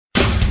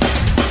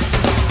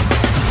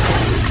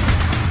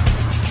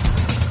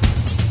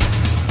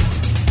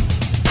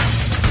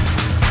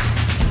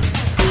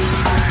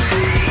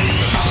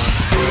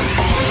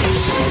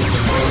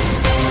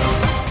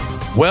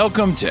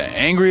Welcome to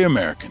Angry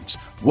Americans.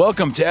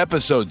 Welcome to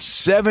episode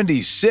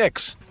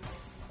 76.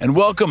 And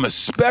welcome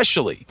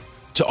especially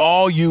to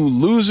all you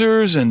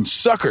losers and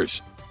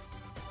suckers.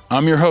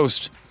 I'm your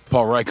host,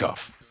 Paul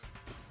Rieckhoff.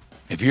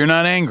 If you're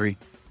not angry,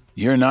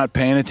 you're not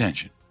paying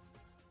attention.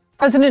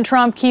 President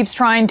Trump keeps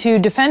trying to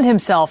defend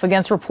himself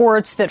against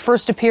reports that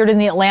first appeared in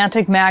The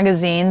Atlantic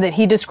magazine that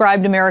he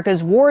described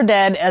America's war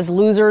dead as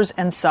losers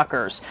and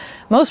suckers.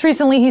 Most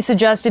recently, he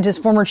suggested his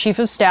former chief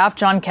of staff,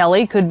 John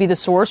Kelly, could be the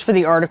source for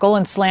the article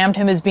and slammed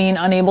him as being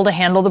unable to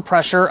handle the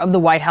pressure of the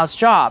White House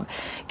job.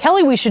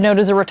 Kelly, we should note,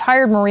 is a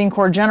retired Marine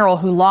Corps general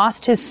who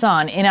lost his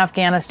son in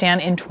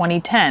Afghanistan in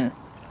 2010.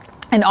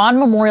 And on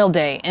Memorial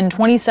Day in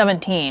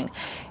 2017,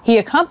 he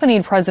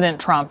accompanied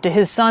President Trump to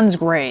his son's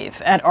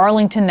grave at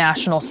Arlington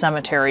National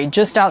Cemetery,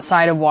 just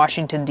outside of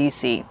Washington,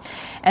 D.C.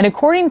 And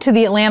according to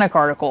the Atlantic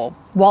article,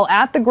 while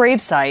at the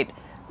gravesite,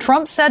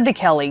 Trump said to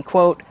Kelly,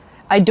 quote,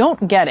 "I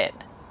don't get it.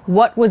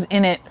 What was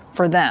in it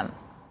for them?"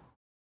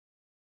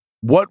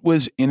 What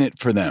was in it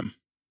for them?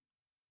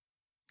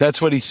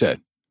 That's what he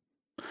said.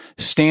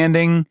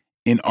 Standing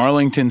in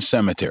Arlington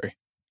Cemetery,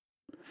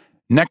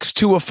 next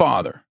to a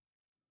father,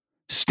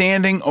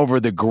 standing over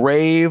the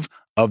grave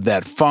of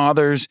that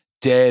father's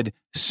dead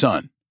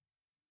son.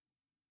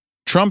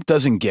 Trump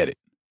doesn't get it.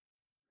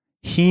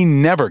 He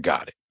never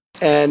got it.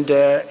 And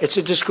it's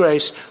a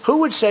disgrace. Who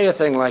would say a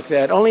thing like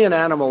that? Only an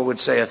animal would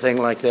say a thing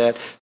like that.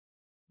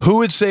 Who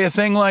would say a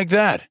thing like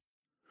that?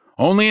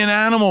 Only an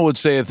animal would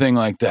say a thing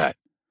like that.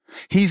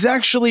 He's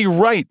actually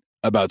right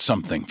about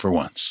something for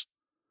once.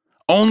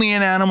 Only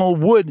an animal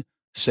would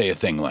say a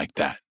thing like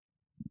that.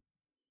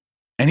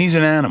 And he's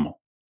an animal.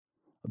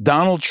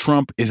 Donald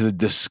Trump is a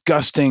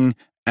disgusting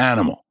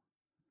animal.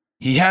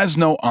 He has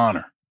no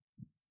honor.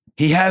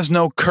 He has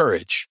no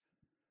courage.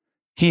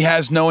 He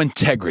has no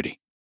integrity.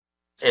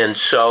 And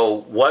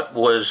so what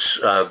was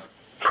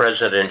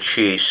President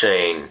Xi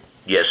saying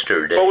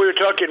yesterday? Well, we were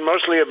talking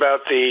mostly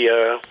about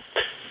the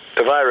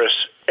virus,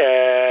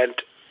 and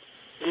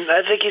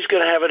I think he's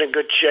going to have it in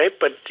good shape,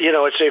 but, you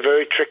know, it's a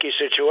very tricky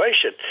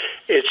situation.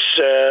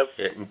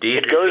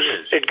 Indeed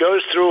it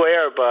goes through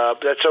air, Bob.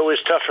 That's always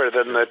tougher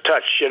than the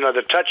touch. You know,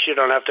 the touch, you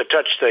don't have to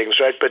touch things,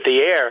 right? But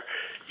the air,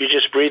 you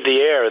just breathe the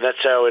air.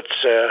 That's how it's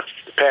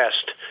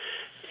passed.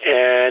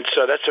 And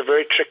so that's a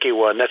very tricky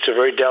one. That's a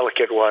very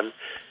delicate one.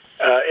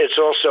 It's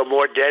also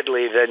more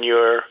deadly than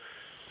your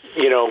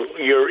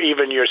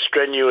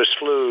strenuous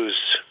flus.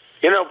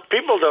 You know,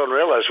 people don't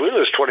realize we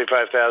lose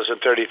 25,000,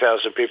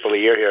 30,000 people a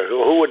year here.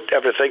 Who would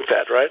ever think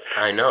that, right?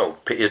 I know.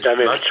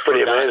 It's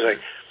pretty amazing.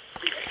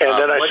 And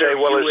then I say,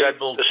 well, is that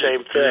the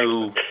same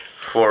thing?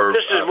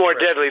 This is more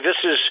deadly. This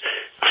is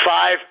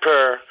 5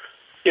 per,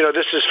 you know,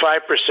 this is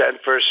 5%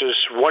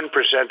 versus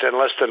 1% and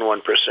less than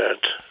 1%.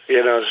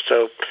 You know,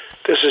 so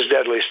this is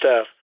deadly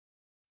stuff.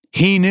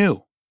 He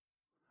knew.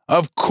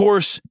 Of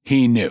course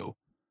he knew.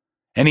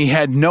 And he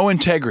had no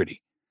integrity.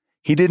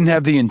 He didn't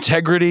have the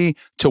integrity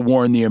to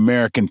warn the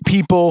American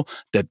people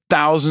that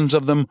thousands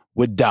of them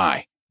would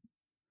die.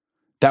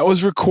 That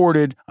was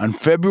recorded on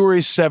February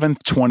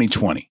 7th,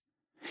 2020.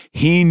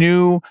 He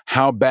knew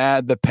how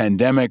bad the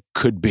pandemic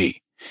could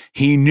be.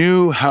 He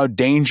knew how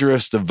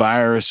dangerous the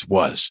virus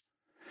was.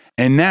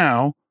 And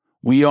now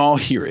we all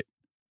hear it.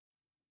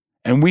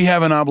 And we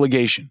have an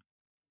obligation.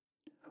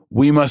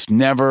 We must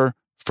never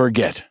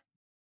forget.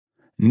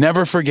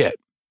 Never forget.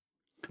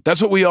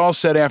 That's what we all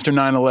said after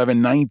 9/11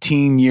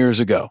 19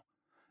 years ago.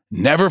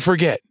 Never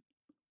forget.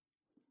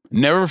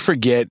 Never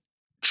forget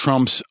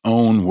Trump's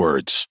own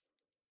words.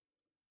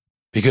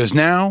 Because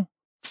now,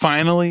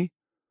 finally,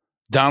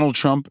 Donald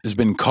Trump has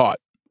been caught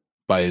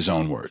by his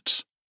own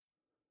words.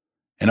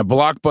 In a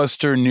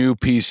blockbuster new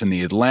piece in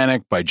The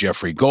Atlantic by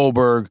Jeffrey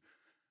Goldberg,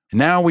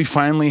 now we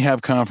finally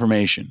have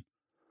confirmation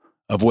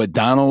of what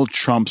Donald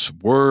Trump's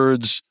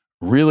words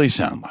really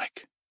sound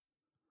like.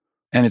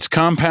 And it's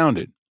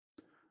compounded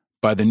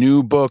by the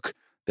new book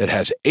that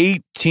has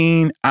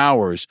 18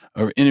 hours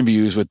of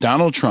interviews with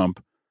Donald Trump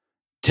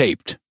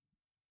taped.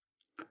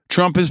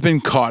 Trump has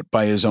been caught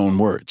by his own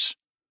words.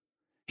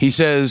 He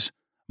says,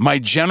 "My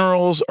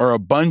generals are a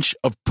bunch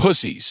of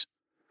pussies.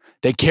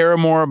 They care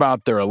more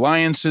about their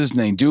alliances than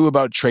they do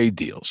about trade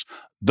deals."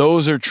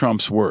 Those are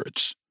Trump's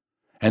words.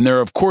 And they're,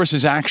 of course,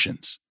 his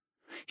actions.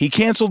 He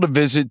canceled a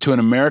visit to an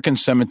American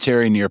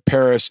cemetery near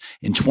Paris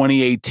in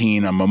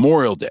 2018 on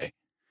Memorial Day.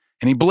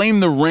 And he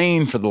blamed the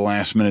rain for the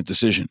last-minute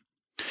decision,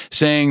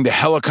 saying the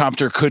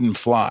helicopter couldn't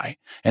fly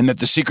and that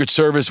the Secret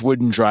Service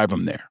wouldn't drive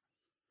him there.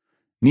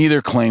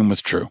 Neither claim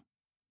was true.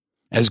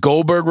 As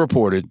Goldberg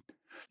reported,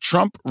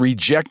 Trump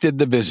rejected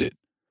the visit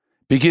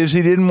because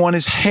he didn't want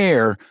his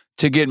hair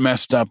to get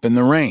messed up in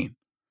the rain,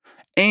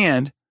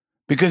 and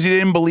because he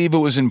didn't believe it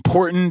was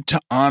important to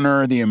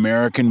honor the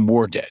American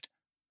war dead.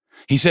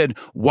 He said,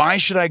 "Why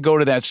should I go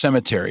to that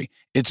cemetery?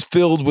 It's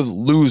filled with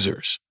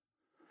losers."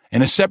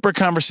 In a separate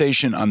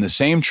conversation on the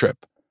same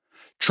trip,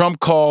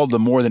 Trump called the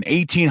more than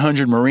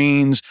 1,800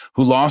 Marines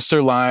who lost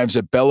their lives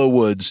at Belleau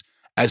Woods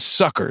as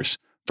suckers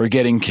for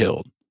getting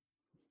killed.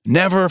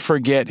 Never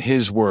forget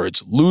his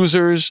words,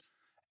 losers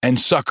and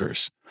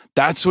suckers.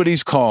 That's what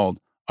he's called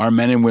our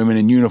men and women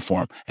in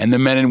uniform and the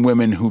men and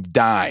women who've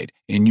died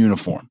in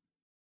uniform.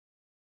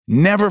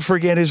 Never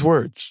forget his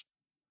words.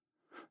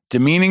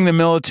 Demeaning the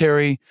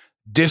military,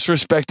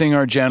 disrespecting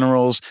our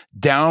generals,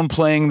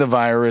 downplaying the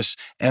virus,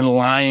 and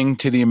lying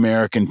to the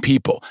American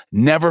people.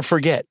 Never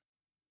forget.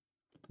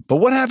 But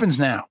what happens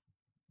now?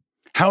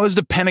 How is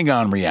the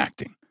Pentagon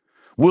reacting?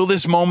 Will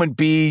this moment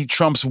be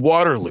Trump's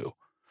Waterloo?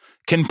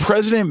 Can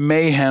President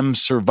Mayhem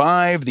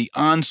survive the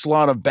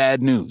onslaught of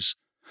bad news,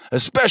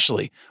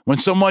 especially when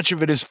so much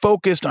of it is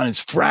focused on his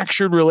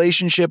fractured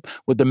relationship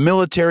with the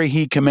military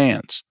he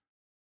commands?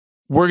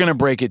 We're going to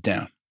break it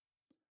down.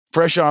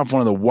 Fresh off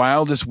one of the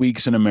wildest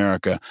weeks in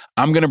America,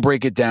 I'm going to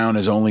break it down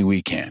as only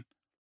we can.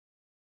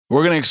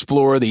 We're going to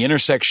explore the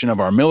intersection of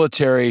our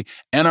military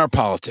and our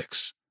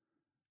politics.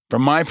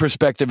 From my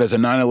perspective as a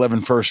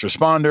 9/11 first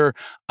responder,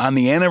 on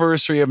the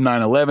anniversary of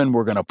 9/11,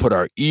 we're going to put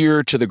our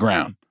ear to the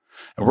ground.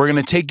 And we're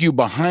going to take you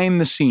behind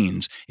the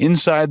scenes,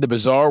 inside the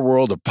bizarre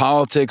world of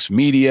politics,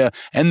 media,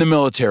 and the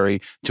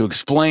military to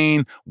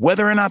explain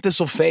whether or not this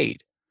will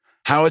fade,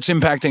 how it's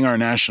impacting our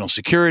national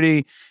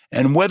security,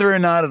 and whether or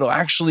not it'll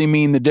actually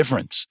mean the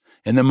difference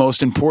in the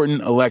most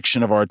important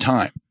election of our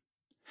time.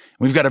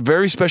 We've got a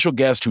very special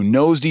guest who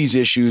knows these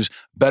issues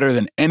better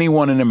than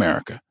anyone in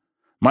America.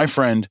 My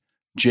friend,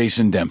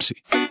 Jason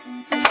Dempsey.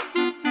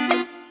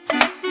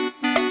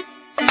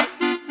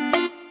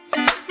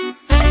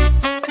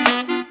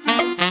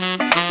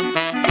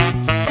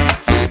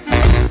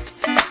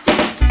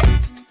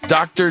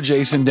 Dr.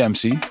 Jason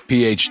Dempsey,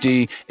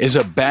 PhD, is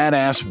a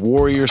badass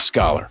warrior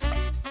scholar,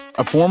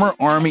 a former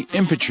Army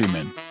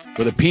infantryman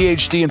with a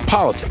PhD in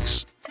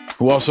politics,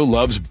 who also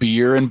loves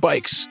beer and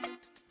bikes.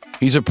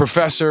 He's a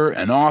professor,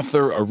 an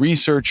author, a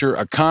researcher,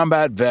 a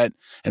combat vet,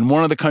 and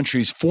one of the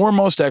country's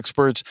foremost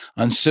experts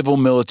on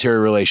civil-military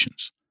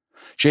relations.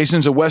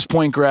 Jason's a West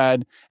Point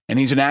grad, and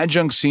he's an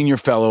adjunct senior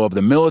fellow of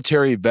the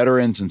Military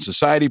Veterans and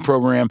Society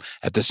program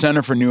at the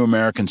Center for New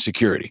American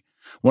Security,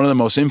 one of the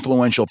most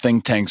influential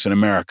think tanks in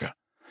America.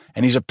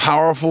 And he's a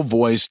powerful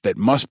voice that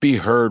must be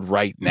heard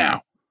right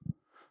now.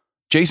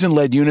 Jason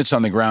led units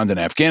on the ground in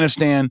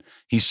Afghanistan.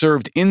 He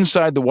served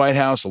inside the White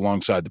House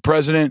alongside the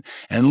president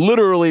and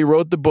literally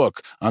wrote the book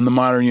on the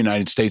modern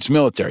United States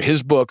military.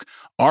 His book,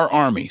 Our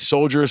Army,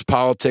 Soldiers,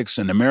 Politics,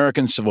 and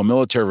American Civil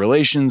Military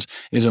Relations,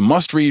 is a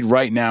must-read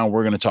right now.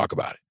 We're going to talk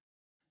about it.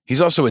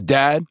 He's also a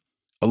dad,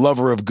 a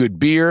lover of good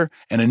beer,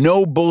 and a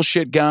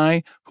no-bullshit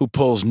guy who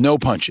pulls no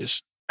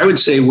punches. I would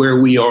say where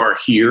we are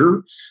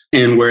here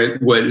and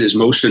what is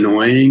most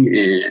annoying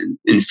and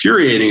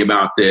infuriating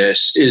about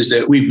this is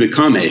that we've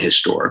become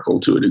ahistorical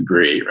to a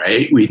degree,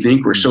 right? We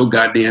think we're so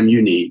goddamn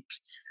unique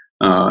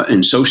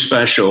and so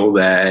special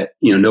that,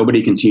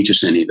 nobody can teach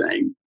us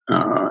anything.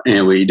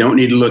 And we don't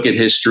need to look at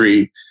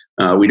history.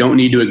 We don't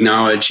need to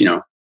acknowledge,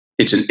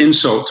 it's an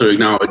insult to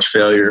acknowledge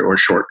failure or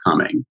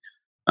shortcoming.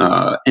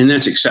 And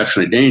that's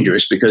exceptionally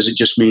dangerous because it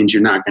just means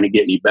you're not going to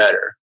get any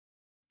better.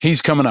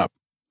 He's coming up.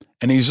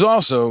 And he's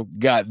also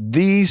got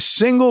the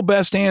single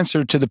best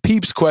answer to the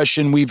peeps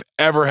question we've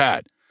ever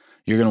had.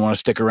 You're going to want to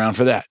stick around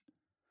for that.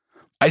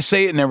 I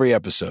say it in every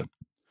episode.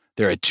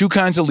 There are two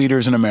kinds of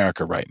leaders in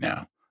America right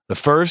now. The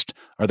first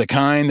are the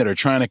kind that are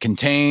trying to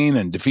contain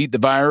and defeat the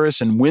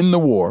virus and win the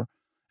war.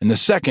 And the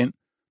second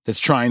that's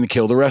trying to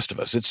kill the rest of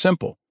us. It's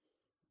simple.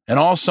 And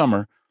all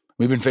summer,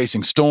 we've been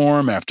facing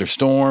storm after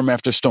storm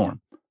after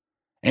storm.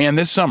 And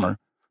this summer,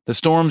 the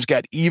storms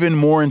got even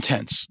more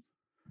intense.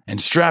 And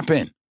strap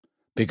in,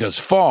 because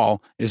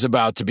fall is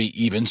about to be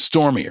even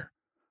stormier.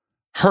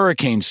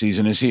 Hurricane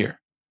season is here.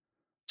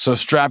 So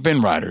strap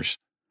in, riders.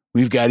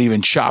 We've got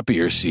even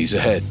choppier seas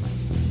ahead.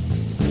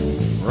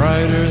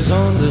 Riders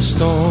on the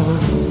storm.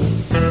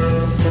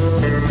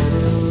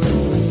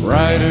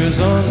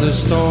 Riders on the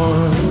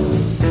storm.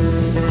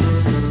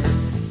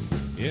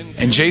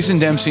 And Jason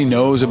Dempsey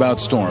knows about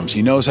storms.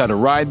 He knows how to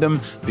ride them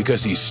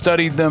because he's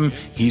studied them,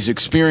 he's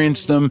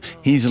experienced them,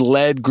 he's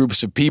led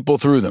groups of people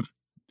through them.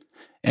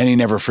 And he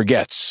never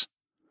forgets.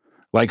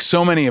 Like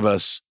so many of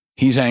us,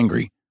 he's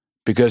angry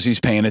because he's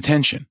paying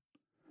attention.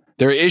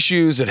 There are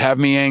issues that have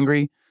me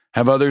angry,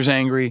 have others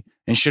angry,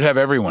 and should have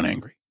everyone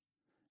angry.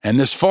 And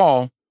this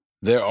fall,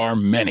 there are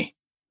many.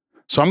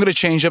 So I'm going to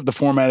change up the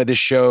format of this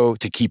show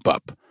to keep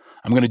up.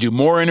 I'm going to do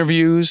more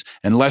interviews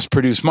and less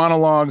produced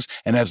monologues.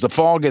 And as the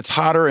fall gets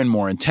hotter and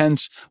more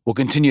intense, we'll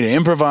continue to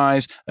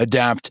improvise,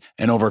 adapt,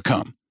 and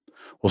overcome.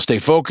 We'll stay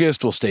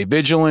focused, we'll stay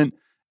vigilant,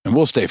 and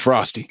we'll stay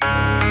frosty.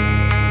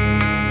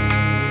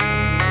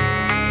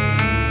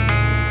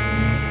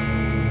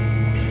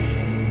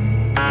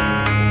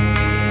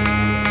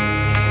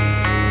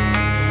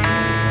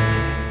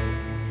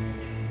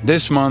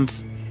 This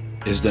month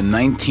is the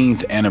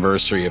 19th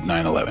anniversary of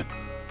 9/11.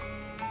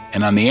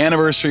 And on the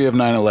anniversary of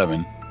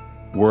 9/11,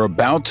 we're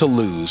about to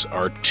lose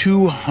our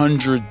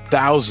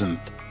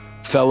 200,000th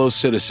fellow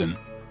citizen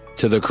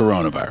to the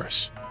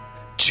coronavirus.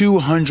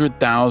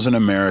 200,000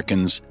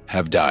 Americans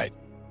have died.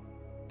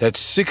 That's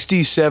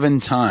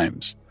 67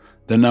 times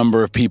the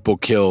number of people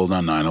killed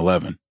on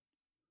 9/11.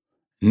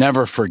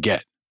 Never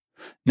forget.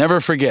 Never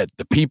forget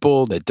the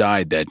people that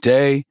died that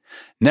day.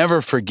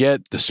 Never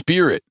forget the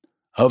spirit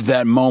of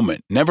that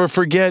moment. Never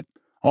forget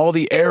all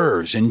the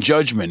errors in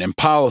judgment and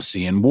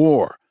policy and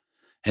war.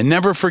 And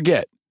never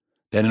forget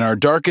that in our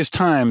darkest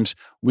times,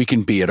 we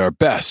can be at our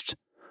best.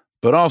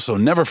 But also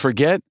never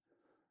forget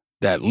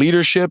that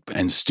leadership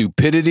and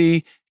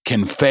stupidity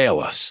can fail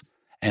us.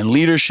 And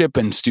leadership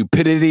and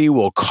stupidity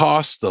will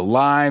cost the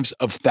lives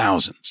of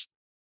thousands.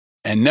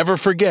 And never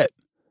forget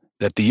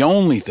that the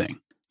only thing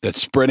that's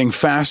spreading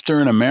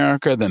faster in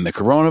America than the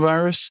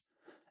coronavirus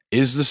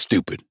is the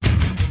stupid.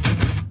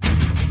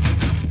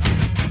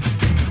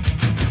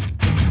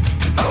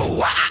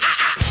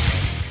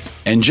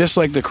 And just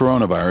like the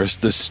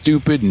coronavirus, the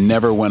stupid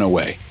never went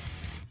away.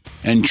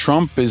 And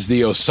Trump is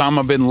the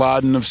Osama bin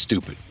Laden of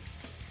stupid.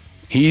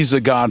 He's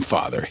the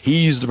godfather.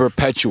 He's the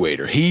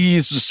perpetuator.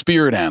 He's the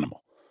spirit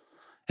animal.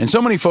 And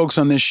so many folks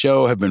on this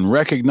show have been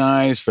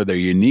recognized for their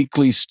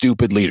uniquely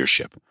stupid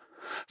leadership,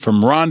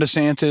 from Ron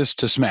DeSantis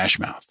to Smash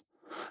Mouth.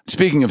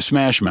 Speaking of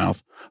Smash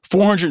Mouth,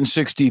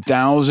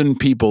 460,000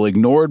 people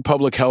ignored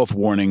public health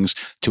warnings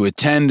to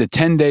attend a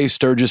 10-day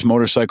Sturgis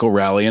motorcycle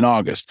rally in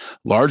August,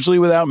 largely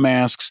without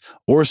masks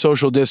or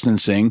social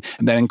distancing,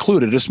 that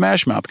included a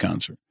Smash Mouth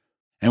concert.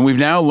 And we've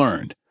now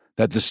learned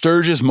that the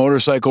Sturgis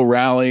motorcycle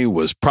rally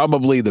was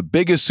probably the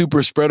biggest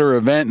super spreader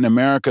event in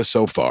America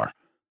so far.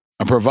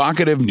 A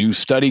provocative new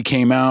study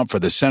came out for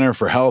the Center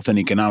for Health and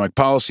Economic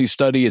Policy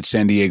Study at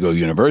San Diego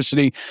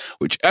University,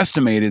 which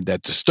estimated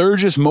that the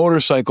Sturgis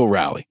motorcycle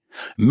rally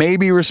may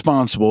be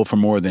responsible for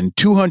more than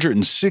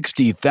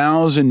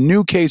 260,000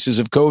 new cases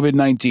of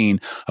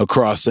COVID-19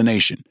 across the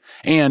nation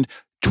and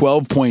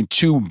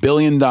 $12.2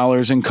 billion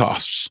in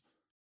costs.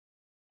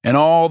 And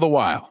all the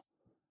while,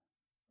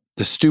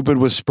 the stupid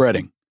was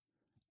spreading.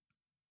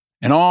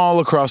 And all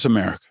across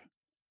America,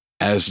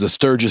 as the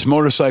Sturgis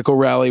motorcycle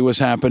rally was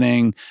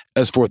happening,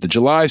 as 4th of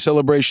July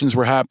celebrations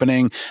were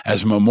happening,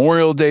 as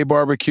Memorial Day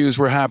barbecues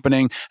were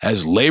happening,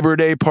 as Labor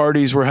Day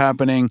parties were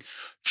happening,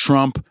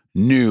 Trump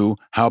knew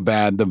how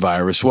bad the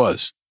virus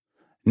was.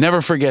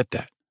 Never forget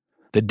that.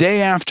 The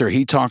day after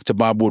he talked to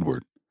Bob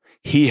Woodward,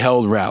 he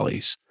held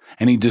rallies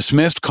and he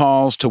dismissed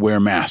calls to wear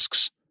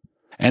masks.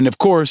 And of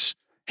course,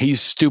 he's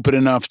stupid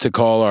enough to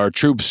call our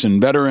troops and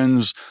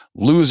veterans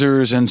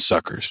losers and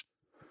suckers.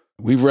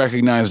 We've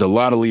recognized a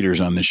lot of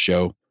leaders on this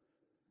show,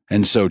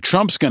 and so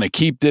Trump's going to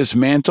keep this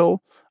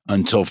mantle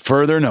until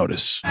further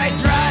notice. I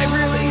drive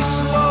really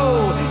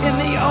slow in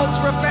the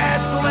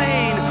ultra-fast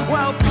lane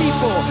while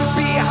people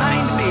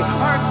behind me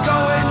are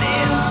going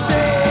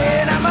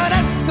insane. I'm an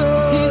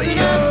asshole, yo,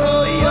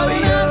 yo, yo,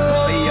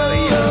 yo,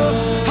 yo.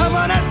 I'm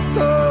an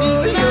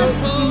asshole, yo,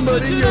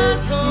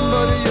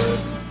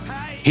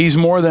 He's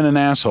more than an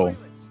asshole.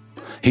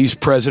 He's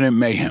President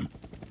Mayhem.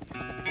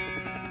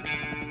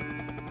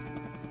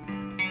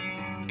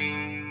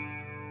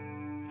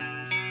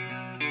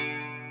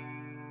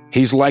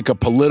 He's like a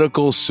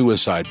political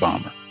suicide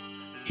bomber.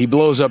 He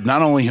blows up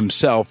not only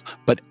himself,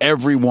 but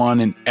everyone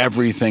and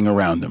everything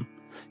around him.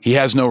 He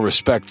has no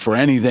respect for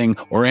anything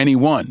or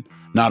anyone.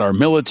 Not our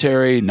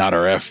military, not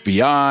our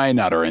FBI,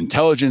 not our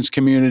intelligence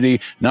community,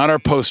 not our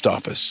post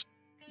office.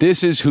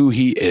 This is who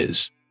he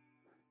is.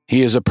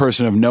 He is a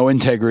person of no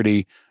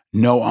integrity,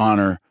 no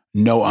honor,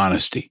 no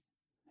honesty,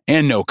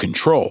 and no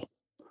control.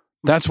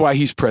 That's why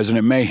he's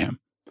President Mayhem.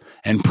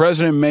 And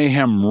President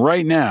Mayhem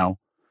right now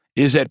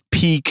is at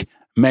peak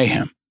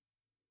mayhem.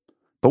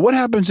 But what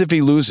happens if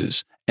he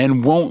loses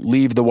and won't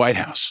leave the White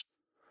House?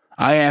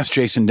 I asked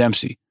Jason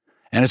Dempsey,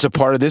 and it's a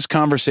part of this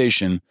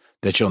conversation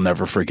that you'll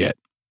never forget.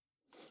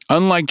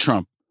 Unlike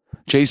Trump,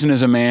 Jason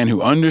is a man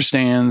who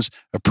understands,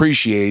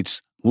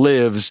 appreciates,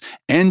 lives,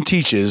 and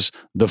teaches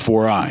the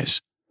 4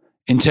 I's: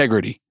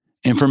 integrity,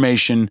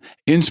 information,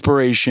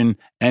 inspiration,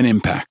 and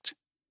impact.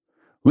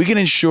 We can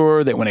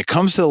ensure that when it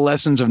comes to the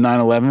lessons of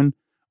 9/11,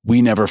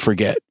 we never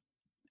forget.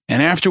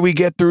 And after we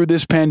get through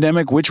this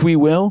pandemic, which we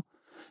will,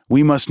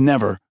 we must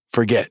never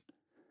forget.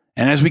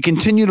 And as we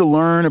continue to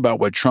learn about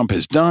what Trump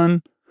has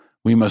done,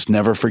 we must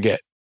never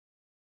forget.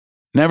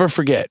 Never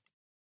forget.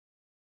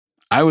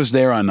 I was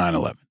there on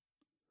 9/11.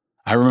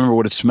 I remember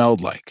what it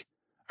smelled like.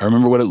 I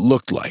remember what it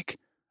looked like.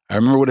 I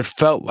remember what it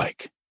felt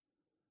like.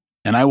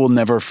 And I will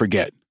never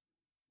forget.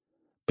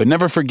 But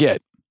never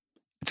forget,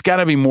 it's got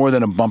to be more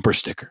than a bumper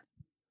sticker.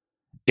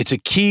 It's a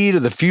key to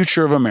the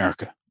future of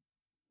America.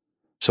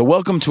 So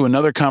welcome to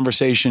another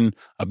conversation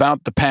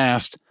about the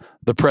past,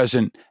 the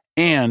present,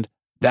 and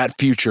that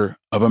future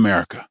of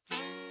America.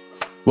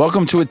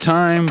 Welcome to a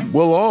time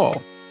we'll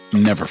all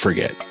never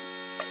forget.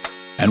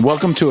 And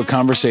welcome to a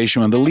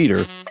conversation with a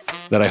leader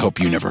that I hope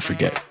you never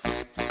forget.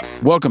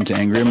 Welcome to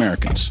Angry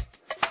Americans,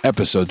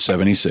 episode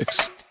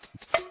 76.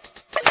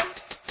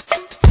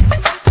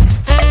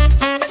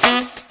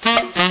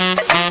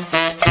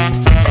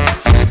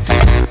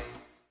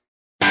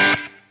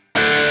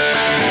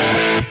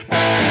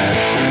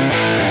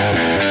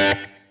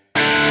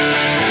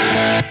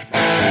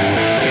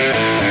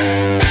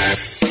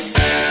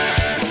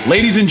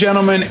 Ladies and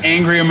gentlemen,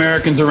 angry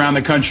Americans around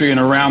the country and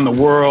around the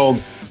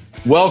world,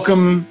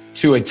 Welcome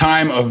to a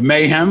time of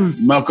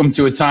mayhem. Welcome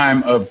to a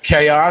time of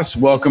chaos.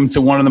 Welcome to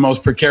one of the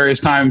most precarious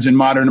times in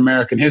modern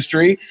American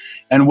history.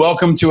 And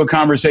welcome to a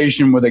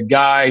conversation with a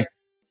guy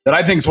that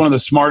I think is one of the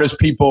smartest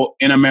people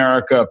in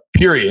America,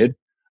 period.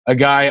 A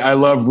guy I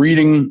love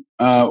reading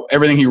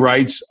everything he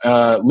writes,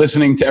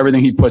 listening to everything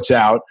he puts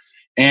out,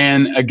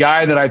 and a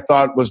guy that I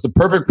thought was the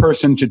perfect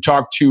person to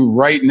talk to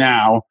right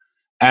now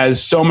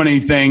as so many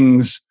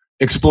things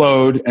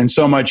explode and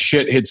so much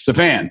shit hits the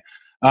fan.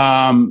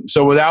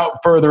 So without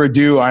further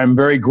ado, I'm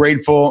very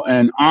grateful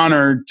and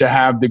honored to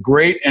have the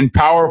great and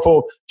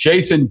powerful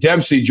Jason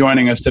Dempsey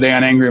joining us today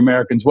on Angry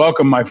Americans.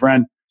 Welcome, my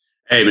friend.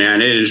 Hey,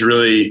 man,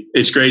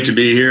 it's great to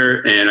be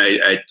here. And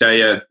I tell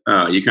you,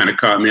 you kind of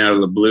caught me out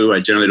of the blue. I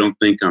generally don't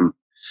think I'm,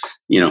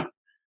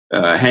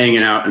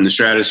 hanging out in the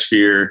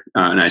stratosphere.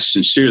 And I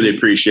sincerely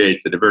appreciate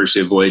the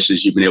diversity of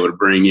voices you've been able to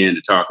bring in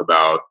to talk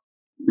about,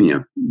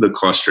 the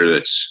cluster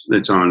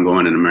that's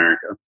ongoing in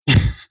America.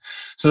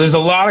 So there's a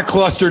lot of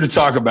cluster to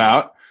talk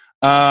about.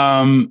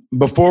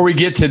 Before we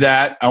get to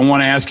that, I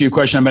want to ask you a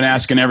question I've been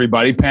asking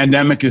everybody.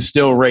 Pandemic is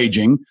still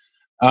raging.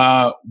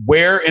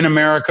 Where in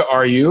America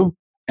are you?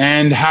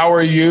 And how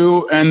are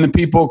you and the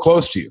people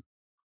close to you?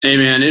 Hey,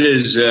 man, it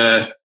is,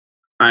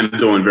 I'm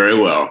doing very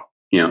well.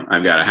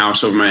 I've got a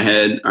house over my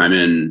head. I'm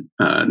in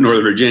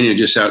Northern Virginia,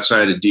 just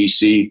outside of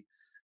D.C.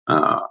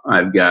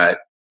 I've got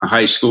a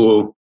high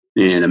school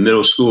and a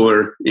middle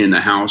schooler in the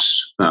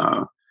house.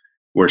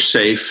 We're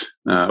safe.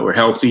 We're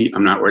healthy.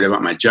 I'm not worried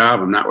about my job.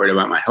 I'm not worried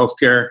about my health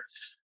care.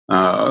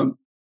 So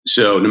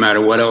no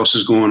matter what else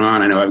is going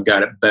on, I know I've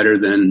got it better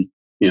than,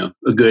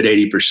 a good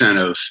 80%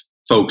 of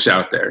folks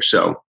out there.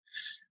 So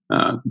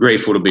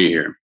grateful to be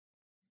here.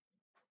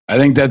 I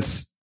think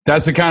that's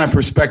the kind of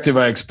perspective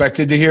I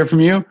expected to hear from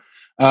you.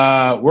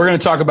 We're going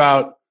to talk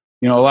about,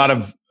 a lot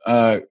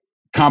of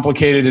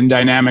complicated and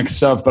dynamic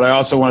stuff, but I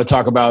also want to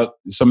talk about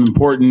some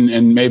important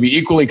and maybe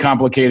equally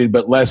complicated,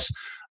 but less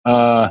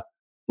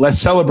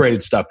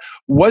celebrated stuff.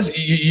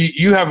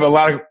 You have a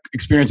lot of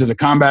experience as a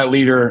combat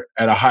leader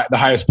at the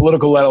highest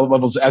political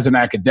levels as an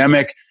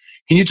academic.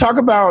 Can you talk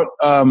about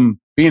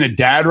being a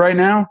dad right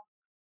now?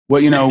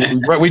 Well,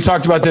 we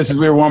talked about this as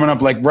we were warming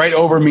up. Like right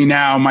over me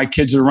now, my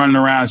kids are running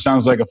around. It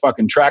sounds like a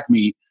fucking track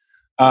meet.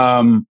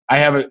 I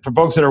have it for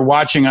folks that are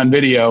watching on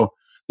video.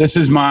 This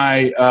is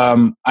my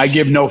I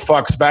give no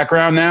fucks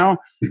background now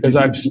because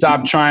I've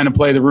stopped trying to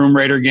play the room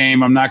raider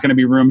game. I'm not going to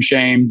be room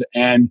shamed,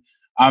 and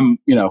I'm,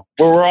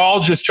 we're all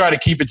just trying to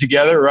keep it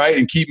together, right,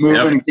 and keep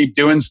moving and keep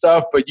doing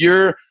stuff. But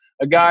you're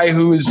a guy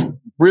who's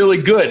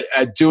really good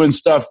at doing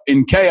stuff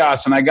in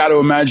chaos, and I got to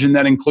imagine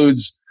that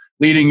includes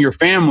leading your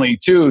family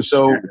too.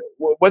 So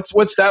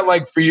what's that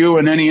like for you,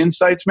 and any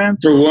insights, man?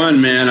 For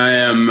one, man, I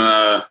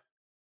am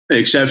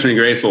exceptionally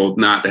grateful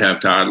not to have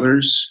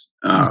toddlers.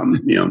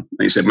 Like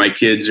I said, my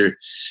kids are,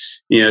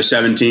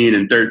 17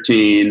 and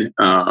 13.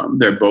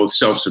 They're both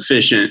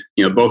self-sufficient.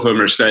 Both of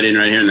them are studying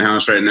right here in the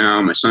house right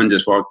now. My son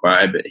just walked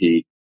by, but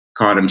he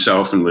caught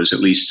himself and was at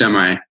least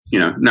semi,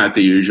 not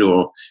the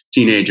usual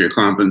teenager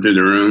clumping through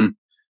the room.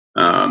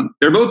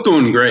 They're both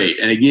doing great.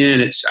 And again,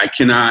 it's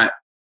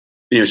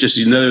just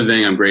another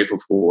thing I'm grateful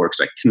for,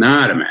 because I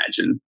cannot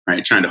imagine,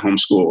 right, trying to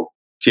homeschool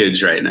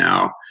kids right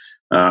now.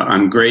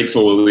 I'm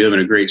grateful we live in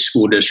a great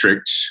school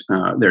district.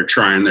 They're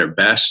trying their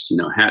best.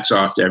 Hats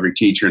off to every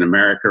teacher in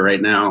America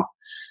right now.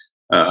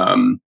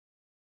 And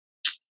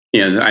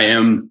I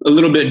am a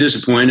little bit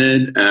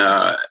disappointed.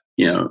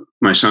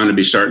 My son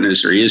he is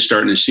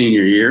starting his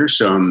senior year.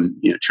 So I'm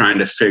trying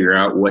to figure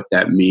out what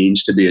that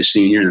means to be a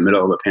senior in the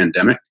middle of a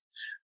pandemic,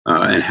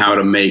 and how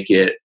to make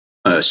it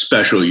a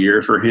special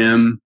year for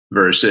him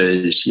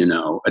versus,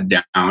 a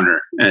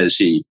downer as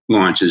he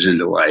launches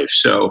into life.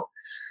 So,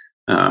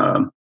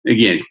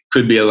 again,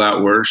 could be a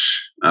lot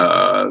worse,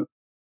 but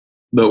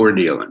we're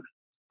dealing.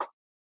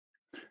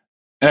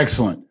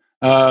 Excellent.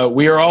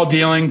 We are all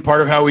dealing.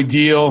 Part of how we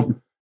deal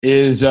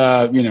is,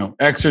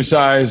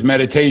 exercise,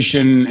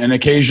 meditation, and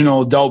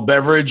occasional adult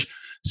beverage.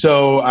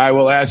 So I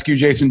will ask you,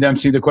 Jason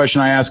Dempsey, the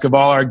question I ask of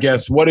all our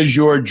guests: what is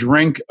your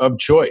drink of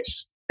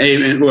choice? Hey,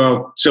 man,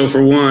 well, so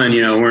for one,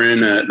 we're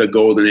in the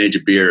golden age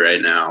of beer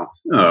right now.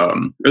 Or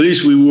at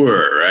least we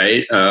were,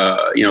 right?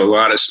 A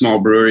lot of small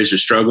breweries are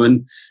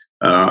struggling.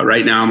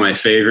 Right now, my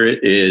favorite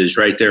is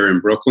right there in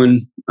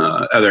Brooklyn,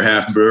 Other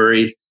Half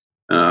Brewery.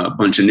 A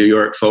bunch of New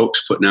York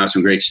folks putting out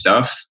some great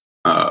stuff.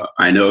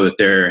 I know that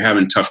they're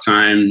having tough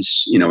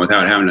times,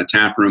 without having a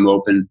tap room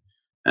open.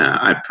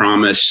 I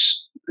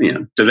promise,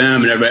 to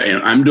them and everybody,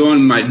 I'm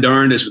doing my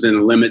darndest within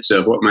the limits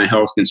of what my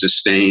health can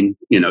sustain,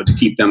 to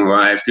keep them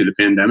alive through the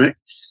pandemic.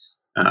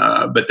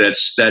 But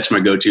that's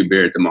my go-to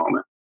beer at the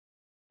moment.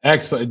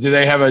 Excellent. Do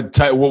they have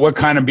what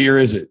kind of beer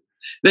is it?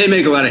 They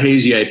make a lot of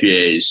hazy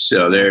IPAs,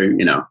 so they're,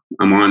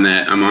 I'm on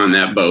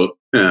that boat.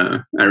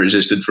 I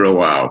resisted for a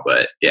while,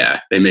 but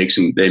yeah, they make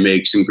some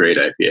great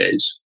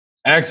IPAs.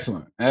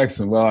 Excellent.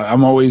 Well,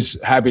 I'm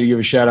always happy to give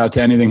a shout out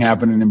to anything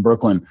happening in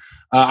Brooklyn.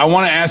 I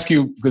want to ask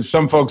you, because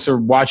some folks are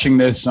watching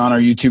this on our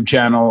YouTube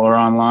channel or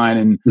online,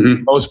 and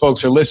most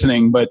folks are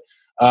listening, but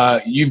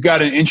you've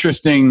got an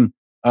interesting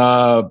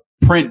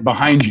print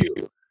behind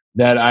you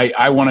that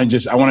I want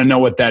to know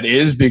what that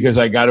is, because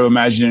I got to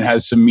imagine it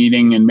has some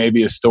meaning and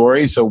maybe a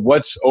story. So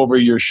what's over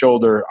your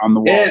shoulder on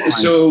the wall? Yeah,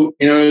 so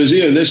it was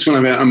either this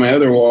one. On my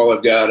other wall,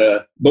 I've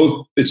got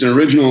both. It's an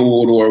original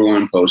World War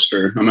I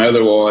poster. On my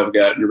other wall, I've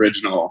got an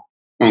original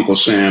Uncle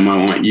Sam, I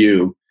Want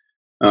You,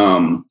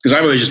 because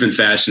I've always just been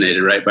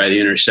fascinated, right, by the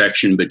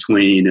intersection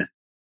between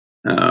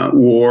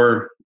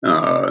war,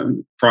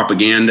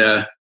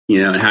 propaganda,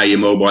 and how you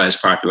mobilize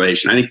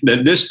population. I think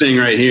that this thing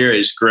right here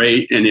is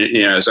great, and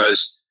as I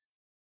was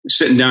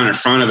sitting down in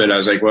front of it, I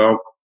was like, well,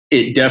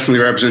 it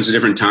definitely represents a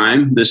different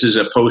time. This is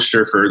a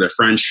poster for the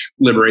French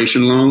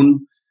Liberation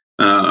Loan,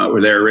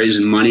 where they're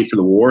raising money for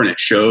the war, and it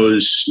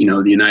shows,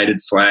 the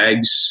United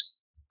flags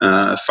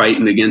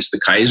fighting against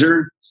the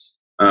Kaiser.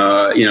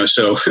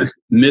 So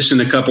missing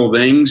a couple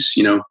things.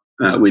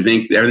 We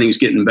think everything's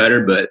getting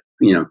better, but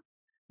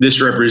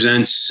this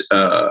represents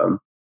a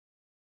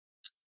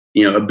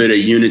bit of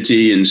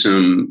unity and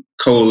some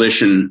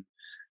coalition.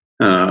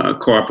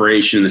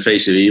 Cooperation in the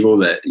face of evil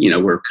that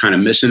we're kind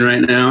of missing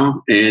right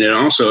now, and it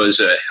also is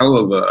a hell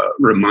of a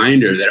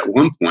reminder that at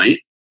one point,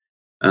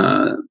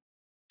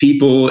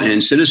 people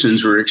and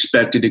citizens were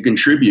expected to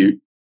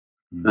contribute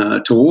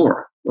to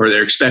war, or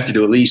they're expected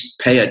to at least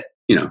pay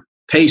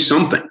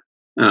something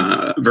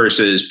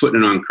versus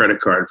putting it on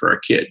credit card for our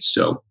kids.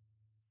 So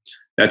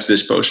that's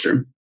this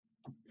poster.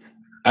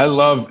 I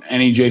love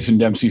any Jason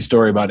Dempsey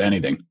story about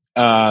anything.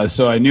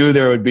 So I knew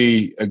there would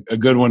be a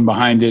good one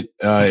behind it.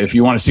 If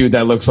you want to see what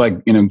that looks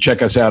like,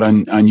 check us out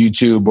on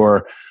YouTube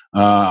or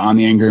on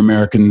the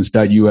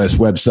angryamericans.us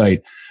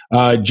website.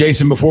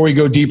 Jason, before we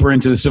go deeper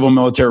into the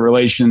civil-military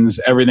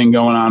relations, everything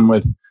going on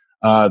with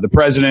the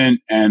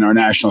president and our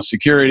national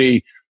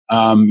security,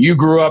 you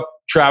grew up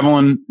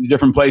traveling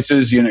different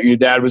places. Your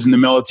dad was in the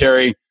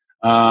military,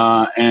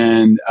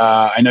 and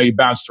I know you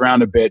bounced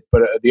around a bit.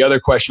 But the other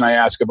question I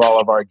ask of all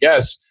of our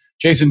guests,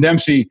 Jason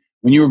Dempsey,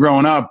 when you were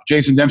growing up,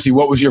 Jason Dempsey,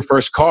 what was your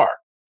first car?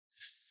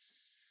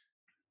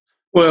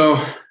 Well,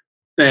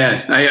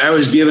 I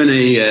was given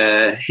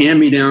a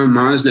hand-me-down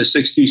Mazda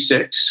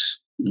 626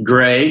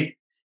 gray,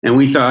 and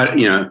we thought,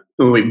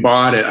 when we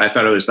bought it, I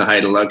thought it was the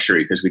height of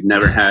luxury because we'd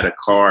never had a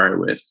car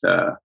with,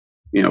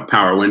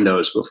 power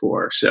windows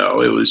before.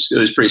 So it was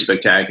pretty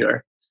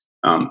spectacular.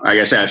 Like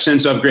I said, I've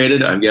since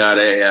upgraded. I've got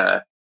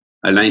a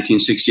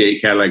 1968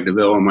 Cadillac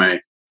DeVille in my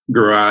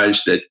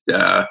garage that.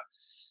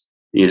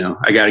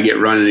 I got to get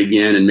running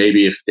again, and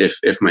maybe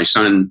if my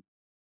son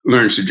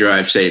learns to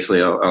drive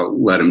safely, I'll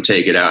let him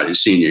take it out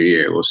his senior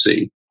year. We'll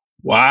see.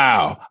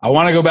 Wow. I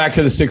want to go back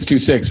to the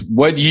 626.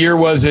 What year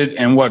was it,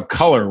 and what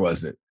color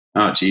was it?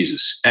 Oh,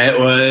 Jesus. It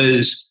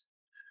was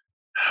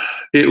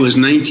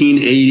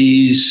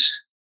 1980s.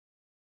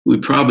 We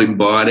probably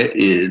bought it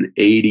in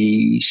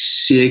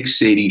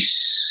 86,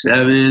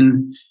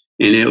 87,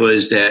 and it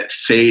was that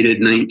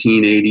faded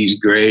 1980s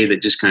gray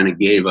that just kind of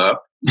gave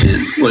up. And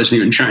wasn't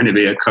even trying to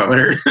be a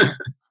color.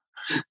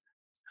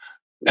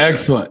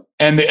 Excellent.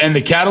 And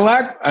the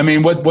Cadillac? I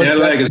mean, what's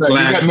Cadillac that? Is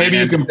black. Maybe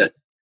you can. It's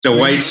a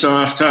white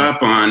soft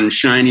top on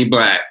shiny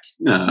black.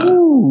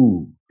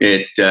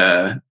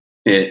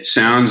 It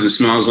sounds and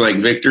smells like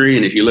victory,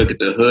 and if you look at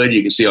the hood,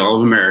 you can see all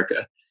of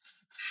America.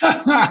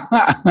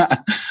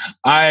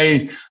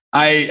 I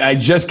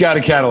just got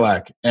a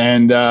Cadillac,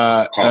 and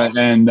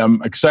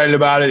I'm excited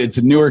about it. It's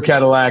a newer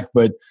Cadillac,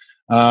 but.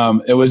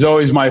 It was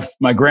always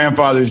my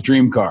grandfather's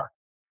dream car.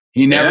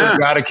 He never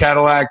got a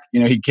Cadillac.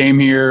 He came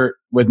here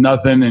with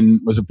nothing and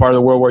was a part of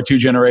the World War II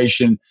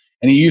generation.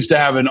 And he used to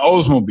have an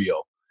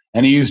Oldsmobile.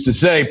 And he used to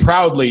say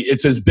proudly,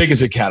 it's as big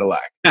as a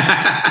Cadillac.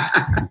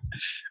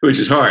 Which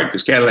is hard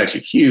because Cadillacs are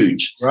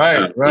huge.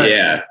 Right.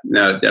 Yeah,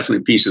 no, definitely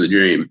a piece of the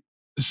dream.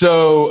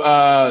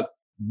 So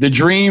the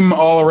dream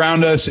all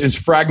around us is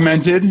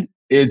fragmented.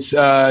 It's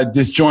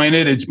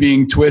disjointed. It's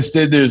being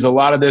twisted. There's a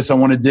lot of this I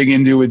want to dig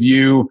into with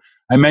you.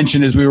 I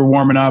mentioned as we were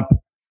warming up,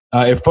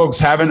 if folks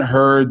haven't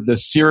heard the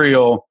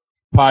Serial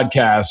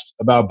podcast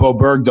about Bo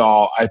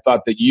Bergdahl, I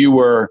thought that you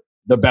were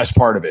the best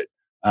part of it.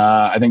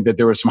 I think that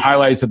there were some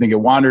highlights. I think it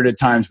wandered at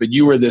times, but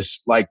you were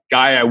this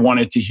guy I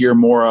wanted to hear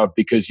more of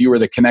because you were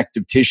the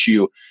connective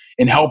tissue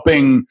in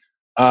helping,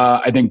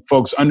 I think,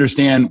 folks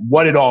understand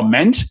what it all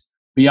meant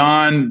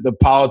beyond the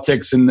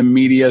politics and the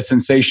media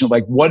sensation.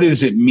 What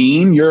does it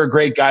mean? You're a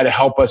great guy to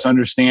help us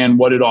understand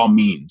what it all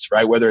means,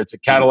 right? Whether it's a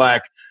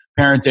Cadillac,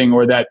 parenting,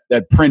 or that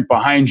print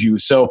behind you.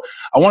 So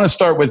I want to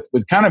start with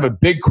kind of a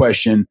big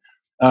question.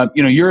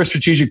 You're a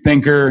strategic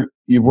thinker.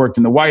 You've worked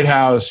in the White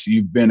House.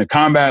 You've been a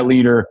combat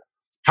leader.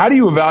 How do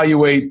you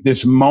evaluate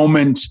this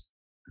moment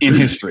in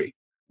history,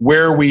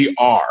 where we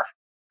are,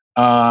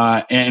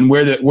 and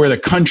where the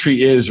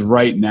country is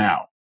right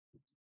now?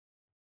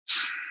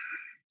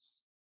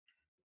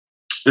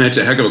 That's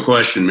a heck of a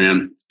question,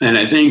 man. And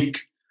I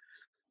think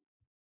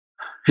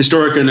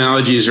historic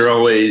analogies are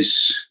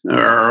always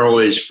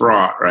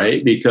fraught,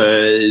 right?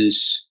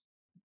 Because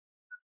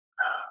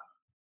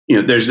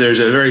there's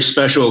a very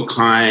special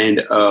kind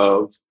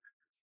of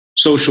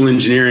social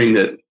engineering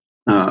that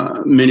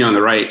many on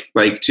the right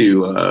like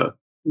to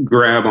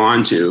grab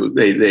onto.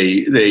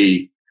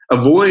 They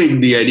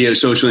avoid the idea of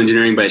social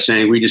engineering by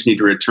saying we just need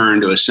to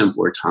return to a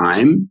simpler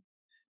time.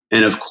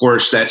 And of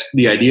course, that's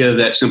the idea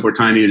that simpler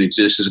time even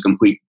exists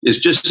is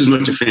just as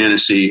much a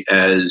fantasy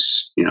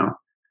as,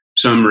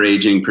 some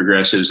raging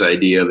progressives'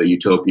 idea of a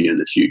utopia in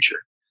the future.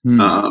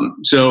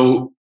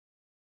 So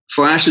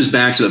flashes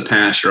back to the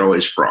past are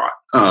always fraught.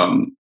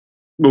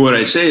 But what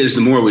I'd say is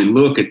the more we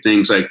look at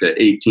things like the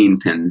 2018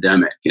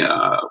 pandemic,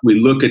 we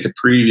look at the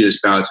previous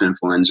bouts of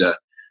influenza,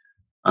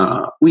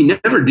 we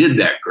never did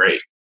that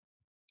great.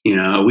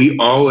 We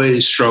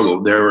always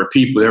struggled. There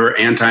were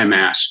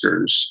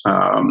anti-maskers.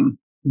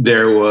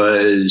 There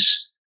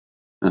was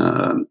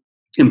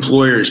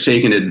employers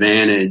taking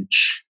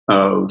advantage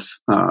of,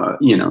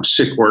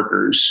 sick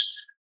workers.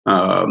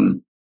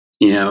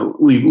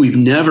 We've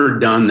never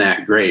done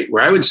that great.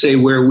 Where I would say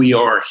where we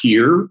are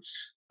here,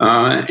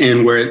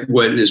 and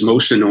what is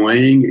most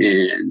annoying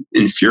and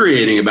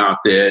infuriating about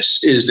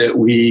this is that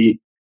we've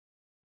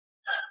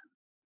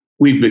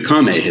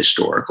become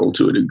ahistorical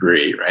to a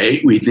degree,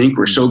 right? We think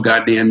we're so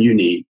goddamn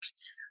unique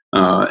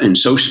and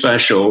so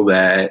special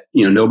that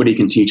nobody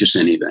can teach us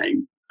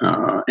anything,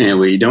 and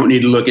we don't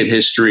need to look at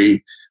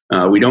history.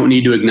 We don't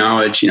need to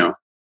acknowledge.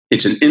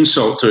 It's an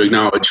insult to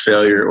acknowledge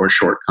failure or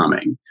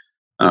shortcoming,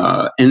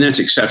 and that's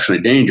exceptionally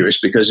dangerous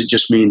because it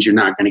just means you're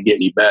not going to get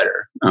any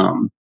better.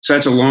 So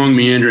that's a long,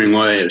 meandering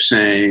way of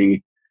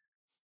saying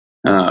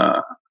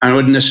I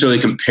wouldn't necessarily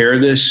compare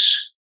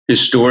this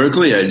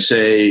historically. I'd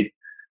say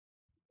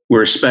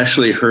we're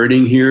especially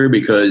hurting here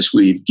because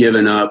we've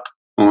given up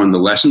on the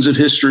lessons of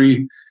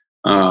history,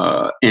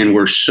 and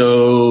we're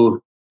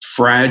so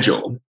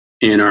fragile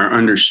in our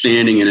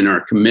understanding and in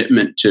our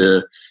commitment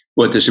to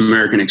what this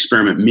American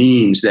experiment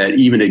means that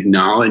even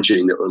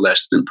acknowledging that we're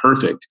less than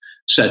perfect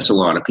sets a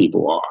lot of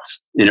people off,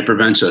 and it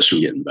prevents us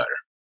from getting better.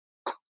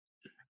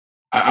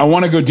 I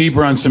want to go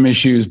deeper on some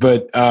issues,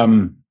 but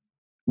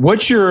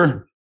what's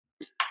your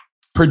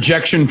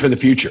projection for the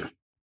future?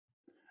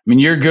 I mean,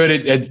 you're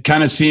good at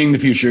kind of seeing the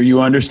future.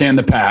 You understand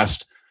the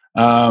past.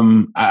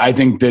 I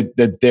think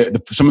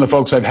that some of the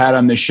folks I've had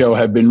on this show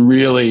have been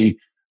really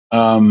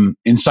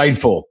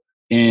insightful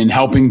in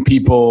helping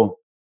people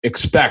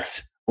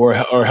expect or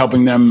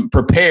helping them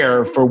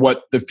prepare for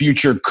what the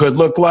future could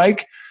look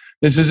like.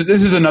 This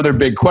is another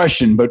big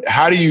question, but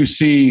how do you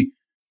see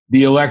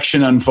the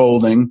election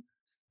unfolding?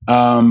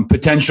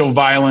 Potential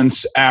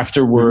violence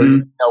afterward.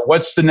 Mm-hmm.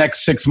 What's the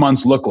next 6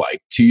 months look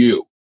like to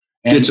you?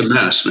 And it's a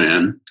mess,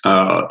 man.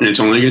 And it's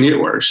only going to get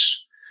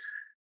worse.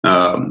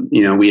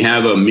 We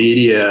have a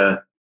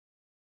media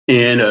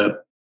and a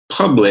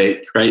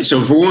public, right?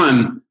 So for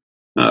one,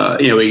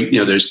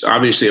 there's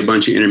obviously a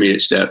bunch of intermediate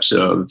steps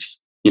of,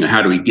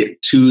 how do we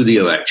get to the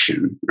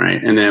election,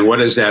 right? And then what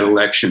does that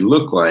election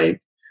look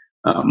like?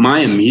 My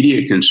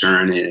immediate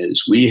concern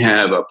is we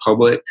have a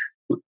public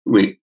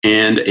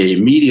and a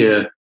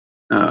media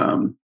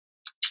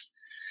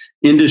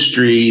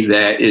industry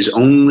that is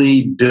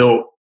only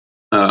built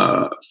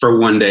for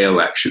one-day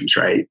elections,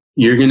 right?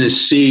 You're going to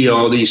see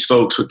all these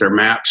folks with their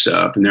maps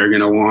up, and they're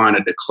going to want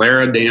to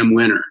declare a damn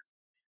winner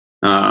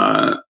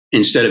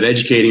instead of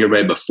educating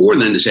everybody before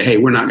then to say, hey,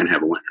 we're not going to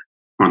have a winner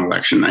on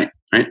election night,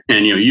 right?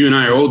 And, you and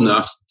I are old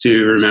enough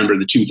to remember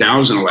the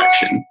 2000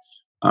 election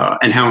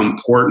and how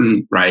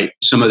important, right,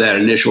 some of that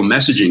initial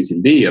messaging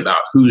can be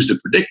about who's the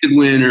predicted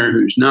winner,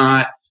 who's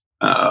not.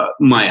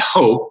 My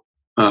hope,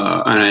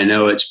 and I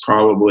know it's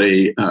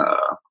probably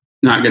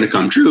not going to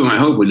come true, my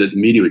hope was that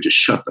the media would just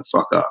shut the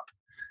fuck up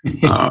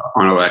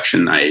on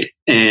election night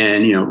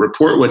and,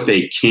 report what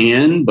they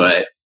can,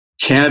 but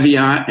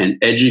caveat and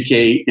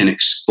educate and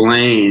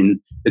explain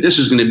that this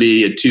is going to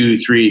be a 2,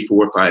 3,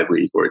 4, 5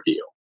 week ordeal.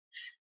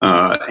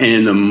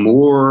 And the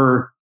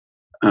more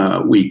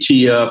we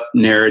tee up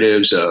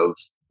narratives of,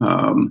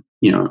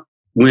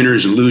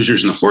 winners and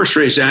losers and the horse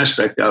race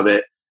aspect of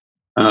it,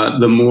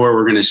 the more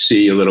we're going to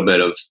see a little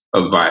bit of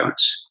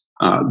violence.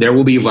 There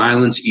will be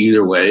violence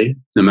either way,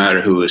 no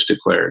matter who is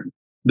declared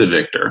the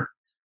victor.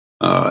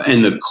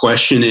 And the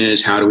question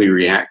is, how do we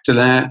react to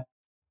that?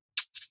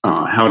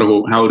 How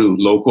do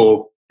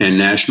local and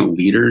national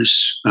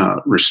leaders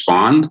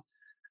respond?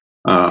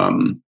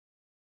 And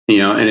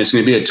it's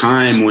going to be a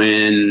time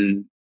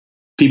when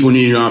people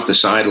need to get off the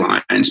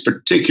sidelines,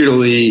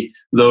 particularly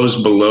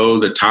those below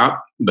the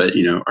top. But,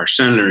 our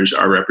senators,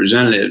 our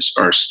representatives,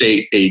 our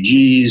state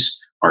AGs,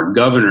 our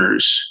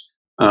governors,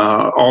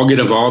 all get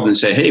involved and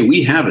say, hey,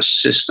 we have a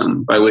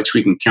system by which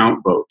we can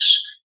count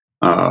votes.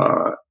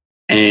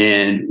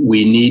 And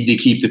we need to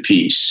keep the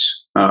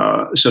peace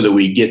so that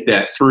we get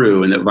that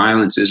through and that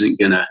violence isn't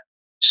going to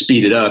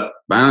speed it up.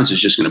 Violence is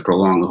just going to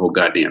prolong the whole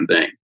goddamn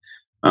thing.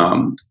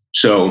 Can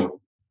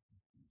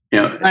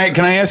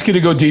I ask you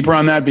to go deeper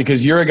on that?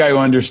 Because you're a guy who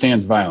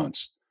understands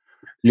violence.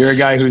 You're a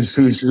guy who's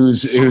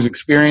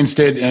experienced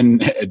it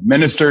and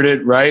administered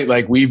it, right?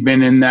 Like we've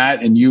been in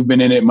that, and you've been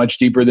in it much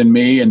deeper than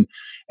me,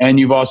 and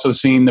you've also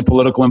seen the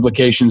political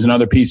implications and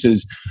other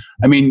pieces.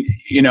 I mean,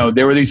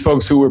 there were these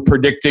folks who were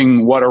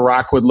predicting what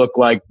Iraq would look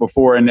like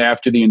before and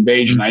after the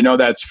invasion. Mm-hmm. I know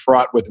that's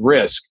fraught with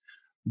risk,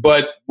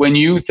 but when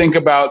you think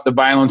about the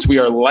violence we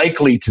are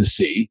likely to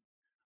see,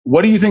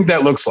 What do you think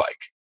that looks like?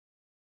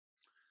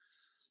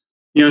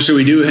 So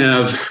we do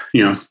have,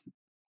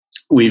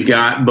 we've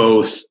got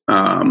both,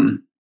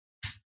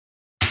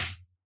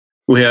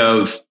 we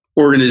have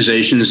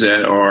organizations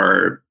that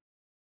are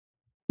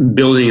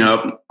building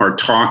up, are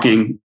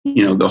talking,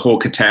 the whole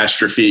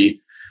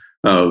catastrophe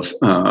of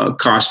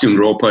costumed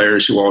role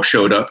players who all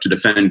showed up to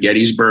defend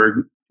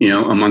Gettysburg,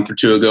 a month or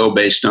two ago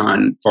based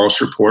on false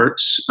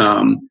reports.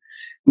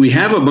 We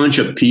have a bunch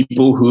of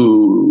people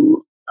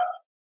who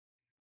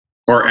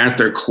are at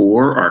their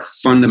core are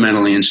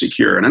fundamentally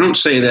insecure. And I don't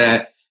say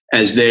that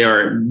as they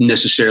are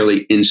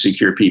necessarily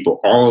insecure people.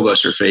 All of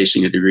us are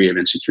facing a degree of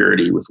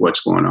insecurity with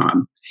what's going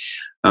on.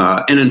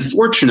 And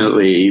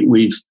unfortunately,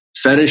 we've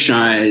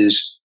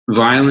fetishized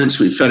violence,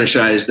 we've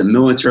fetishized the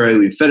military,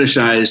 we've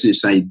fetishized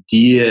this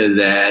idea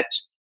that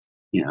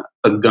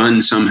a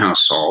gun somehow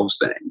solves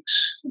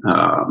things.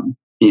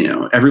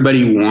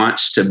 Everybody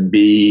wants to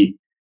be.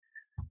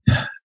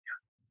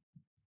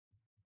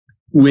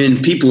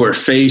 When people are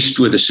faced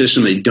with a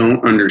system they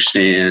don't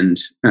understand,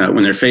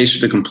 when they're faced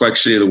with the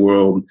complexity of the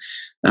world,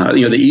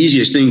 the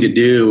easiest thing to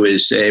do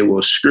is say,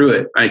 well, screw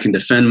it. I can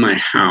defend my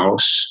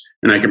house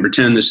and I can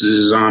pretend this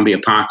is a zombie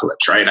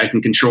apocalypse, right? I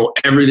can control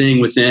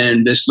everything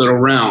within this little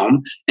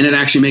realm and it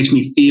actually makes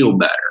me feel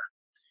better.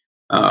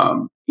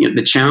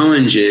 The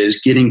challenge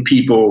is getting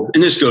people,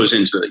 and this goes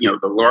into the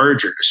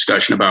larger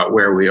discussion about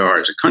where we are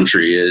as a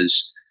country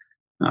is,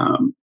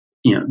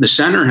 the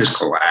center has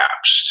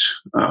collapsed.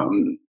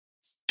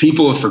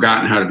 People have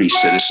forgotten how to be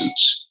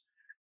citizens.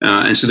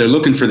 And so they're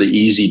looking for the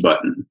easy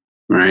button,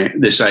 right?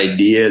 This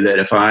idea that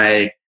if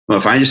I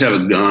just have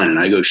a gun and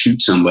I go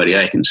shoot somebody,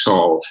 I can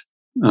solve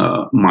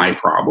my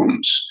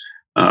problems.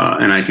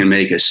 And I can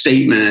make a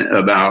statement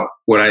about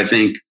what I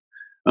think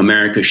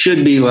America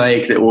should be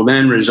like that will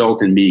then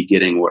result in me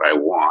getting what I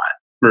want,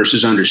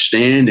 versus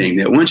understanding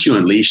that once you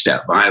unleash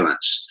that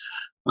violence,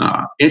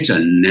 it's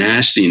a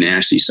nasty,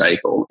 nasty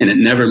cycle and it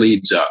never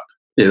leads up.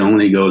 It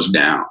only goes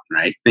down,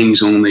 right?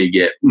 Things only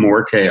get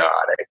more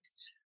chaotic.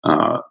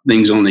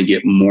 Things only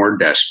get more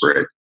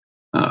desperate.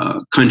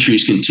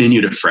 Countries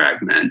continue to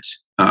fragment.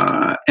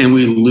 And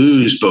we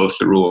lose both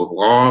the rule of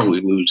law,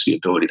 we lose the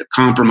ability to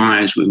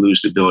compromise, we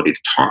lose the ability to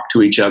talk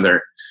to each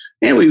other,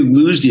 and we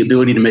lose the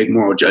ability to make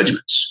moral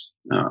judgments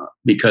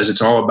because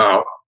it's all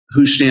about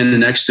who's standing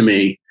next to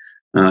me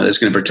that's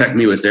going to protect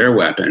me with their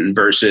weapon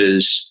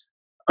versus,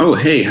 oh,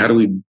 hey, how do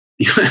we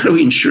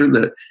ensure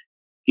that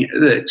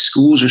that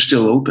schools are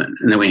still open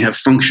and that we have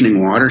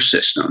functioning water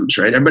systems,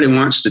 right? Everybody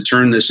wants to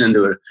turn this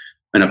into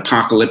an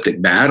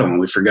apocalyptic battle, and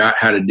we forgot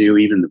how to do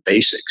even the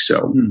basics.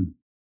 So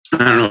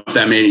I don't know if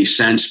that made any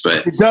sense,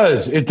 but it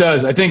does. It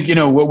does. I think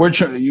what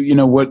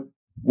we're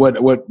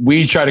what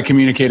we try to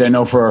communicate. I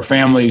know for our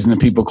families and the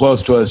people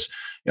close to us,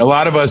 a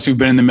lot of us who've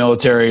been in the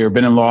military or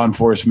been in law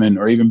enforcement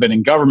or even been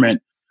in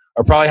government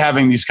are probably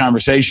having these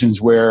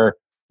conversations where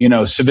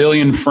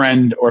civilian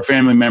friend or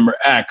family member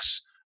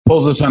X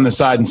pulls us on the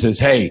side and says,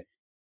 hey,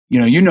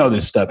 you know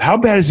this stuff. How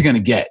bad is it going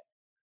to get?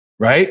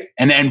 Right.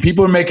 And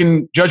people are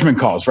making judgment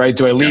calls, right?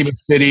 Do I leave a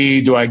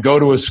city? Do I go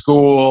to a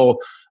school?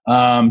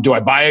 Do I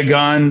buy a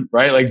gun?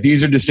 Right. Like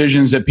these are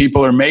decisions that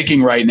people are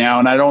making right now.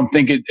 And I don't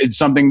think it's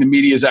something the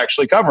media is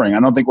actually covering. I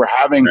don't think we're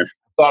having a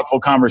thoughtful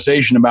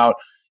conversation about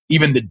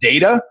even the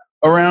data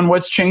around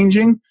what's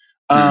changing.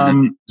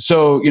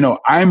 So,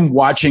 I'm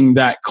watching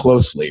that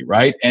closely.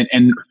 Right.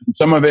 And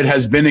some of it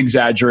has been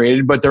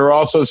exaggerated, but there are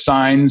also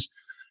signs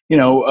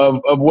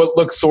of what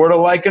looks sort of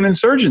like an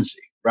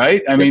insurgency,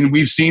 right? I mean,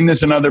 we've seen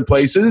this in other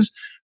places,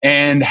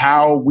 and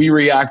how we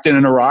reacted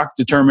in Iraq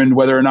determined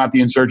whether or not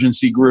the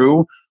insurgency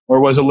grew or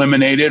was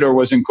eliminated or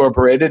was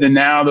incorporated. And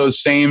now those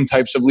same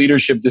types of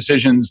leadership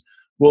decisions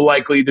will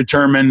likely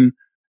determine,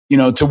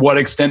 to what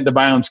extent the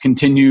violence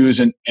continues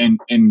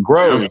and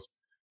grows. Yeah.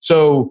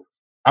 So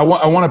I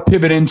want to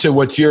pivot into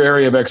what's your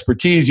area of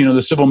expertise,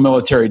 the civil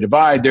military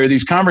divide. There are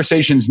these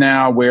conversations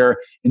now where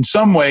in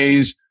some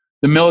ways,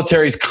 the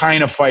military is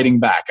kind of fighting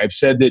back. I've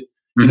said that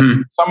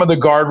some of the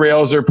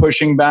guardrails are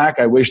pushing back.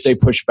 I wish they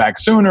pushed back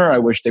sooner. I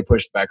wish they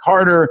pushed back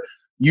harder.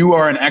 You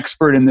are an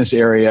expert in this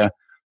area.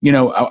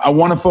 I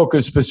want to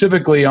focus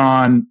specifically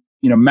on,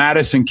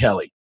 Mattis and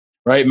Kelly,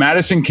 right?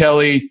 Mattis and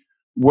Kelly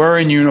were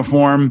in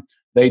uniform.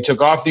 They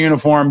took off the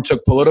uniform,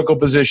 took political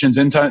positions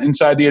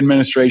inside the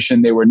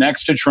administration. They were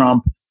next to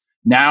Trump.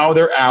 Now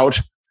they're out.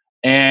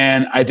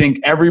 And I think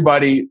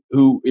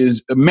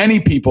many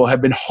people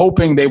have been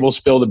hoping they will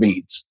spill the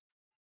beans.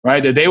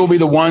 Right, that they will be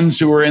the ones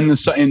who are in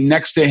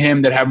next to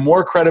him that have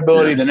more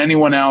credibility than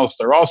anyone else.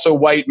 They're also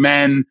white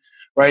men,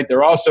 right?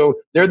 They're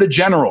the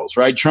generals,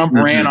 right? Trump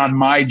ran on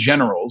my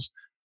generals,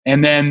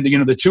 and then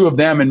the two of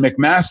them and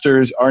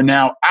McMaster's are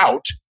now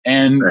out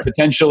and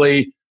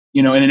potentially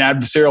in an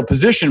adversarial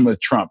position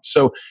with Trump.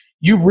 So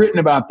you've written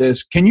about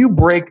this. Can you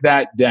break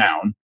that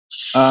down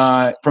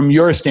from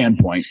your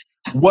standpoint?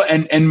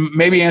 And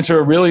maybe answer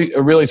a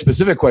really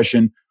specific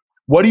question?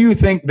 What do you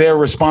think their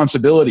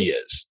responsibility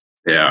is?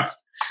 Yeah.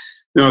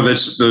 No,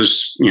 that's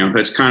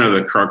kind of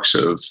the crux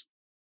of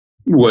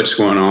what's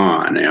going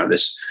on.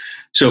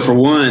 So for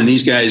one,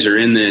 these guys are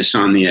in this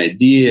on the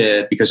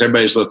idea because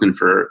everybody's looking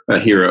for a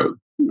hero,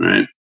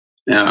 right?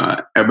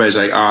 Everybody's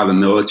like, the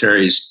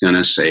military is going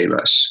to save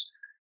us.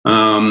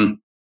 And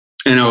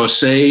I will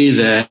say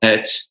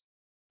that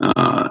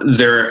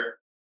their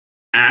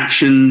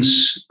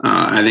actions,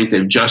 I think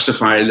they've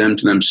justified them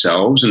to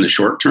themselves in the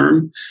short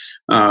term,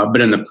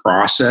 but in the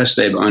process,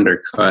 they've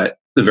undercut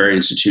the very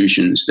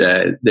institutions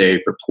that they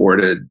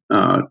purported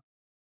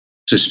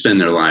to spend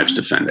their lives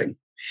defending.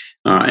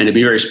 And to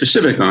be very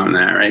specific on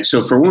that, right?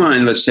 So for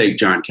one, let's take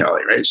John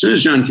Kelly, right? As soon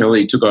as John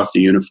Kelly took off the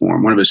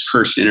uniform, one of his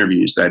first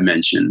interviews that I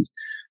mentioned,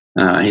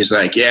 he's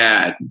like,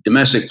 yeah,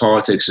 domestic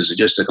politics is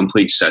just a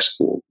complete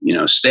cesspool.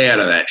 Stay out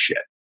of that shit.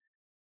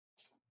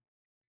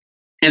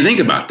 And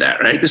think about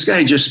that, right? This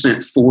guy just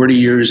spent 40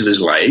 years of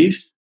his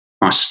life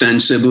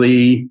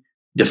ostensibly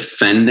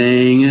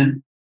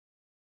defending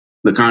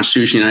the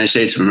Constitution of the United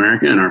States of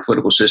America and our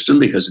political system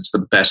because it's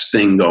the best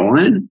thing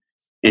going.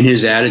 And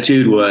his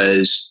attitude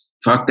was,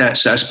 fuck that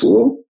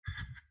cesspool.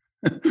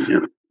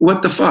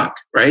 What the fuck,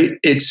 right?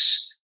 It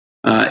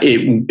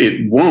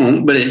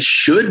won't, but it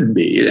should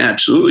be. It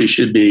absolutely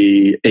should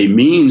be a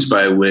means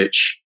by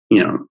which,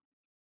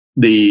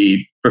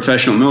 the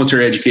professional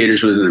military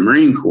educators within the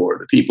Marine Corps,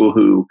 the people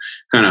who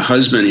kind of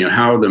husband,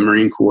 how the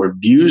Marine Corps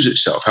views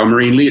itself, how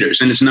Marine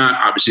leaders, and it's not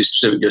obviously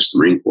specific just to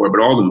the Marine Corps,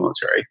 but all the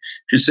military,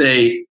 should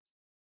say,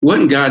 what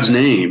in God's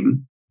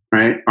name,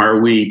 right, are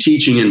we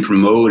teaching and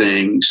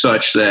promoting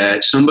such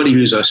that somebody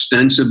who's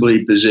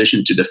ostensibly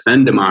positioned to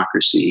defend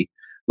democracy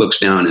looks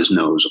down his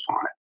nose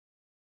upon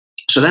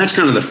it? So that's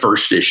kind of the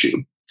first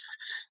issue.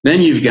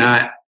 Then you've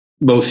got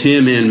both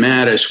him and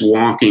Mattis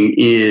walking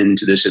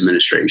into this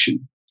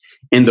administration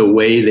and the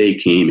way they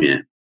came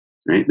in,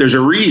 right? There's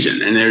a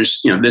reason. And there's,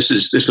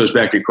 this goes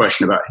back to your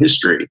question about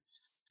history.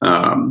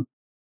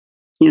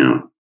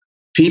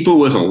 People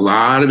with a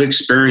lot of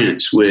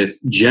experience with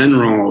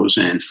generals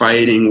and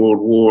fighting world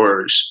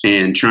wars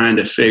and trying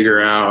to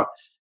figure out,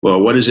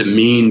 well, what does it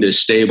mean to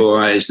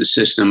stabilize the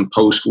system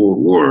post-World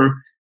War?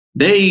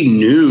 They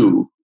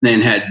knew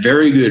and had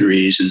very good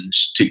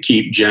reasons to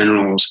keep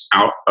generals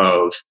out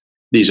of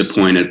these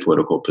appointed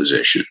political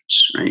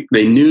positions, right?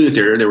 They knew that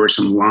there were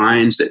some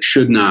lines that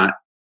should not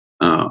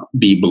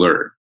be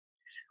blurred.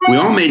 We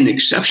all made an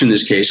exception in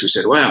this case. We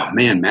said, well,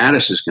 man,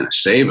 Mattis is going to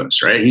save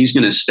us, right? He's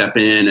going to step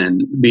in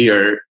and be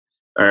our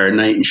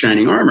knight in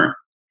shining armor.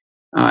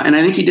 And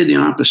I think he did the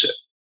opposite,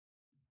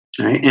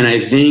 right? And I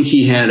think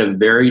he had a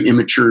very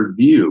immature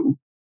view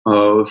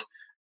of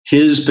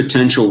his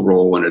potential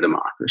role in a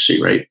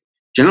democracy, right?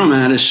 General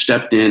Mattis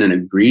stepped in and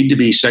agreed to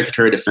be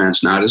Secretary of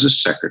Defense, not as a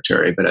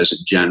secretary, but as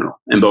a general.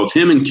 And both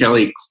him and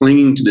Kelly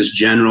clinging to this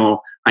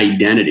general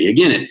identity.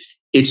 Again,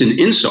 it's an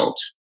insult,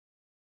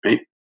 right,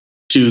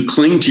 to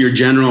cling to your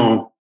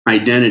general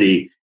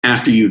identity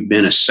after you've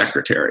been a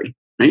secretary,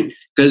 right?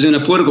 Because in a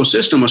political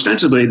system,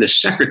 ostensibly, the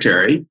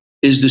secretary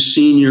is the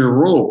senior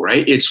role,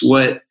 right? It's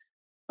what,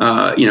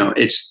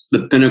 it's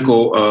the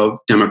pinnacle of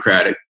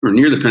democratic, or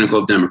near the pinnacle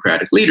of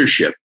democratic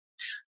leadership.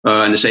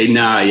 And to say,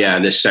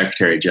 this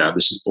secretary job,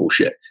 this is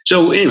bullshit.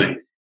 So anyway,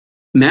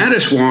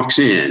 Mattis walks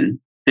in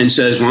and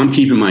says, well, I'm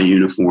keeping my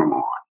uniform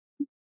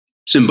on,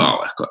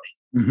 symbolically.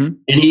 Mm-hmm.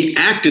 And he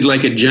acted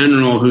like a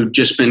general who'd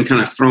just been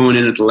kind of thrown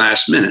in at the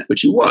last minute,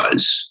 which he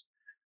was.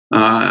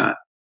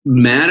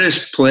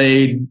 Mattis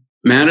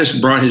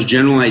brought his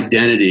general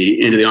identity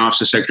into the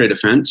Office of Secretary of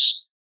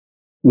Defense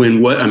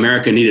when what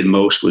America needed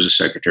most was a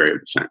Secretary of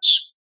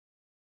Defense.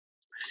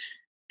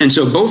 And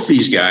so both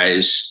these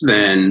guys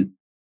then,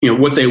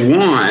 what they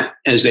want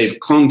as they've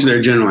clung to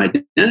their general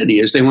identity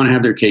is they want to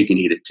have their cake and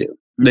eat it too.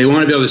 They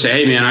want to be able to say,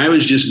 hey, man, I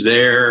was just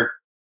there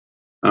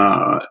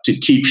to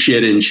keep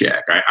shit in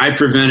check. I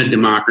prevented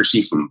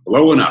democracy from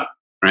blowing up,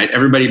 right?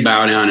 Everybody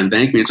bow down and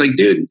thank me. It's like,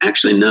 dude,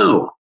 actually,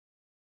 no,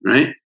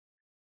 right?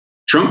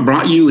 Trump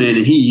brought you in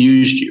and he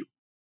used you.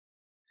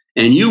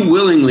 And you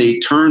willingly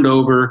turned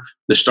over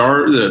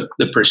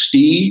the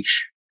prestige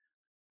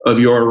of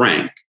your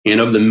rank and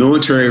of the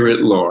military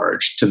writ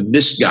large to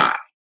this guy.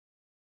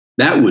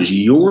 That was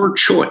your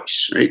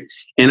choice, right?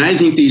 And I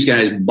think these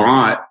guys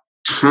bought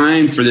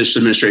time for this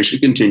administration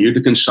to continue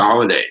to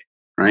consolidate,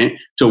 right?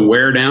 To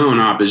wear down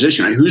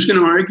opposition. Right? Who's going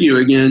to argue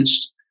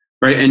against,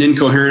 right, an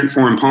incoherent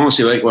foreign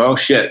policy? Like, well,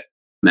 shit,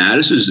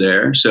 Mattis is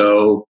there,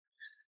 so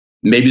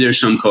maybe there's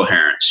some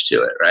coherence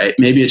to it, right?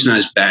 Maybe it's not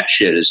as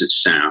batshit as it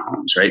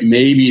sounds, right?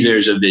 Maybe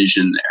there's a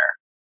vision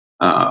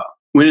there.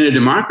 When in a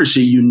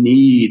democracy, you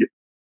need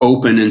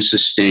open and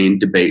sustained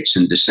debates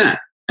and dissent.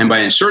 And by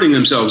inserting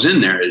themselves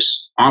in there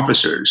as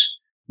officers,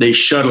 they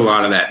shut a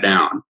lot of that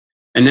down.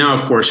 And now,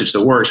 of course, it's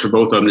the worst for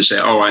both of them to say,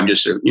 oh, I'm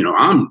just,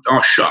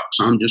 shucks,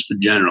 I'm just a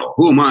general.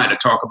 Who am I to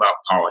talk about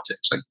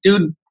politics? Like,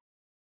 dude,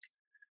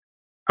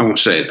 I won't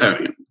say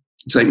it.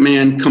 It's like,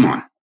 man, come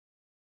on.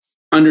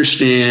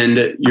 Understand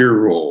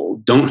your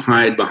role. Don't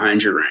hide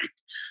behind your rank.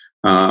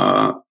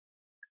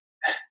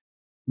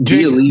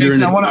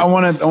 Jason, I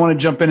want to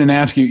jump in and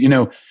ask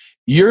you,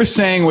 you're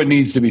saying what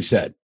needs to be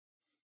said.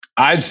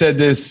 I've said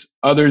this,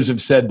 others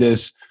have said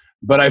this,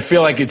 but I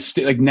feel like it's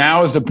like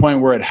now is the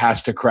point where it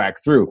has to crack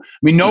through. I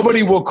mean,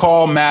 nobody will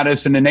call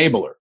Mattis an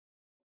enabler.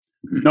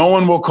 No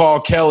one will call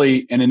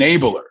Kelly an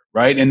enabler,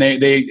 right? And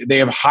they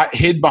have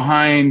hid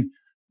behind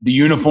the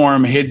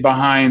uniform, hid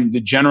behind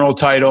the general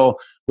title,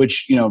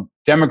 which,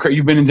 Democrat.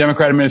 You've been in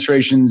Democrat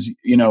administrations,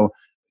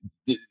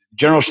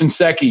 General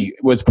Shinseki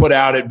was put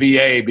out at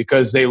VA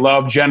because they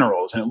love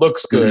generals and it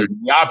looks good,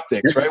 the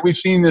optics, right? We've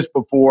seen this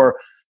before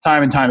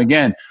time and time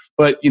again.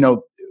 But,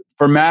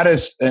 for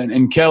Mattis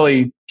and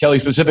Kelly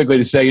specifically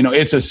to say,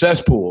 it's a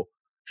cesspool.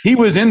 He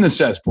was in the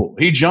cesspool.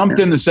 He jumped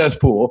in the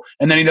cesspool,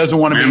 and then he doesn't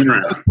want to be in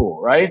the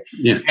cesspool, right?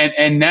 Yeah.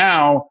 And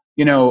now,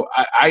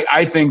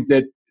 I think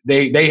that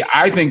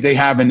I think they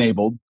have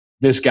enabled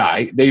this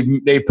guy.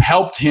 They've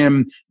helped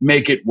him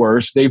make it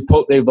worse. They've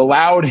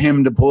allowed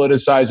him to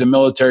politicize the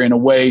military in a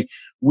way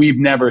we've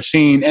never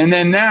seen. And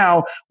then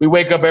now we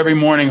wake up every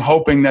morning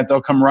hoping that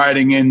they'll come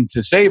riding in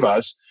to save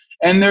us.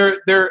 And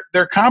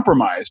they're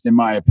compromised, in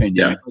my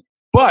opinion. Yeah.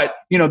 But,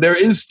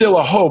 there is still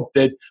a hope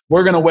that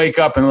we're going to wake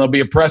up and there'll be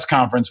a press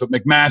conference with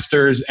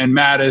McMaster and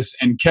Mattis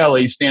and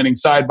Kelly standing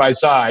side by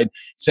side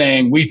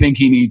saying, we think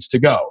he needs to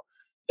go.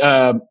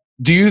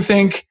 Do you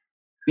think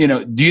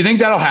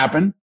that'll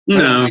happen?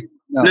 No.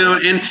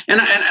 And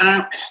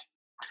I,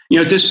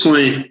 at this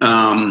point,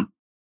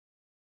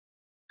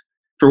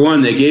 for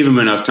one, they gave him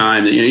enough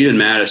time that, even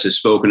Mattis has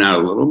spoken out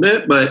a little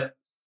bit, but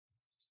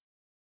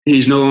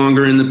he's no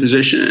longer in the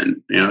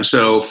position,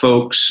 so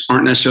folks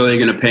aren't necessarily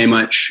going to pay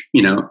much,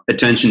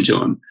 attention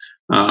to him.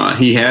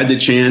 He had the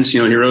chance, he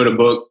wrote a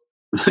book,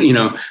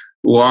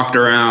 walked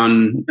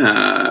around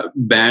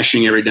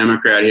bashing every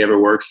Democrat he ever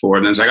worked for.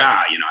 And then it's like,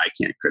 I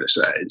can't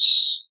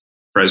criticize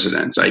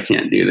presidents. I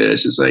can't do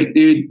this. It's like,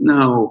 dude,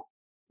 no,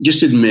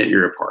 just admit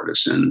you're a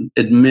partisan.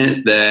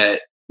 Admit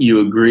that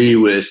you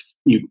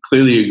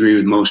clearly agree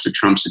with most of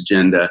Trump's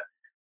agenda.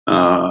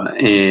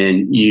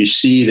 And you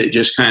see that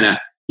just kind of,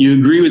 you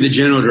agree with the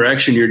general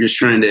direction. You're just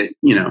trying to,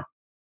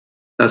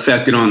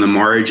 affect it on the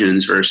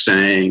margins versus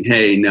saying,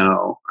 hey,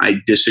 no, I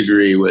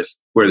disagree with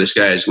where this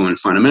guy is going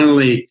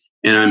fundamentally,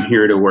 and I'm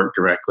here to work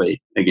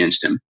directly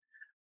against him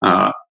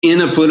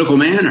in a political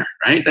manner,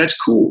 right? That's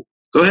cool.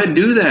 Go ahead and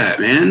do that,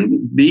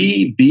 man.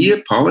 Be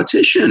a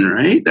politician,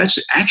 right? That's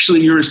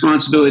actually your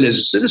responsibility as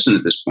a citizen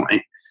at this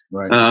point.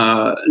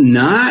 Right.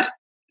 Not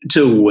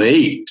to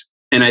wait.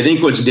 And I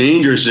think what's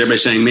dangerous is everybody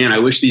saying, man, I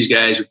wish these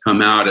guys would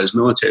come out as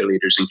military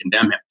leaders and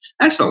condemn him.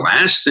 That's the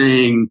last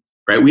thing,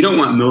 right? We don't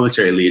want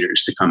military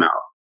leaders to come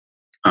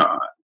out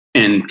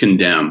and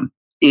condemn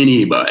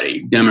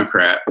anybody,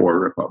 Democrat or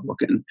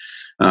Republican.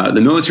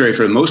 The military,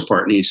 for the most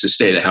part, needs to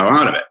stay the hell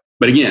out of it.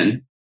 But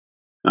again,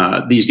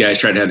 these guys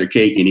try to have their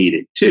cake and eat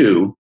it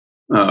too.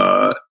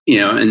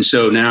 And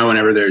so now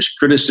whenever there's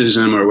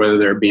criticism or whether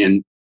they're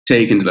being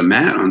taken to the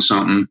mat on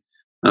something,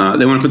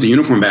 they want to put the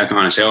uniform back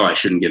on and say, I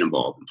shouldn't get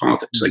involved in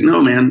politics. Like,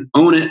 no, man,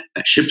 own it.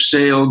 That ship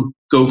sailed.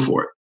 Go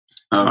for it.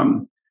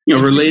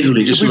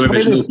 Relatedly, just so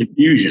there's no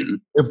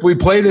confusion. If we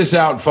play this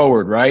out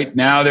forward, right?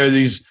 Now there are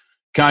these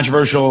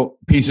controversial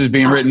pieces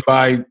being written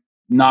by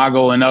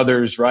Nagel and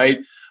others, right?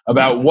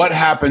 About what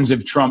happens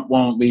if Trump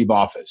won't leave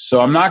office. So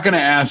I'm not going to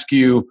ask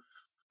you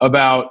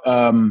about,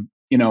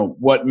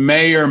 what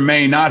may or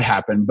may not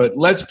happen, but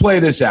let's play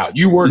this out.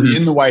 You worked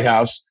in the White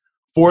House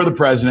for the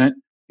president.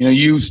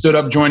 You stood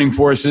up joining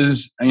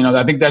forces.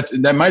 I think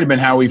that might have been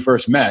how we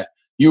first met.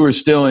 You were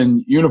still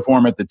in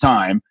uniform at the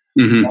time,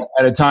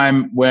 at a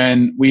time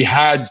when we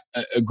had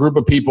a group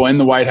of people in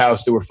the White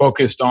House that were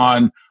focused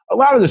on a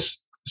lot of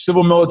this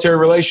civil military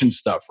relations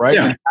stuff, right?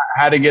 Yeah. And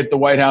how to get the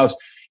White House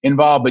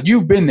involved. But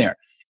you've been there.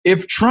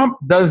 If Trump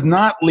does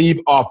not leave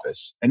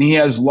office and he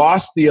has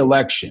lost the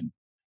election,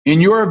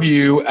 in your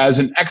view, as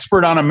an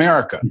expert on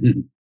America,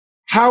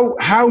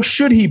 how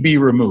should he be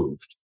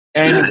removed?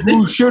 And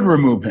who should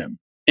remove him?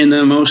 In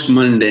the most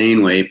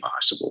mundane way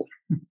possible.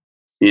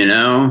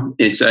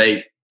 It's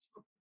like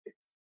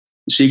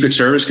Secret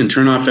Service can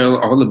turn off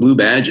all the blue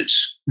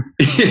badges.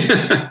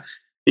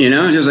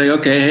 Just like,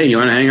 okay, hey, you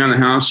want to hang on the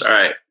house? All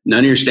right. None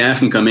of your staff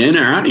can come in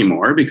or out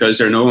anymore because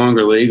they're no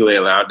longer legally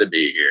allowed to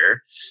be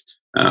here.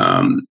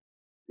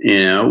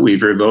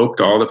 We've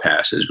revoked all the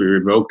passes. We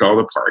revoked all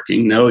the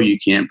parking. No, you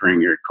can't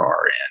bring your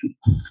car in.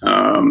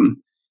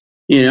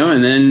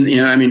 And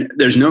then,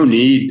 there's no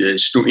need to,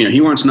 he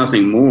wants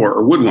nothing more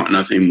or would want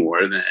nothing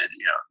more than,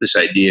 this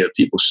idea of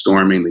people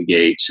storming the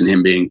gates and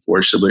him being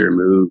forcibly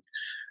removed.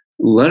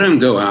 Let him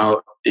go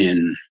out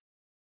in,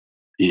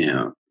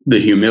 the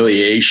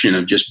humiliation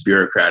of just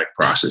bureaucratic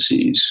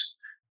processes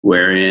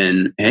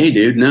wherein, hey,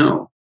 dude,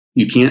 no,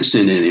 you can't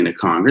send anything to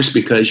Congress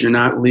because you're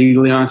not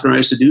legally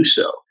authorized to do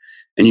so.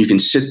 And you can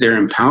sit there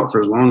and pout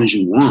for as long as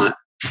you want,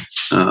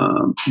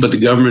 but the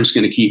government's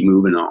going to keep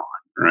moving on.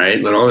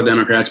 Right. Let all the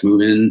Democrats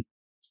move in,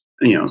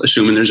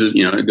 assuming there's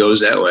it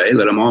goes that way.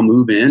 Let them all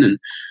move in and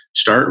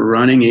start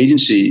running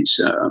agencies.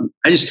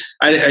 I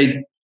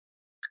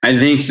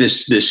think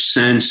this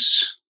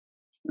sense,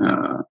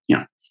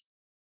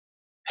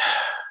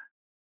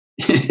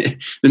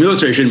 the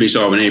military shouldn't be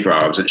solving any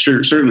problems. It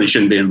certainly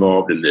shouldn't be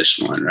involved in this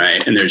one,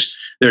 right? And it's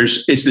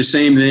the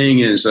same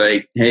thing as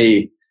like,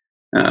 hey,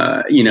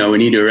 we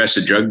need to arrest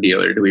a drug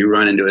dealer. Do we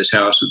run into his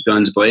house with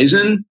guns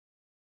blazing?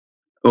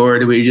 Or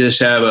do we just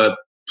have a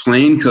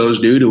plainclothes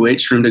dude who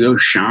waits for him to go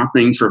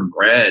shopping for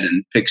bread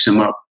and picks him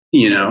up,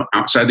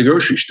 outside the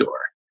grocery store?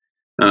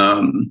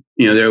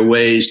 There are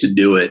ways to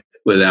do it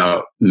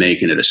without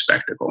making it a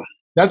spectacle.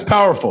 That's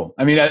powerful.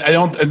 I mean,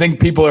 I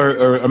think people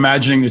are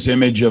imagining this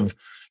image of,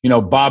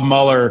 Bob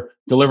Mueller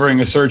delivering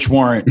a search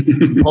warrant,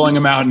 pulling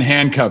him out in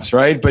handcuffs,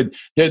 right? But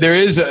there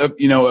is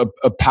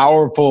a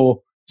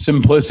powerful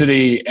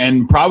simplicity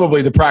and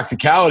probably the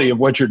practicality of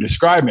what you're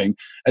describing.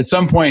 At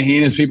some point, he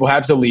and his people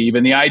have to leave.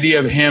 And the idea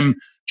of him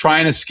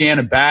trying to scan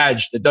a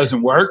badge that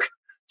doesn't work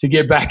to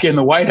get back in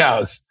the White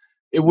House,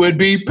 it would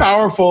be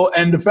powerful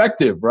and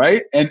effective,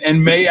 right?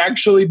 And may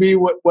actually be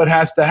what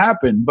has to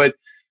happen. But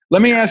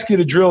let me ask you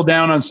to drill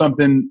down on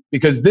something,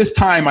 because this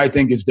time I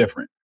think is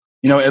different.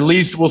 At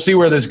least we'll see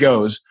where this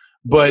goes.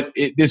 But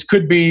this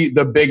could be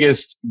the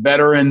biggest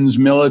veterans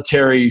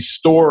military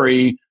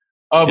story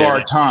of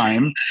our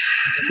time,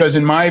 because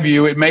in my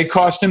view, it may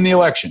cost him the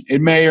election.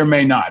 It may or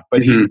may not.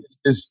 But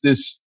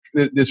this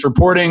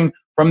reporting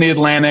from the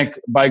Atlantic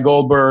by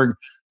Goldberg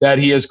that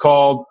he has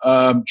called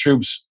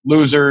troops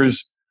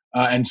losers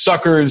and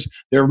suckers.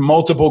 There are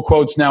multiple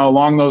quotes now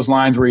along those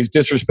lines where he's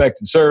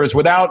disrespected service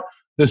without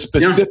the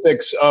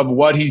specifics of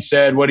what he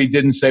said, what he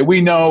didn't say. We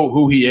know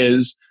who he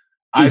is.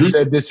 I've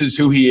said this is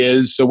who he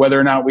is. So whether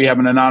or not we have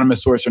an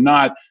anonymous source or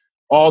not,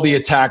 all the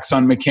attacks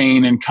on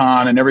McCain and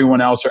Khan and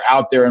everyone else are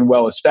out there and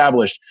well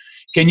established.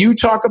 Can you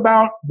talk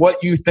about what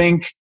you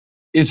think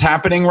is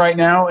happening right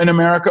now in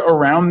America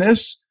around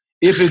this,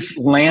 if it's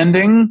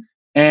landing,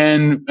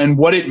 and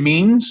what it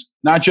means,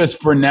 not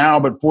just for now,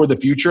 but for the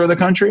future of the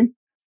country?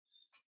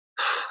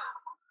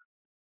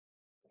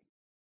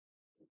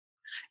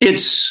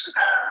 It's,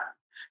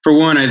 for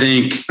one, I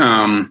think,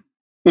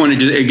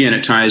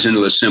 it ties into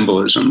the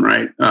symbolism,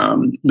 right?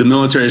 The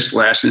military is the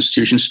last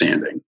institution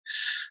standing.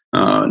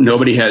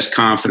 Nobody has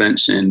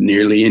confidence in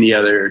nearly any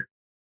other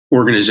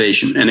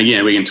organization. And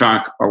again, we can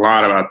talk a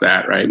lot about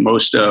that, right?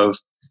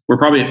 We're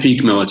probably at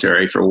peak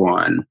military for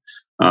one.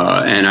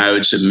 And I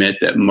would submit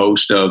that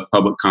most of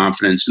public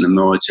confidence in the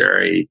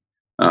military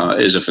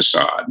is a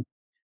facade.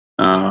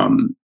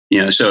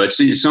 So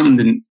it's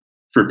something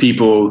for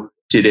people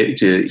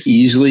to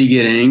easily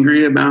get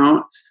angry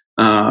about,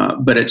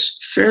 but it's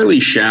fairly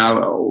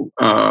shallow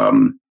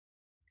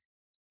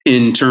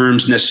in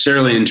terms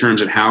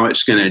of how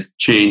it's going to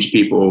change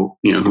people,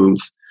 who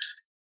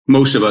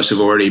most of us have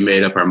already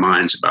made up our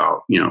minds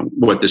about,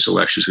 what this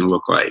election is going to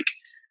look like.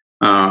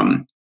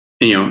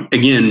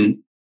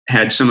 Again,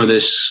 had some of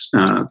this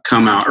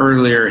come out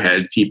earlier,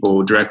 had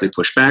people directly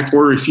push back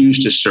or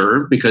refuse to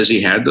serve because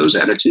he had those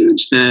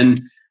attitudes, then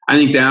I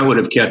think that would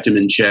have kept him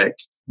in check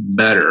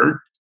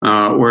better.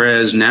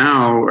 Whereas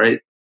now, right,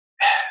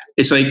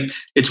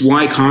 it's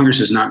why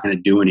Congress is not going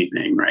to do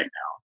anything right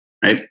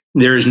now, right?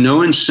 There is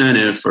no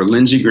incentive for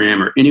Lindsey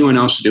Graham or anyone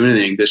else to do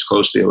anything this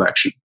close to the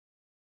election.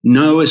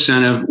 No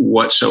incentive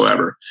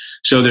whatsoever.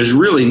 So there's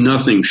really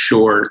nothing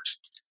short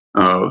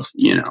of,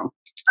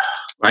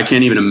 I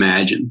can't even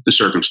imagine the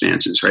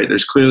circumstances, right?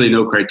 There's clearly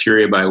no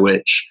criteria by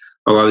which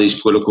a lot of these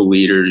political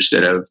leaders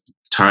that have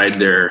tied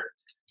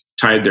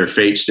their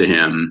fates to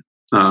him,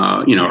 they're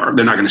not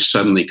going to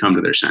suddenly come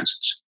to their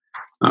senses.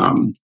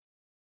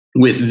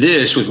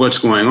 With what's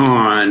going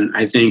on,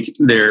 I think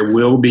there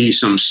will be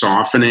some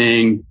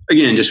softening.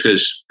 Again, just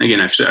because,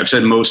 I've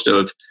said most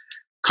of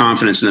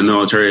confidence in the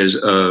military is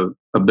a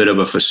bit of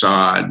a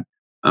facade,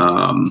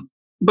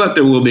 but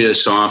there will be a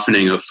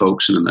softening of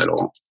folks in the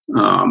middle.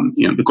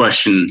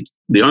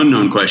 The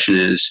unknown question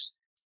is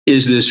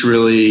this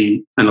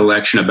really an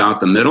election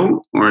about the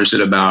middle, or is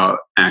it about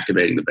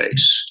activating the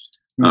base?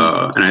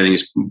 And I think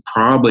it's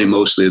probably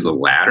mostly the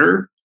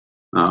latter.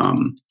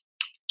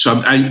 So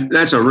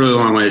that's a really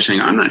long way of saying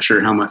I'm not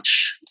sure how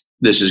much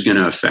this is going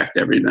to affect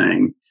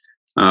everything.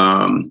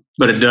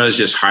 But it does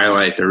just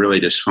highlight the really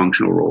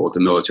dysfunctional role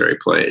the military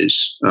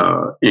plays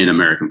in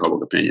American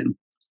public opinion.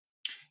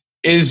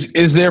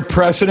 Is there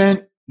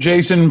precedent,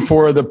 Jason,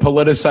 for the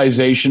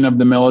politicization of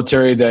the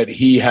military that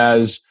he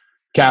has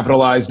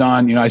capitalized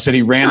on? I said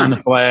he ran on the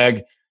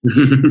flag,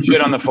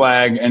 shit on the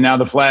flag, and now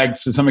the flag,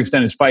 to some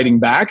extent, is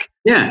fighting back.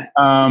 Yeah.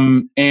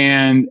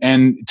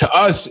 And to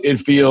us, it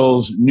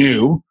feels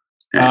new.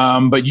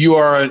 But you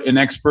are an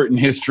expert in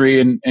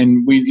history,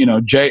 and we,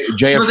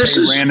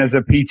 JFK ran as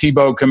a PT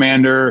boat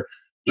commander.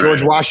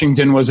 George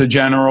Washington was a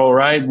general,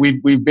 right?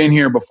 We've been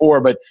here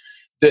before, but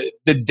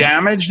the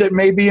damage that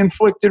may be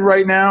inflicted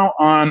right now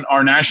on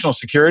our national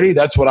security,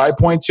 that's what I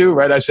point to,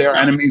 right? I say our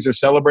enemies are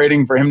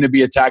celebrating for him to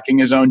be attacking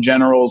his own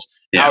generals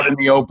out in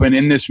the open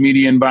in this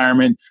media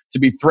environment, to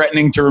be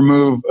threatening to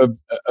remove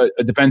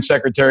a defense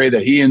secretary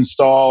that he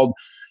installed.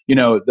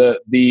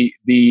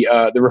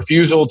 The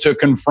refusal to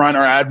confront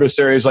our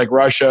adversaries like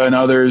Russia and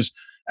others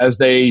as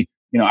they,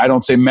 I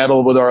don't say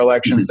meddle with our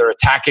elections, they're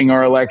attacking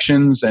our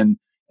elections, and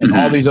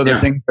all these other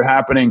things are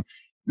happening.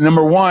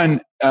 number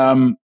one,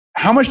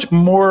 how much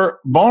more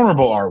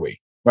vulnerable are we,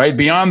 right?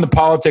 Beyond the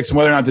politics and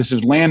whether or not this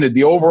has landed,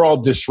 the overall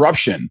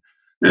disruption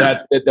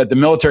that the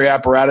military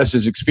apparatus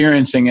is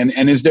experiencing.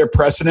 And is there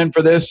precedent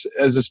for this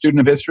as a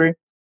student of history?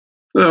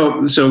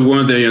 Well, so one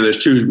of the, there's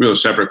two real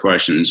separate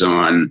questions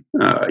on,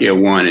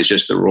 one is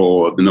just the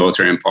role of the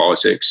military in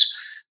politics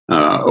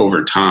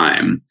over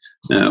time.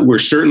 We're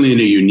certainly in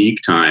a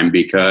unique time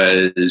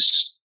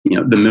because,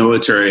 the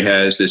military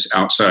has this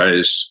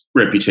outsized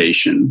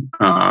reputation.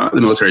 The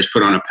military is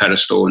put on a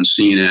pedestal and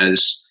seen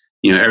as,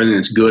 everything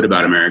that's good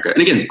about America.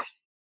 And again,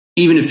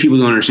 even if people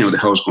don't understand what the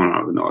hell is going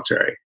on with the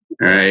military,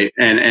 right?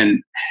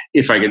 And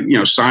if I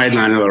could,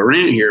 sideline a little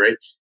rant here,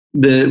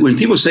 right? When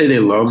people say they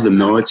love the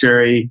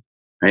military,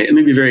 right? Let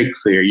me be very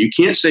clear. You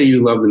can't say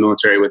you love the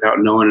military without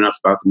knowing enough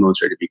about the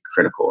military to be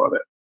critical of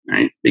it,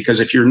 right? Because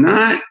if you don't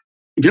know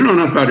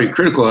enough about it to be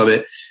critical of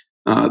it,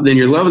 then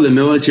your love of the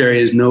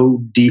military is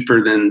no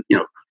deeper than,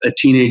 a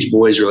teenage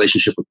boy's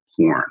relationship with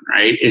porn,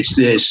 right? It's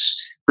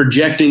this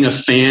projecting a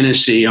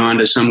fantasy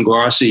onto some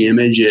glossy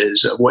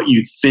images of what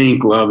you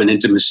think love and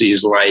intimacy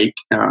is like.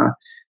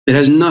 It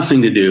has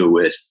nothing to do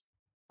with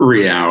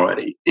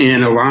reality.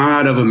 And a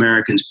lot of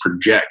Americans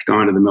project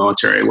onto the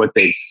military what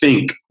they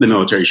think the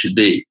military should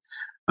be,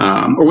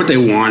 or what they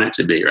want it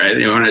to be, right?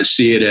 They want to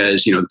see it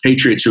as, the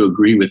patriots who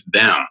agree with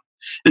them.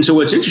 And so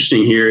what's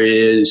interesting here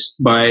is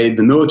by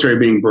the military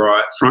being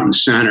brought front and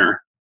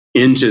center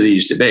into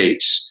these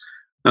debates,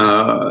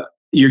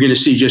 you're going to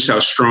see just how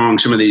strong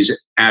some of these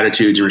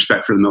attitudes and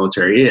respect for the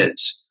military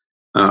is.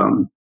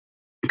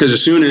 Because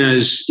as soon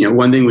as,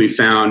 one thing we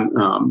found,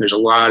 there's a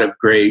lot of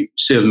great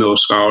Civ Mil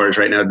scholars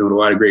right now doing a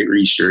lot of great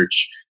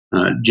research,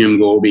 Jim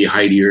Golby,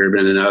 Heidi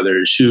Urban, and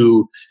others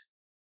who,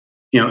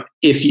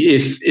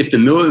 if the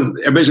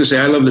military, everybody's going to say,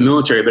 I love the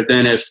military, but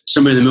then if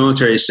somebody in the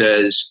military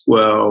says,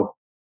 well,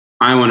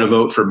 I want to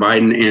vote for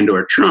Biden and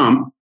or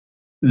Trump,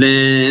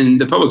 then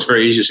the public's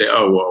very easy to say,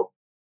 oh, well,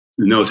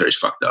 the military's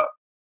fucked up.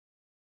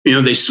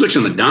 They switch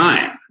on the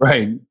dime.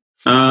 Right.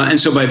 And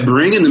so by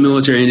bringing the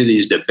military into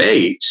these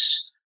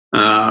debates,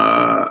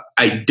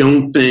 I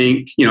don't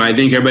think, I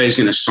think everybody's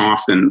going to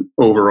soften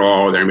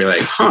overall. They're going to be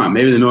like,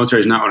 maybe the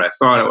military is not what I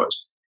thought it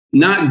was.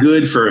 Not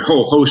good for a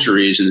whole host of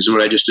reasons. And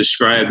what I just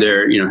described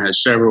there,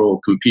 has several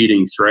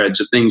competing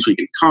threads of things we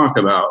can talk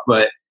about.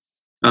 But,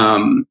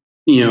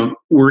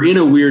 we're in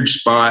a weird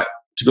spot,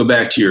 to go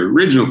back to your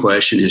original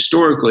question,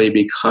 historically,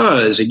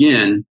 because,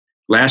 again,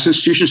 last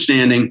institution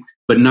standing,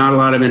 but not a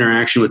lot of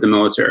interaction with the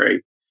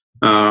military.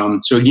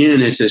 So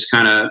again, it's this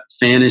kind of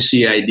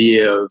fantasy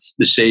idea of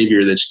the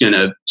savior that's going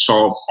to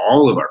solve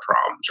all of our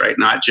problems, right?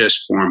 Not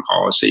just foreign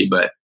policy,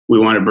 but we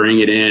want to bring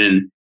it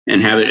in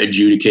and have it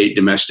adjudicate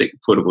domestic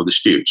political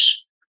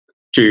disputes.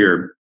 To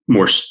your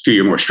more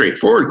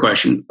straightforward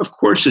question, of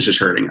course, this is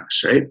hurting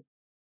us, right?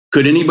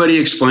 Could anybody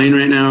explain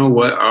right now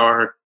what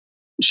our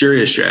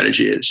Syria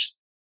strategy is?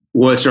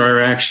 What's our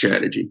Iraq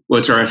strategy?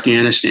 What's our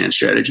Afghanistan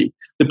strategy?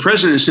 The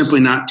president is simply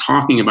not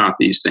talking about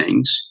these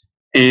things.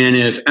 And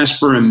if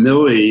Esper and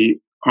Milley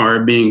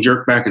are being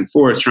jerked back and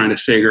forth trying to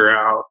figure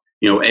out,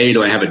 A,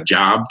 do I have a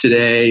job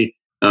today?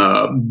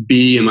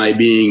 B, am I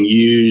being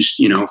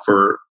used,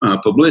 for a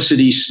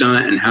publicity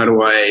stunt? And how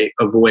do I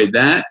avoid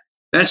that?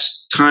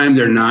 That's time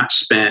they're not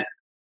spent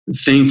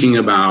thinking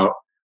about,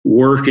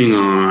 working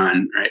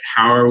on, right?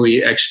 How are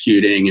we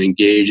executing and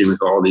engaging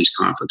with all these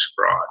conflicts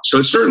abroad? So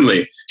it's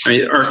certainly,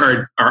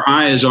 our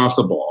eye is off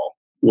the ball.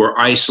 We're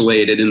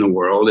isolated in the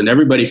world, and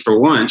everybody, for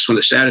once, one of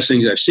the saddest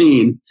things I've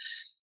seen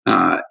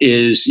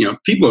is,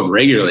 people have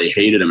regularly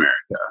hated America.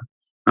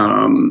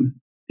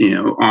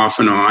 Off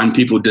and on,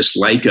 people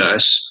dislike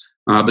us.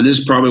 But this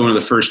is probably one of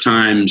the first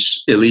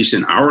times, at least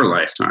in our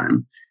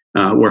lifetime,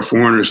 where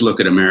foreigners look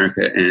at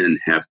America and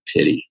have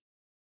pity.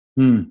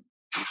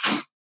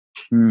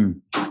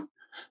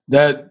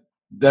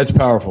 That's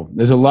powerful.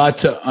 There's a lot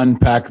to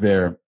unpack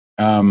there.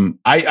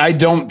 I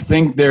don't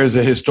think there's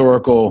a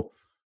historical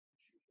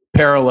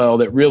parallel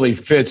that really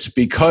fits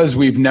because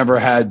we've never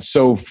had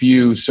so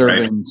few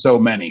serving so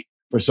many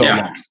for so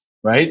long,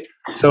 right?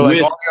 So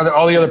like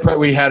all the other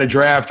we had a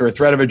draft or a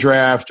threat of a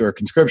draft or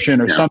conscription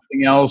or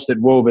something else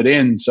that wove it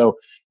in. So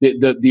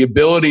the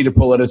ability to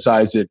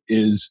politicize it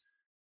is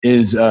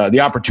the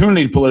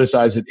opportunity to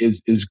politicize it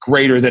is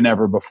greater than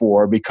ever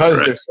before because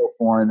they're so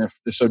foreign, they're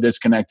so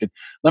disconnected.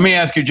 Let me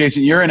ask you,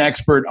 Jason, you're an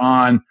expert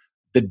on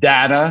the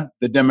data,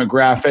 the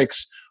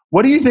demographics.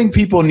 What do you think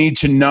people need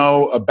to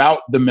know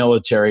about the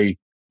military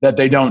that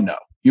they don't know?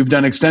 You've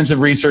done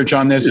extensive research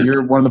on this.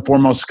 You're one of the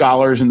foremost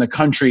scholars in the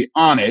country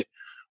on it.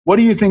 What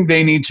do you think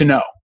they need to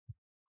know?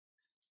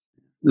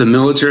 The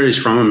military is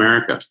from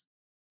America.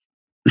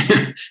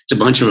 It's a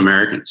bunch of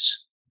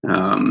Americans.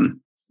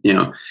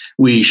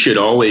 We should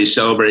always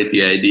celebrate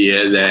the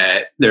idea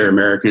that there are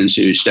Americans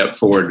who step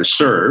forward to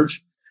serve.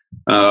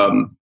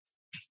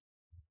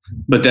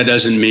 But that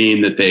doesn't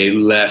mean that they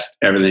left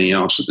everything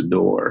else at the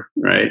door,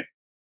 right?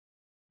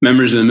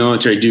 Members of the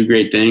military do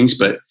great things,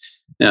 but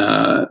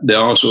they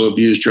also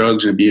abuse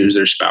drugs and abuse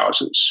their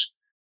spouses.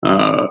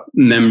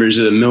 Members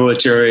of the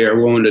military are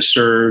willing to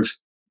serve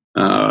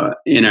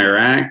in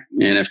Iraq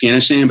and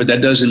Afghanistan, but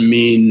that doesn't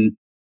mean,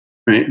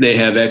 right, they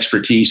have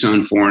expertise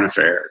on foreign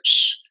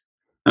affairs.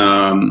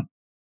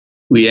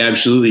 We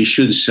absolutely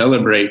should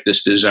celebrate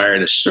this desire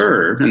to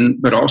serve,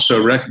 but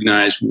also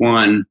recognize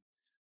one,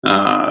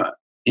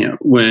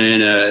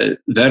 when a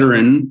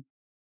veteran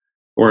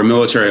or a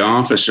military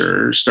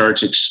officer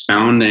starts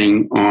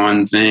expounding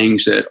on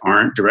things that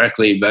aren't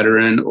directly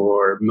veteran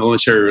or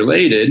military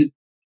related,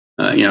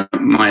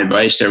 my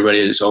advice to everybody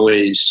is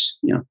always,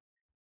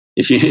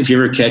 if you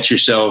ever catch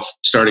yourself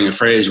starting a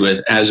phrase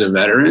with "as a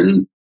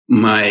veteran,"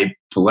 my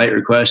polite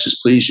request is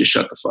please just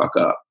shut the fuck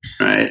up.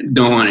 Right?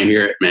 Don't want to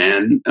hear it,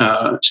 man.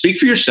 Speak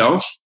for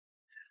yourself.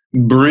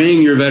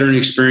 Bring your veteran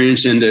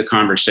experience into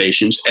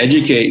conversations.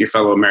 Educate your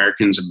fellow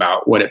Americans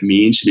about what it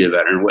means to be a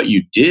veteran, what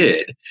you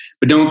did,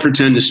 but don't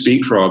pretend to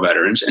speak for all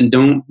veterans, and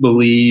don't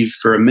believe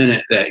for a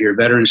minute that your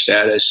veteran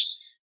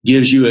status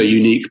gives you a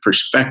unique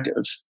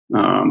perspective.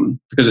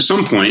 Because at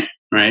some point,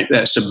 right,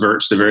 that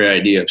subverts the very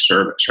idea of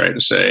service, right? To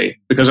say,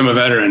 because I'm a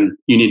veteran,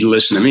 you need to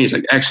listen to me. It's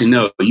like, actually,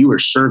 no, you were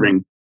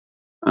serving,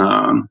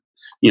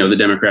 the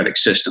democratic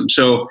system.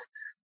 So,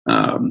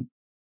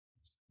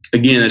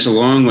 again, that's a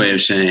long way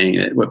of saying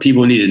that what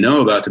people need to know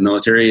about the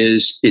military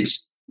is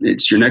it's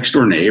your next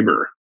door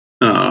neighbor,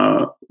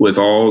 with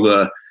all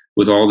the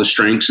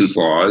strengths and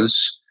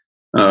flaws,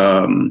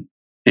 and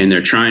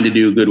they're trying to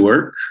do good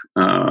work.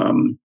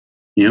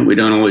 We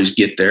don't always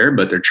get there,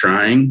 but they're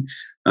trying.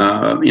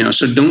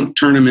 So don't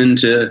turn them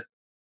into,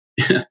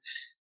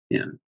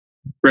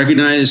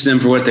 recognize them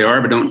for what they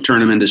are, but don't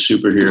turn them into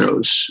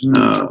superheroes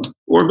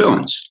or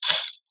villains.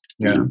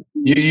 Yeah.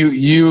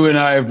 You and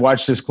I have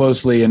watched this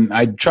closely, and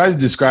I try to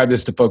describe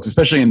this to folks,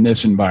 especially in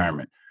this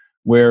environment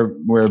where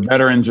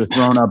veterans are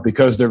thrown up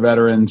because they're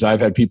veterans. I've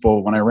had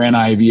people, when I ran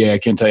IVA, I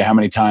can't tell you how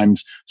many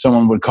times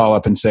someone would call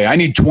up and say, I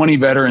need 20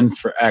 veterans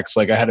for X.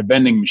 Like I had a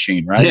vending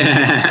machine, right?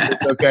 Yeah.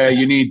 It's okay.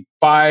 You need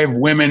 5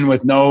 women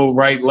with no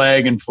right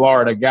leg in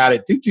Florida. Got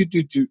it.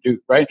 Do,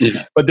 right?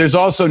 Yeah. But there's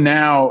also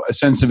now a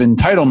sense of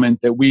entitlement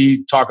that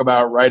we talk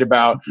about,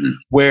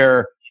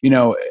 where,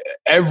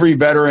 every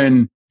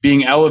veteran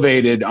being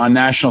elevated on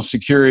national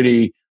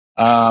security,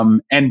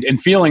 and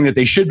feeling that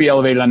they should be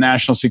elevated on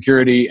national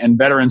security and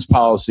veterans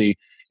policy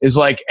is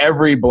like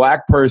every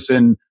black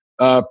person,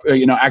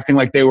 acting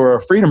like they were a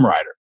freedom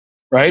rider,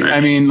 right?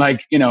 I mean,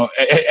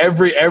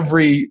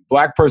 every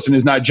black person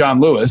is not John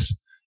Lewis,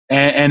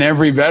 and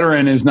every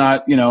veteran is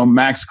not,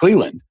 Max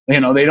Cleland. They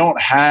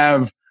don't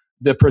have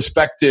the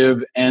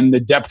perspective and the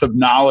depth of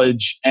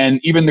knowledge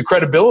and even the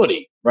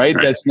credibility, right?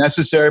 That's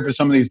necessary for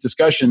some of these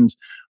discussions,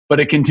 but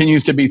it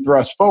continues to be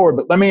thrust forward.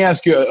 But let me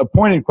ask you a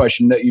pointed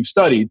question that you've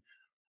studied.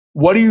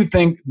 What do you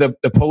think the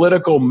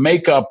political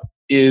makeup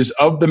is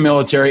of the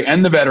military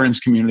and the veterans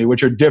community,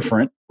 which are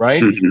different,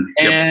 right? Mm-hmm.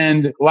 Yep.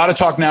 And a lot of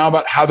talk now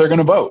about how they're going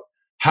to vote.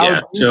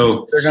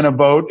 They're going to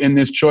vote in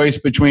this choice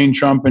between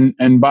Trump and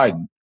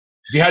Biden.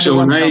 If you had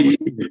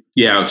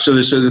to so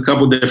there's a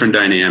couple different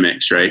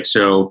dynamics, right?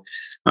 So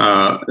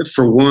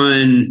for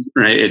one,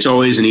 right, it's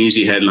always an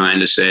easy headline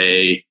to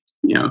say,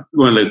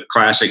 one of the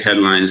classic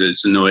headlines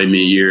that's annoyed me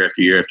year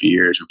after year after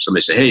year is when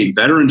somebody say, hey,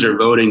 veterans are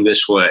voting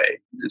this way.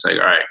 It's like,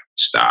 all right,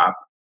 stop.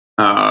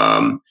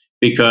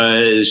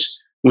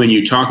 Because when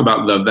you talk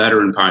about the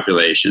veteran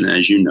population,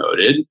 as you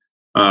noted,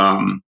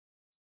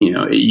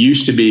 it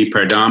used to be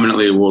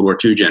predominantly a World War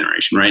II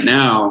generation. Right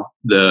now,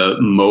 the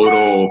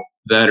modal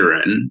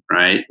veteran,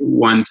 right,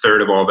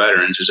 1/3 of all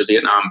veterans is a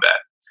Vietnam vet.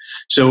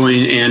 So,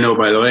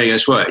 by the way,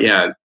 guess what?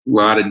 Yeah, a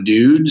lot of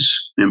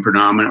dudes and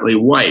predominantly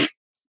white.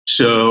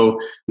 So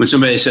when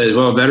somebody says,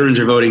 well, veterans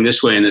are voting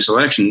this way in this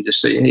election, just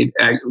say, hey,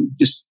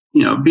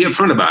 be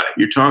upfront about it.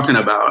 You're talking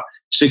about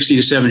 60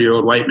 to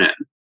 70-year-old white men,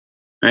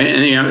 right?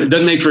 And, it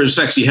doesn't make for a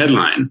sexy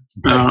headline.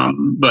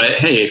 But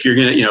hey, if you're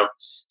going to,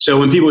 so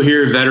when people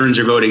hear veterans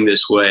are voting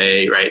this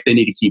way, right, they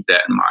need to keep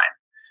that in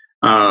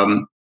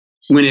mind.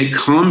 When it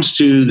comes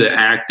to the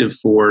active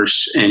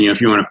force and, if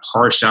you want to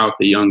parse out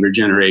the younger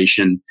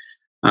generation,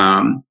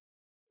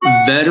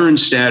 veteran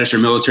status or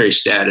military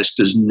status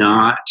does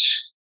not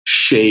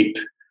shape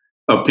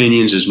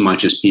opinions as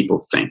much as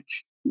people think,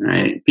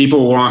 right?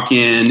 People walk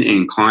in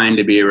inclined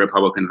to be a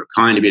Republican,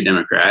 inclined to be a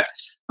Democrat,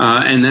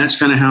 and that's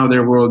kind of how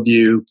their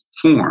worldview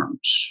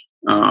forms.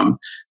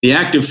 The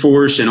active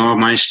force in all of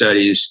my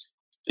studies,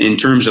 in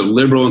terms of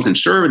liberal and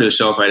conservative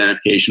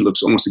self-identification,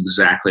 looks almost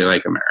exactly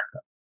like America,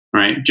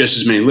 right? Just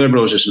as many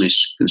liberals, just as many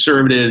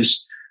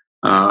conservatives,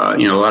 a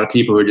lot of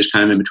people who are just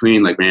kind of in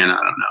between, like, man, I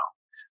don't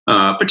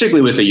know,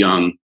 particularly with a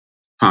young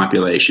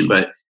population,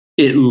 but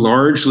it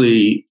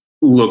largely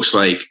looks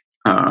like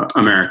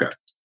America.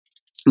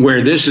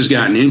 Where this has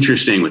gotten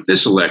interesting with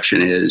this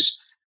election is,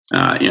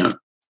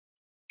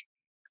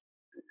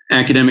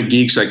 academic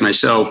geeks like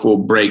myself will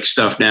break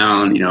stuff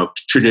down,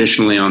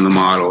 traditionally on the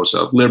models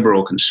of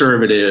liberal,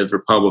 conservative,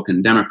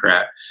 Republican,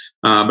 Democrat.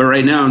 But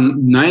right now,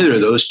 neither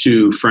of those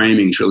two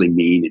framings really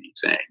mean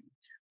anything,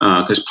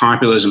 because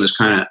populism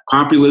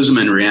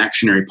and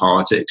reactionary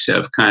politics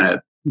have kind of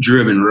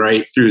driven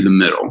right through the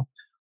middle.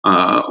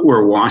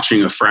 We're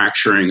watching a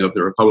fracturing of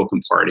the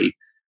Republican Party.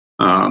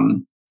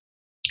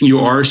 You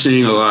are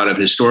seeing a lot of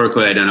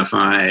historically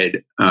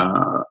identified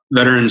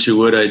veterans who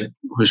would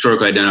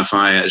historically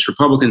identify as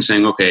Republicans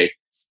saying, okay,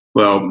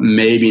 well,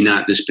 maybe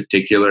not this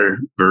particular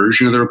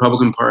version of the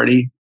Republican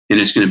Party, and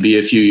it's going to be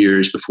a few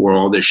years before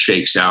all this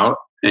shakes out.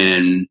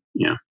 And,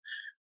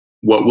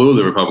 what will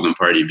the Republican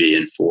Party be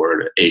in 4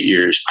 to 8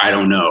 years? I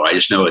don't know. I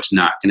just know it's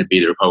not going to be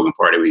the Republican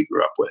Party we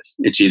grew up with.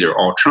 It's either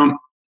all Trump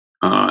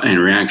and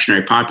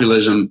reactionary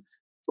populism,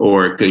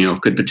 or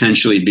could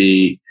potentially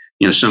be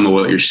some of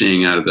what you're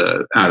seeing out of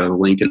the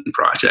Lincoln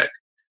Project.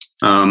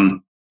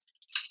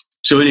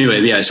 So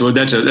anyway, yeah. So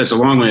that's a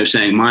long way of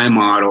saying my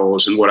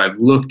models and what I've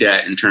looked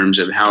at in terms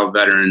of how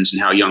veterans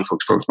and how young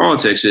folks approach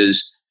politics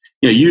is,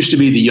 it used to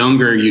be the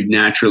younger you'd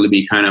naturally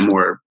be kind of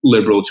more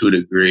liberal to a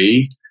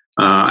degree.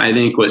 I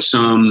think what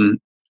some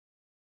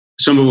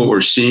of what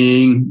we're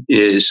seeing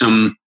is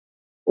some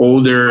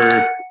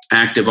older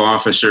active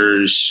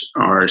officers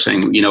are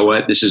saying, you know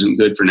what, this isn't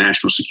good for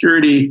national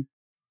security.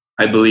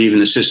 I believe in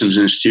the systems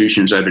and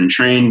institutions I've been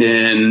trained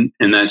in.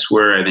 And that's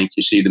where I think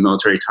you see the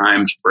Military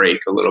Times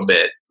break a little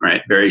bit,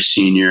 right? Very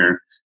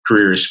senior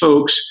careerist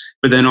folks,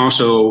 but then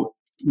also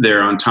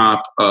they're on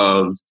top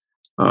of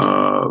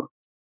a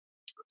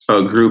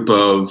group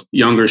of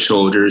younger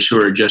soldiers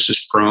who are just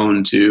as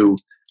prone to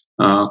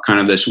kind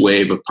of this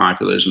wave of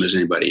populism as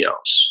anybody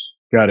else.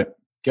 Got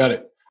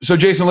it. So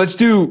Jason, let's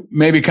do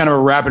maybe kind of a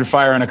rapid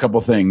fire on a couple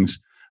things,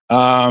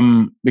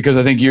 because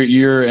I think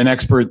you're an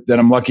expert that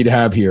I'm lucky to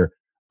have here.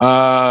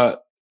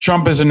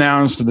 Trump has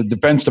announced, the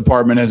Defense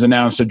Department has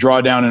announced a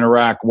drawdown in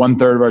Iraq,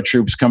 1/3 of our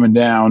troops coming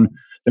down.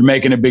 They're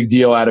making a big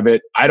deal out of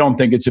it. I don't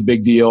think it's a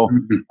big deal.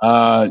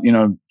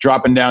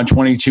 Dropping down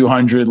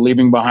 2,200,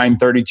 leaving behind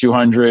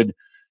 3,200.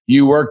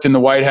 You worked in the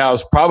White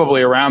House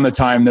probably around the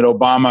time that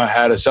Obama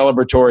had a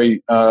celebratory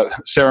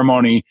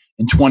ceremony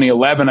in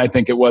 2011, I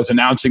think it was,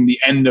 announcing the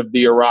end of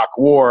the Iraq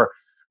War.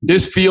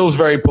 This feels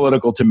very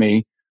political to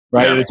me,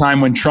 right? Yeah. At a time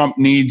when Trump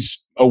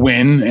needs a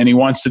win and he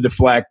wants to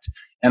deflect.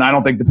 And I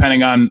don't think the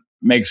Pentagon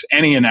makes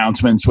any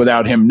announcements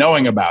without him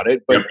knowing about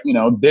it. But,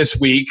 this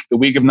week, the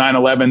week of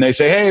 9/11, they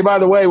say, hey, by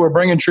the way, we're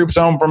bringing troops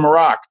home from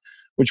Iraq,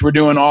 which we're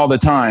doing all the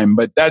time.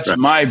 But that's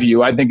my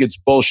view. I think it's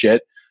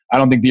bullshit. I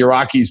don't think the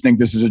Iraqis think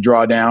this is a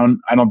drawdown.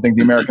 I don't think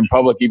the American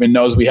public even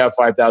knows we have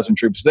 5,000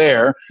 troops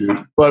there.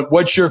 Mm-hmm. But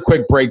what's your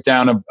quick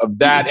breakdown of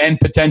that? And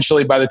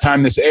potentially by the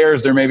time this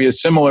airs, there may be a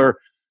similar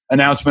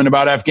announcement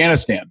about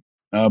Afghanistan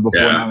before.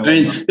 Yeah. I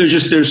mean,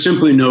 there's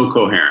simply no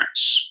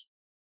coherence,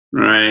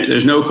 right?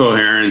 There's no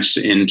coherence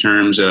in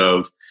terms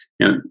of,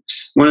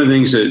 one of the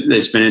things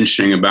that's been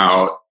interesting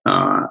about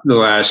the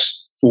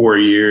last 4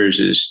 years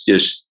is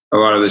just a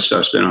lot of this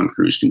stuff's been on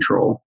cruise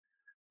control.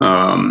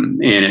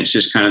 And it's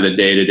just kind of the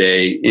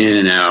day-to-day in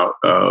and out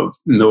of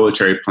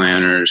military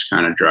planners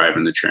kind of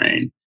driving the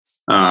train.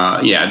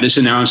 This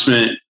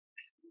announcement,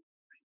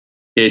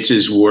 it's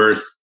as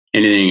worth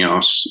anything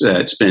else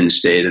that's been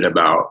stated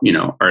about,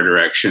 our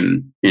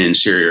direction in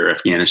Syria or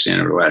Afghanistan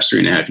over the last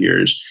 3.5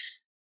 years,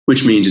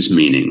 which means it's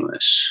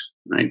meaningless,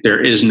 right? There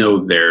is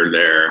no there.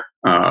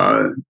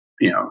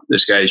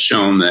 This guy's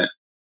shown that,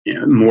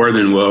 more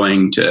than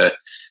willing to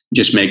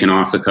just make an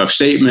off-the-cuff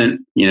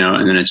statement,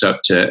 and then it's up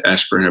to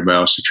Esper and everybody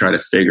else to try to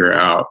figure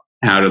out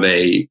how do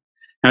they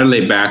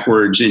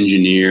backwards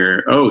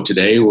engineer. Oh,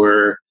 today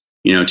we're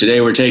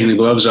taking the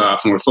gloves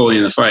off and we're fully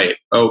in the fight.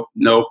 Oh,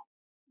 nope,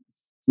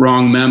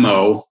 wrong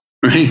memo.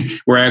 Right?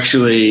 We're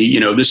actually,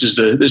 this is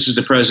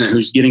the president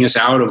who's getting us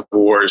out of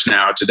wars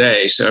now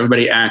today. So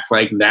everybody act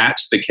like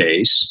that's the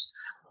case.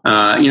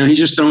 He's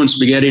just throwing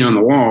spaghetti on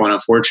the wall, and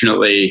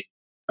unfortunately,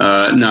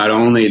 not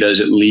only does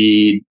it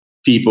lead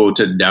people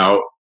to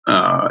doubt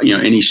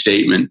any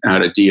statement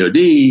out of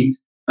DOD,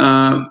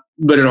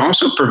 but it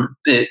also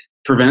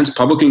prevents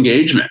public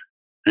engagement.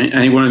 Right? I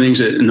think one of the things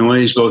that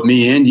annoys both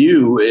me and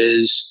you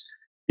is,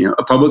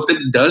 a public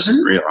that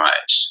doesn't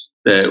realize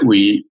that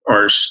we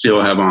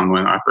still have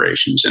ongoing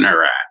operations in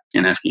Iraq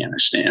and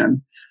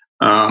Afghanistan.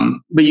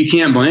 But you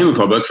can't blame a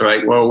public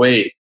for well,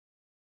 wait,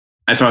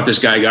 I thought this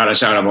guy got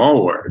us out of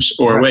all wars.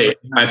 Or wait,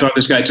 I thought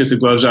this guy took the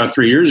gloves off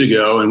 3 years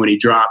ago, and when he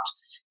dropped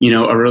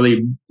a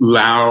really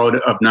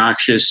loud,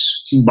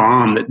 obnoxious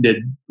bomb that did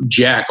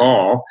jack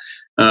all.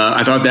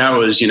 I thought that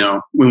was,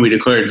 when we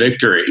declared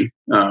victory.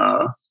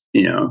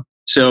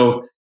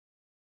 So,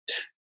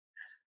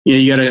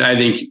 you got to, I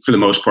think for the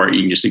most part,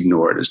 you can just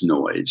ignore it as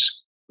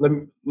noise.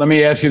 Let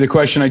me ask you the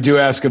question I do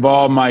ask of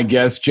all my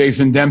guests.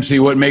 Jason Dempsey,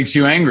 what makes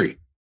you angry?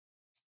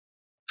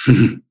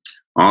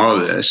 All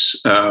of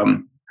this.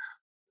 And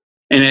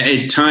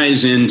it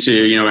ties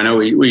into, I know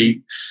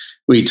we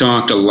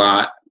talked a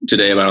lot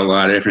today about a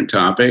lot of different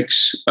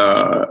topics.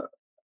 The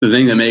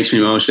thing that makes me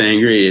most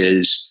angry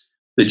is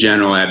the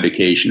general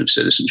abdication of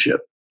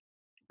citizenship.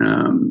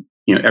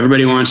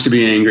 Everybody wants to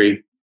be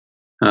angry.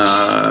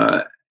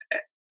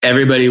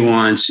 Everybody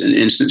wants an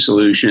instant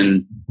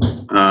solution,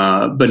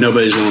 but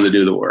nobody's willing to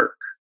do the work.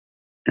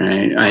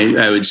 Right?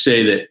 I would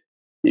say that,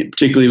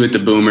 particularly with the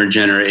boomer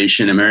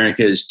generation,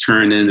 America has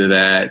turned into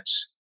that,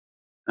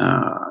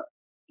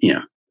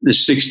 the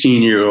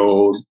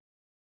 16-year-old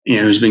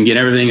who's been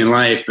getting everything in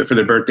life, but for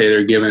their birthday,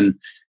 they're given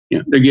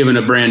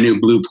a brand new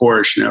blue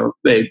Porsche.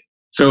 They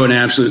throw an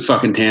absolute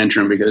fucking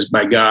tantrum because,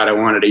 by God, I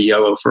wanted a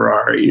yellow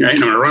Ferrari, right?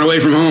 And I'm going to run away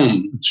from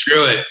home.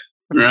 Screw it,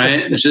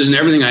 right? This isn't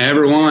everything I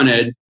ever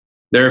wanted.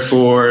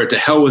 Therefore, to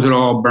hell with it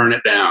all, burn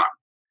it down.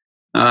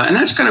 And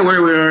that's kind of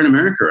where we are in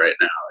America right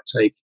now. It's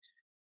like,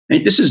 hey,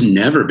 this has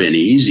never been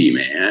easy,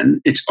 man.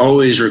 It's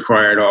always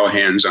required all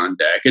hands on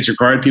deck. It's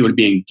required people to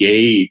be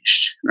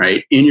engaged,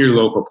 right, in your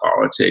local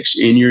politics,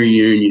 in your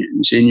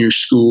unions, in your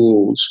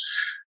schools,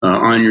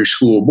 on your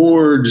school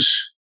boards,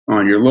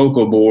 on your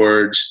local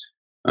boards.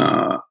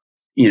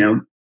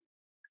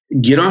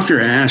 Get off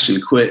your ass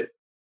and quit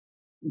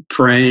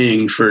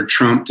praying for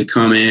Trump to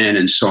come in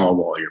and solve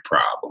all your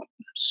problems,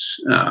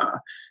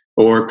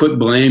 or quit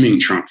blaming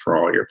Trump for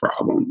all your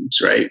problems,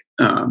 right?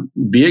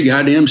 Be a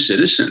goddamn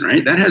citizen,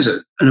 right? That has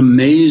an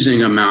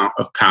amazing amount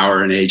of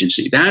power and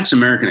agency. That's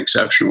American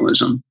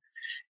exceptionalism,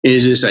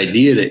 is this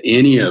idea that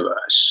any of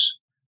us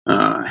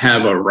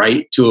have a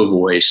right to a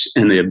voice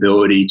and the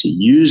ability to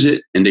use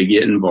it and to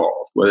get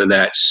involved, whether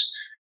that's,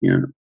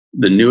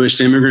 the newest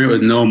immigrant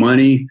with no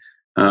money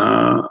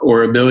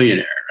or a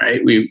billionaire,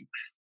 right?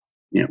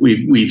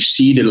 We've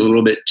ceded a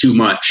little bit too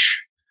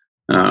much,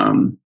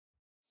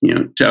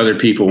 to other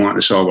people wanting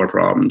to solve our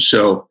problems.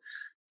 So,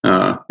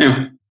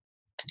 and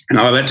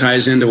all that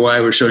ties into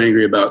why we're so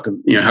angry about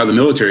how the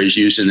military is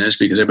using this,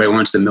 because everybody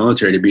wants the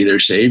military to be their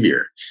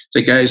savior. It's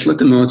like, guys, let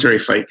the military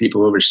fight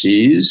people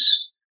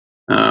overseas,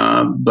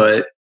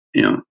 but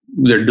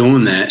they're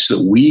doing that so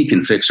that we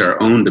can fix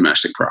our own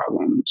domestic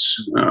problems.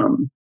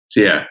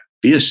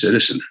 Be a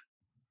citizen.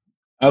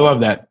 I love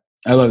that.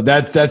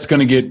 That's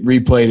going to get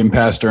replayed and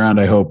passed around,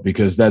 I hope,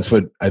 because that's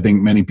what I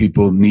think many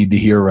people need to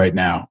hear right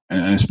now,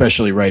 and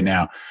especially right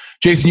now.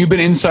 Jason, you've been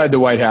inside the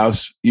White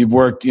House. You've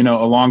worked,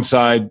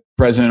 alongside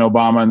President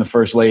Obama and the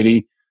First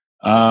Lady.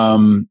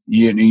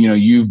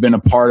 You've been a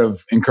part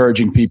of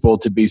encouraging people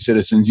to be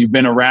citizens. You've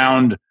been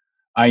around,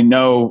 I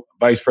know,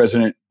 Vice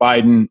President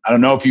Biden. I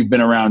don't know if you've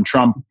been around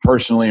Trump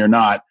personally or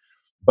not,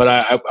 but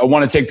I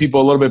want to take people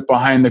a little bit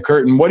behind the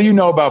curtain. What do you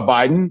know about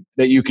Biden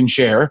that you can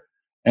share?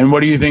 And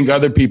what do you think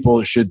other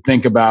people should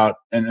think about,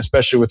 and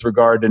especially with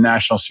regard to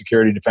national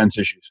security defense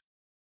issues?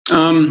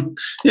 Two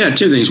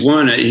things.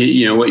 One,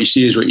 what you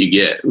see is what you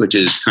get, which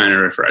is kind of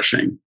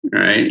refreshing,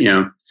 right?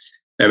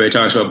 Everybody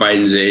talks about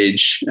Biden's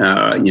age.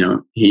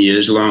 He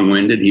is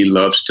long-winded. He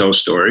loves to tell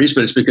stories,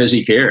 but it's because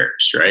he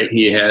cares, right?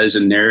 He has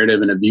a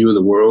narrative and a view of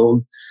the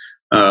world.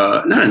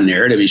 Not a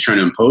narrative he's trying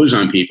to impose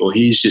on people.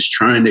 He's just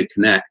trying to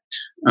connect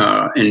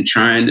and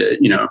trying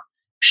to,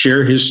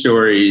 share his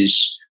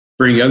stories,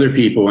 bring other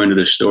people into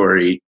the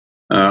story.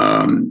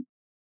 I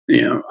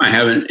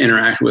haven't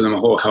interacted with him a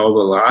whole hell of a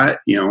lot,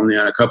 only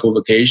on a couple of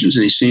occasions,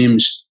 and he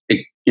seems,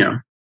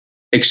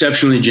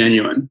 exceptionally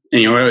genuine.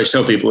 And what I always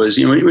tell people is,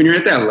 when you're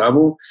at that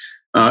level,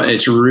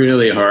 it's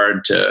really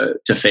hard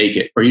to fake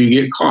it, or you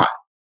get caught,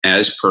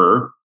 as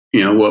per,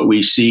 what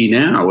we see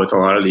now with a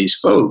lot of these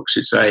folks.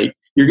 It's like,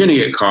 you're going to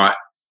get caught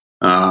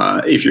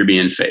if you're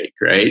being fake,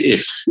 right?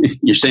 If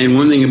you're saying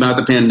one thing about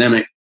the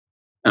pandemic,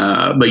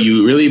 but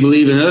you really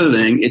believe another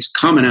thing, it's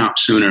coming out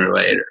sooner or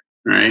later,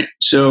 right?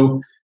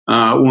 So,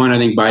 one, I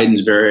think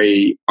Biden's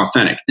very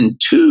authentic. And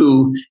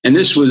two, and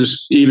this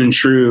was even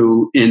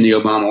true in the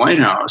Obama White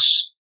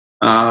House,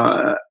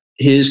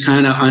 his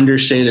kind of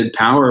understated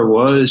power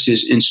was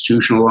his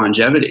institutional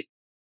longevity.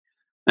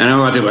 And I know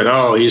a lot of people are like,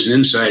 oh, he's an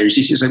insider.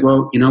 He's like,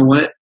 well, you know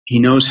what? He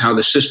knows how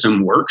the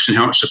system works and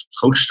how it's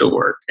supposed to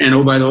work. And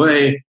oh, by the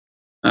way,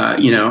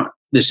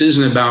 this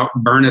isn't about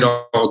burn it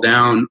all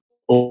down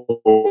or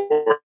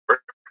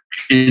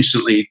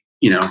instantly,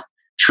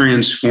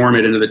 transform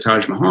it into the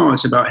Taj Mahal.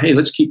 It's about, hey,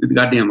 let's keep the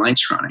goddamn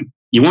lights running.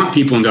 You want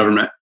people in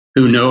government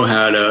who know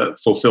how to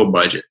fulfill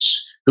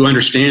budgets, who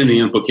understand the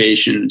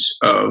implications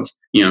of,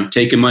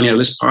 taking money out of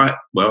this pot.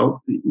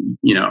 Well,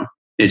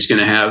 it's going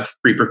to have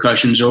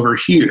repercussions over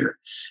here.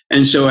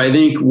 And so I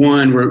think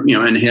one,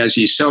 and as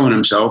he's selling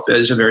himself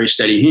as a very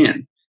steady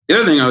hand. The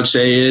other thing I would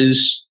say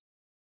is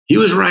he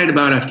was right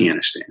about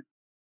Afghanistan,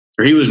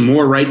 or he was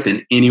more right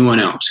than anyone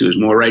else. He was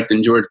more right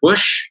than George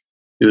Bush.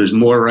 He was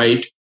more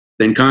right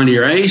than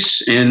Condi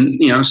Rice. And,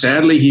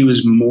 sadly, he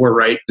was more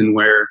right than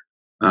where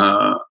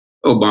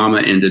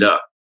Obama ended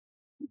up.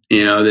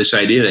 This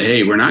idea that,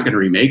 hey, we're not going to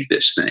remake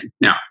this thing.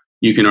 Now,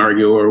 you can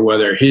argue over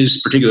whether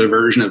his particular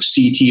version of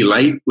CT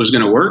Light was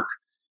going to work.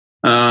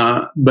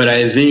 But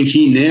I think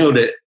he nailed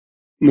it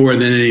more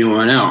than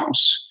anyone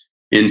else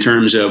in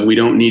terms of we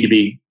don't need to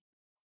be,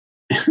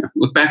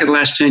 look back at the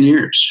last 10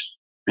 years,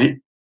 right?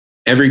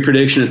 Every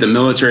prediction that the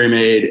military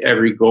made,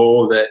 every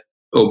goal that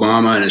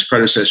Obama and his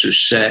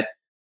predecessors set,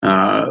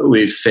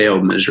 we've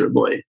failed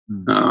miserably.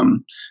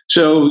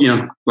 So,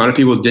 a lot of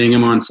people ding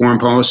him on foreign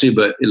policy,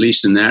 but at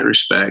least in that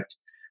respect,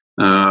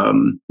 hell,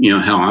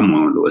 I'm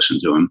willing to listen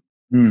to him.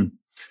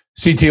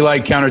 CT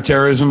Light,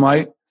 counterterrorism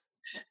light,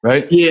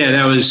 right? Yeah,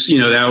 that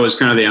was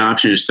kind of the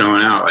option he's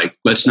throwing out. Like,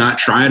 let's not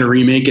try to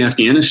remake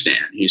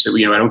Afghanistan. He said,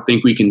 I don't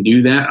think we can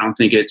do that. I don't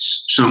think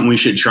it's something we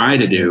should try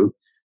to do.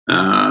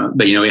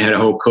 But, we had a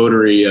whole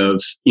coterie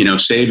of,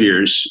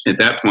 saviors at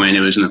that point.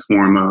 It was in the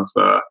form of,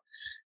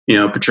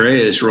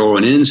 Petraeus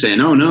rolling in saying,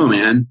 oh, no,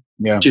 man,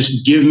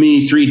 just give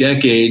me 3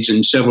 decades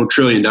and several $1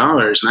 trillion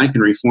and I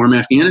can reform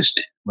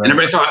Afghanistan. Right. And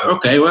everybody thought,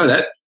 okay, well,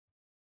 that.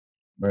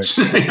 Right.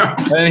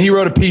 And he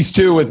wrote a piece,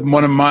 too, with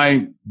one of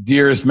my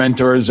dearest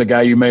mentors, a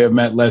guy you may have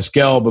met, Les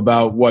Gelb,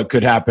 about what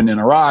could happen in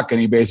Iraq. And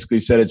he basically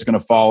said it's going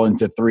to fall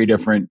into 3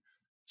 different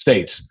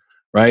states.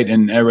 Right.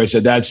 And everybody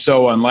said that's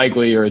so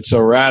unlikely or it's so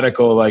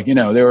radical. Like,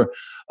 there were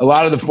a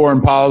lot of the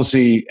foreign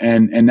policy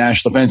and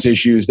national defense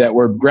issues that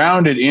were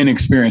grounded in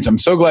experience. I'm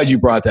so glad you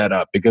brought that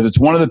up because it's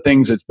one of the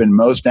things that's been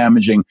most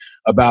damaging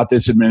about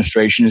this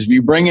administration is if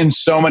you bring in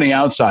so many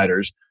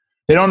outsiders,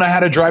 they don't know how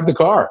to drive the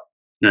car.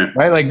 Yeah.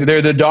 Right. Like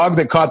they're the dog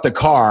that caught the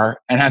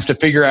car and has to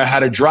figure out how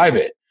to drive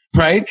it.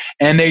 Right.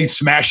 And they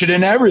smash it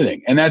into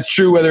everything. And that's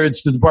true whether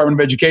it's the Department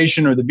of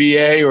Education or the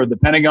VA or the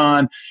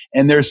Pentagon.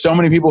 And there's so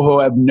many people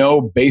who have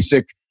no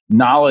basic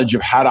knowledge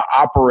of how to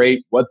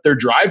operate what they're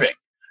driving.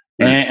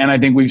 Right. And I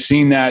think we've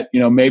seen that,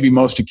 maybe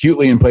most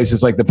acutely in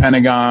places like the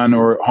Pentagon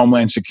or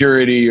Homeland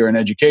Security or in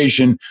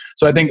education.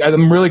 So I think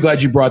I'm really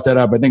glad you brought that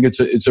up. I think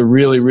it's a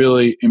really,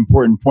 really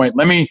important point.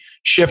 Let me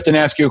shift and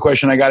ask you a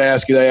question I got to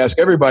ask you that I ask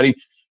everybody.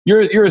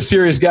 You're a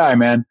serious guy,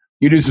 man.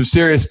 You do some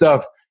serious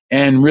stuff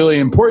and really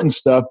important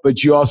stuff,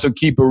 but you also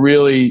keep a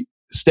really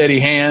steady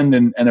hand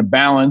and a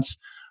balance.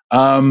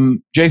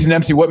 Jason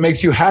Dempsey, what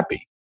makes you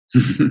happy?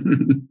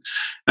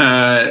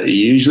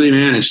 Usually,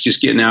 man, it's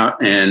just getting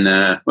out and,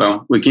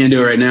 we can't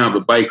do it right now,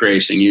 but bike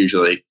racing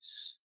usually.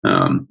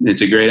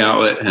 It's a great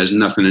outlet. It has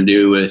nothing to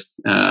do with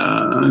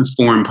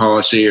foreign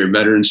policy or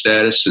veteran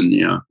status. And,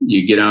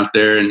 you get out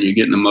there and you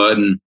get in the mud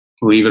and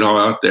leave it all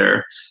out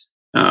there.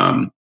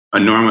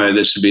 Normally,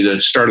 this would be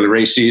the start of the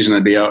race season.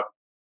 I'd be out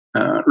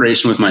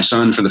racing with my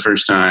son for the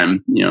first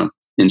time,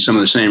 in some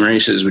of the same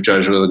races, which I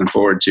was really looking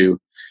forward to.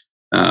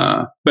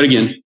 But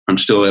again, I'm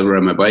still able to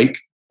ride my bike.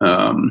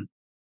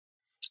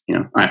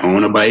 I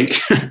own a bike.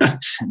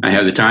 I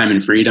have the time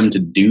and freedom to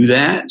do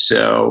that.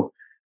 So,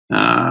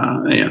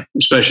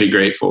 especially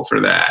grateful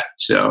for that.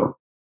 So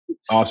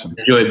awesome.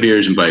 Enjoy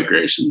beers and bike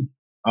racing.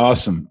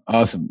 Awesome.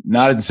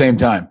 Not at the same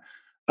time.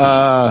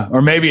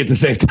 Or maybe at the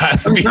same time.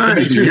 Some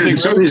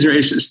of these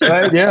races.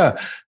 Right? Yeah.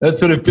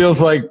 That's what it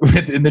feels like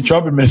in the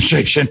Trump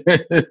administration.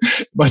 A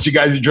bunch of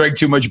guys who drank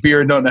too much beer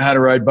and don't know how to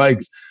ride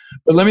bikes.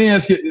 But let me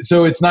ask you,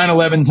 so it's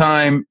 9/11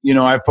 time.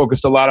 I've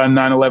focused a lot on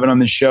 9/11 on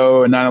the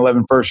show and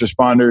 9/11 first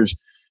responders.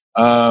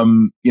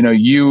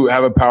 You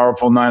have a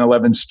powerful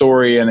 9/11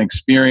 story and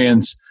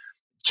experience.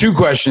 2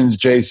 questions,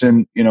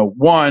 Jason.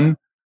 One,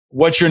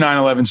 what's your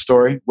 9/11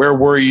 story? Where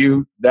were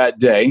you that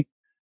day?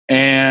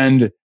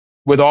 And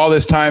with all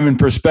this time in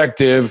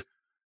perspective,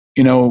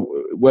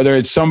 whether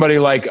it's somebody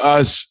like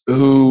us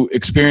who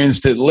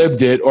experienced it,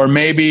 lived it, or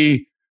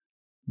maybe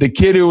the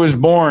kid who was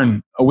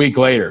born a week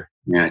later.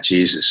 Yeah,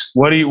 Jesus.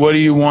 What do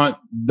you want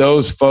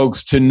those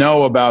folks to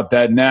know about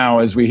that now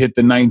as we hit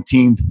the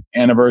 19th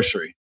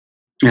anniversary?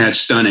 Yeah, it's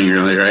stunning,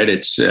 really, right?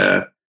 It's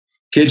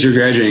kids who are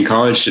graduating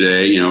college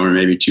today, or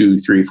maybe 2,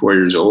 3, 4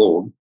 years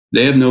old.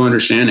 They have no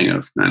understanding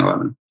of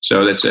 9/11.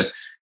 So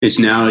it's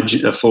now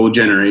a full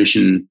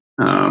generation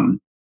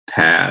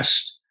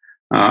past.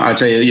 I'll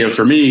tell you,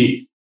 for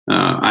me,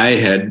 I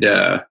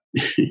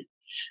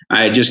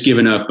had just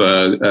given up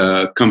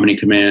a company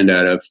command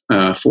out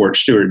of Fort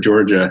Stewart,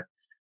 Georgia,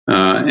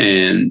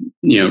 and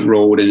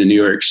rolled into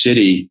New York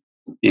City.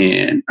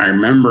 And I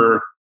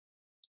remember,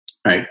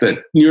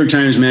 the New York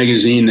Times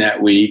Magazine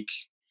that week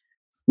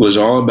was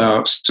all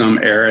about some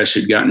heiress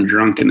who'd gotten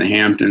drunk in the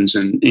Hamptons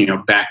and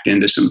backed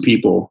into some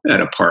people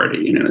at a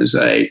party. And it was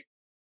like,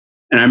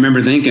 and I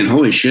remember thinking,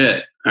 holy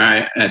shit.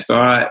 I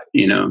thought,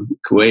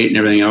 Kuwait and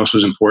everything else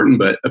was important,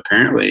 but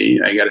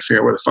apparently I got to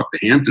figure out where the fuck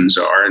the Hamptons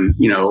are and,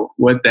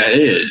 what that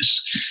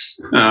is.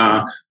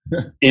 And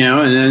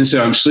then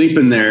so I'm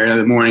sleeping there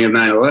the morning of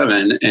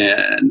 9/11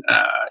 and,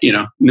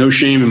 no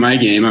shame in my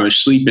game. I was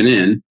sleeping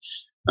in.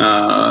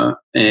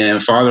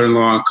 And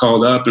father-in-law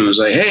called up and was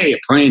like, hey, a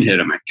plane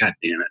hit. I'm like, God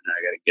damn it.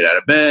 I got to get out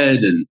of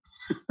bed. And,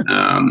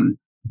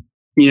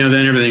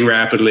 then everything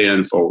rapidly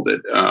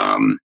unfolded.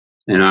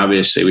 And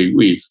obviously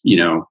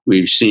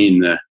we've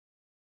seen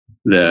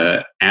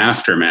the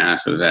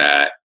aftermath of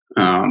that.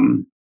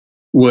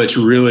 What's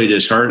really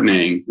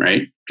disheartening,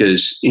 right?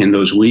 Because in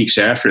those weeks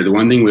after, the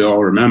one thing we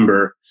all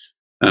remember,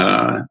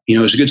 it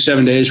was a good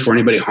 7 days before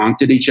anybody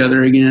honked at each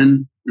other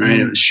again, right?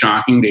 It was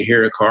shocking to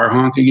hear a car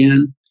honk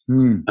again.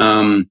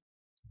 And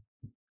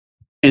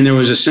there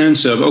was a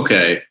sense of,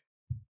 okay,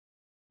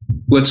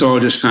 let's all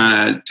just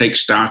kind of take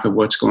stock of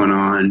what's going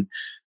on,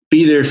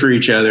 be there for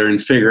each other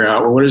and figure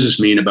out, well, what does this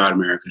mean about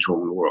America's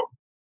role in the world?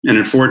 And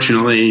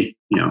unfortunately,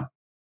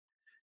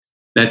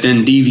 that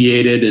then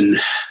deviated and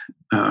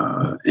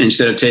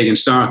instead of taking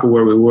stock of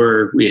where we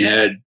were, we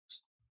had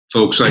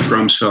folks like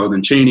Rumsfeld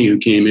and Cheney who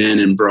came in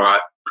and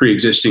brought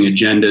pre-existing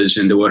agendas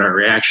into what our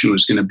reaction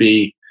was going to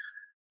be.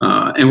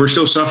 And we're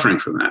still suffering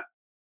from that.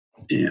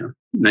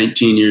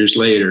 19 years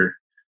later,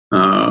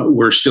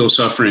 we're still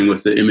suffering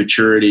with the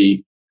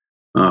immaturity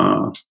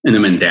and the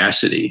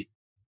mendacity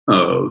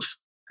of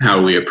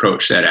how we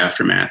approach that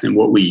aftermath and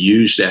what we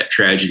use that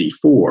tragedy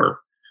for,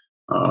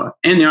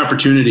 and the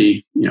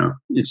opportunity.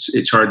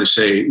 It's hard to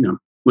say.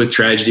 With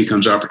tragedy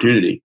comes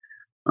opportunity,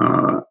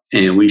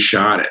 and we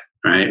shot it.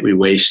 Right, we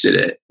wasted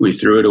it. We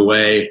threw it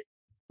away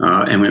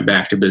and went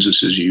back to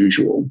business as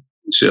usual.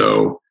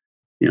 So,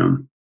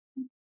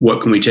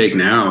 what can we take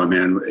now? I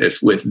mean,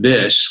 if with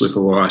the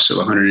loss of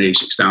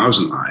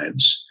 186,000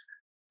 lives,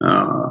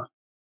 I'm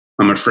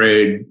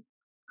afraid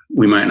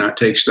we might not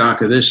take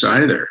stock of this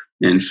either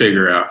and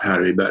figure out how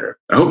to be better.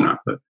 I hope not,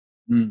 but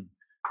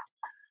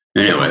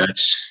anyway,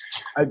 that's.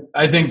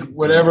 I think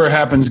whatever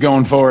happens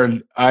going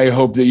forward, I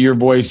hope that your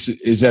voice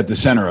is at the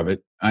center of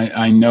it.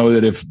 I know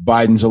that if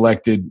Biden's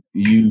elected,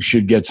 you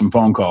should get some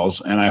phone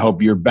calls, and I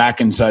hope you're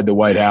back inside the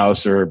White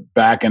House or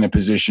back in a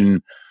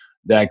position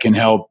that can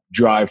help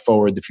drive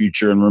forward the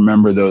future and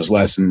remember those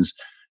lessons.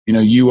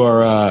 You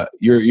are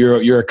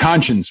you're a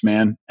conscience,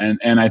 man,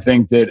 and I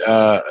think that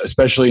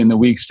especially in the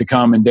weeks to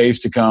come and days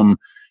to come,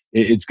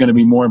 it's going to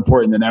be more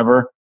important than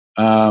ever.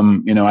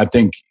 I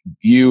think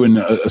you and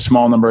a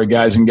small number of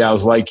guys and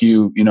gals like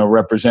you,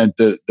 represent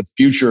the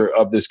future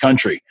of this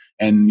country,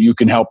 and you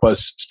can help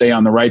us stay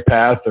on the right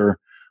path,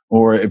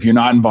 or if you're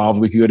not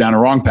involved, we could go down a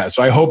wrong path.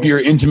 So I hope you're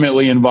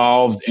intimately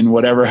involved in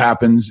whatever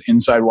happens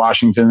inside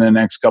Washington in the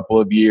next couple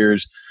of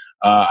years.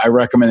 I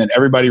recommend that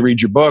everybody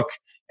read your book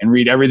and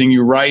read everything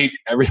you write,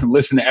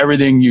 listen to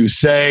everything you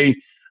say.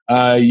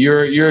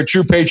 You're a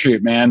true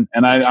patriot, man.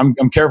 And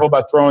I'm careful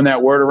about throwing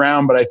that word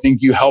around, but I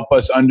think you help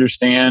us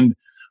understand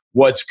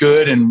what's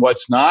good and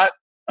what's not,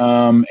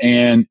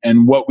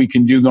 and what we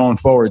can do going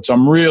forward. So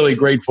I'm really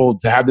grateful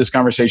to have this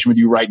conversation with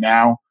you right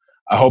now.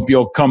 I hope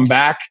you'll come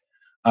back.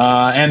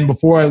 And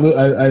before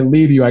I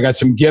leave you, I got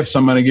some gifts.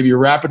 I'm going to give you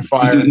rapid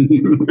fire.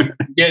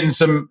 Getting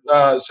some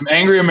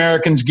Angry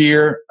Americans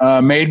gear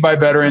made by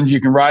veterans. You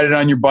can ride it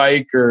on your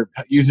bike or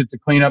use it to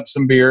clean up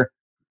some beer.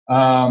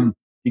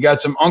 You got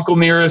some Uncle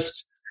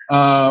Nearest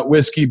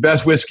whiskey,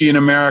 best whiskey in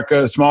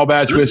America, small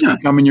batch whiskey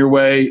coming your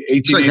way.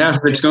 It's like half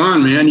of it's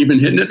gone, man. You've been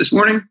hitting it this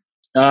morning?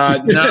 No,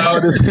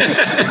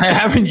 I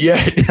haven't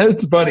yet.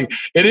 That's funny.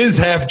 It is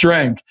half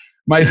drank.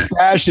 My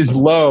stash is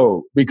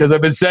low because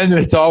I've been sending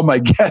it to all my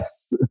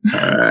guests.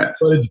 But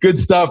it's good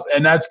stuff,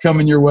 and that's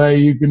coming your way.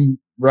 You can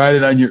ride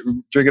it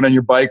drink it on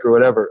your bike or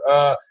whatever.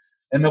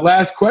 And the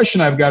last question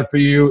I've got for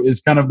you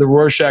is kind of the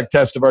Rorschach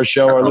test of our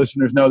show. Our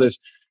listeners know this.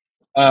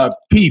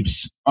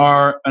 Peeps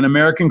are an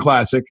American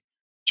classic.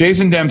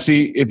 Jason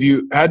Dempsey, if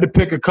you had to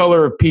pick a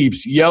color of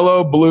Peeps,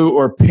 yellow, blue,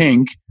 or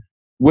pink,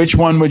 which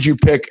one would you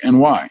pick and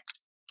why?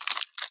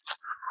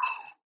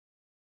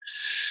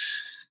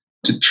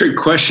 It's a trick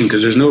question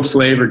because there's no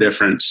flavor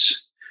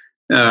difference.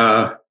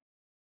 So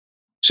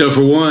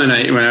for one,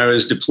 when I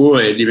was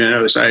deployed,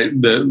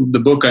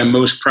 the book I'm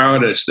most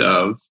proudest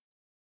of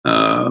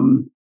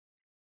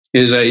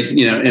is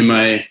in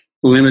my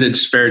limited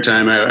spare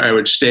time, I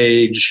would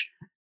stage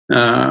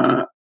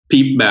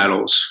peep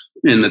battles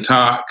in the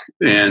talk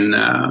and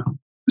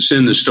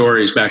send the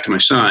stories back to my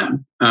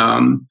son.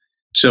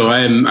 So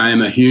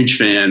I'm a huge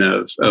fan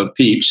of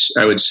peeps.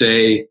 I would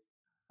say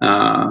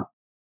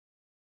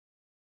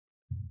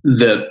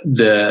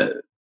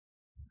the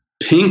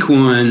pink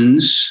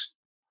ones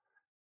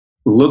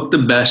look the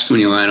best when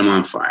you light them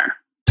on fire.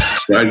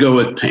 So I'd go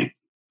with pink.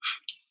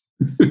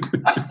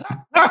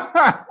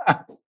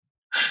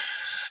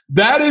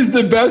 That is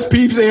the best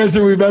Peeps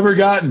answer we've ever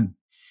gotten.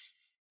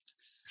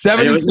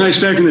 I was not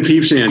expecting the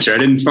Peeps answer. I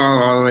didn't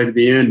follow all the way to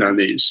the end on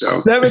these. So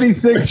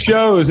 76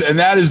 shows, and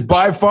that is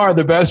by far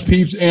the best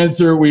Peeps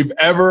answer we've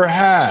ever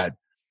had.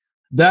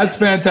 That's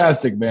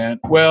fantastic, man.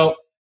 Well,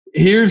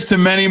 here's to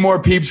many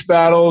more Peeps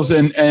battles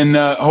and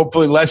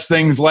hopefully less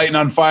things lighting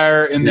on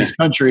fire in this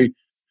country.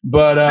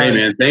 But hey,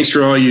 man, thanks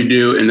for all you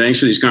do, and thanks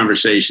for these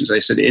conversations. I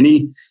said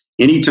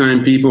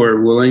anytime people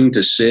are willing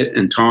to sit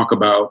and talk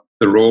about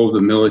the role of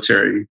the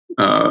military,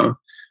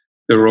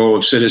 the role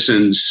of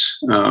citizens,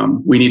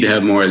 we need to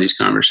have more of these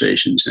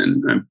conversations.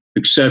 And I'm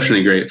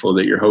exceptionally grateful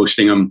that you're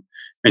hosting them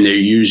and that you're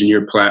using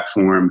your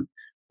platform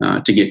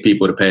to get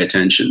people to pay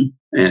attention.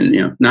 And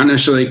not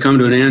necessarily come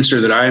to an answer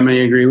that I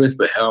may agree with,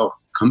 but hell,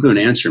 come to an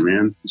answer,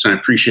 man. So I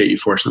appreciate you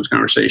forcing those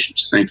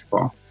conversations. Thank you,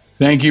 Paul.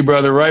 Thank you,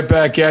 brother. Right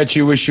back at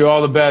you. Wish you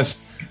all the best.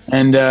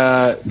 And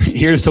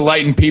here's to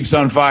lighting Peeps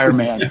on fire,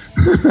 man.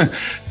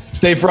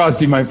 Stay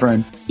frosty, my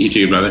friend. You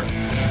too, brother.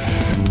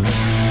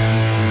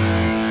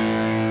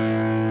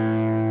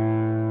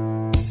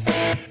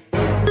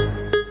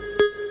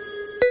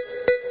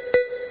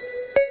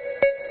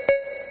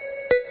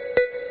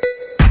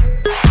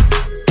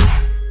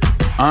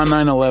 On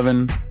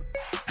 9/11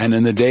 and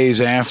in the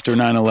days after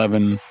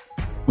 9/11,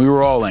 we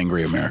were all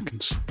angry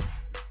Americans.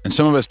 And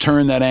some of us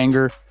turned that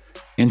anger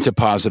into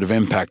positive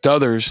impact.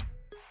 Others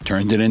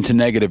turned it into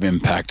negative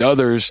impact.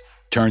 Others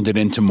turned it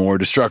into more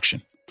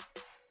destruction.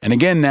 And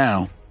again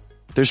now,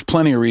 there's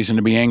plenty of reason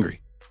to be angry.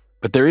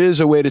 But there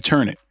is a way to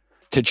turn it,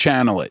 to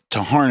channel it,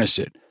 to harness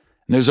it.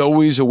 And there's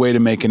always a way to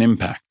make an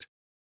impact.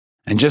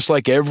 And just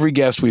like every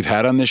guest we've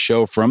had on this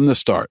show from the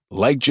start,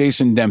 like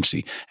Jason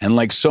Dempsey, and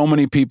like so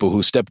many people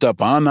who stepped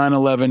up on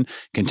 9/11,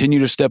 continue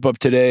to step up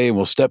today, and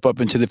will step up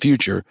into the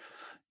future,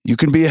 you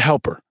can be a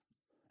helper.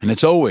 And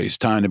it's always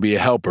time to be a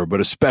helper,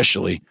 but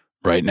especially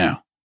right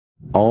now.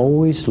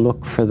 Always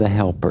look for the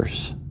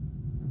helpers.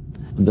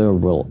 There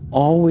will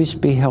always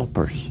be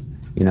helpers,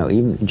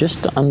 even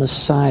just on the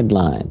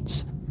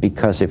sidelines.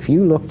 Because if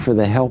you look for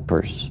the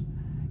helpers,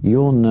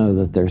 you'll know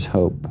that there's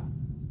hope.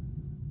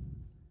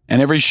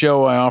 And every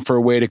show I offer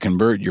a way to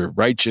convert your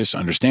righteous,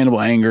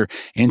 understandable anger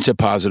into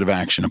positive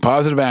action. A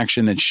positive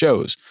action that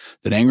shows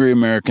that angry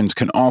Americans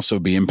can also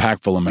be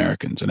impactful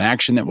Americans. An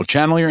action that will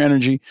channel your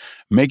energy,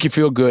 make you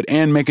feel good,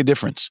 and make a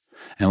difference.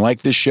 And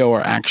like this show, our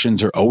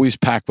actions are always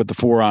packed with the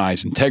 4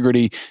 I's: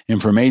 integrity,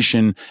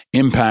 information,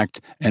 impact,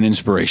 and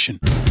inspiration.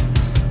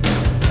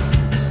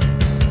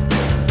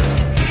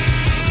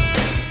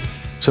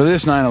 So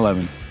this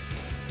 9/11,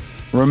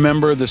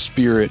 remember the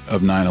spirit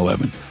of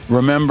 9/11.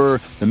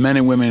 Remember the men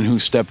and women who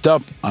stepped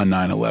up on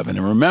 9/11.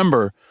 And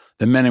remember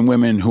the men and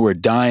women who are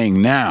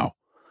dying now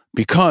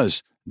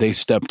because they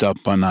stepped up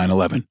on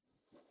 9/11.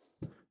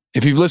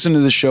 If you've listened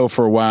to the show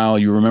for a while,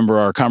 you remember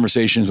our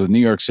conversations with New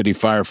York City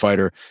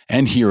firefighter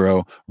and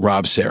hero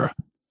Rob Serra.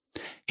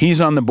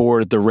 He's on the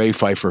board at the Ray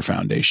Pfeiffer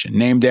Foundation,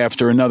 named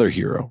after another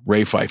hero,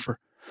 Ray Pfeiffer.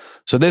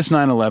 So this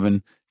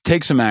 9/11,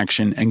 take some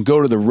action and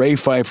go to the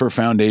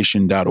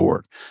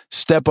RayPfeifferFoundation.org.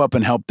 Step up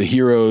and help the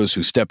heroes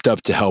who stepped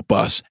up to help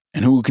us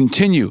and who will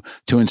continue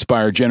to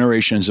inspire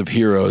generations of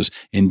heroes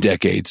in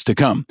decades to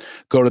come.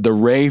 Go to the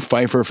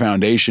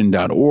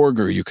RayPfeifferFoundation.org,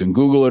 or you can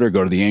Google it or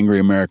go to the Angry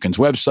Americans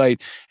website,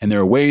 and there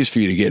are ways for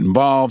you to get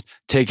involved,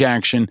 take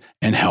action,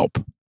 and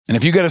help. And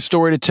if you got a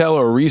story to tell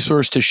or a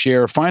resource to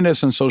share, find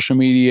us on social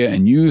media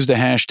and use the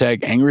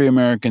hashtag Angry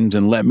Americans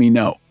and let me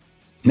know.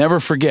 Never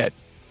forget,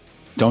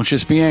 don't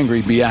just be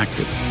angry, be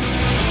active.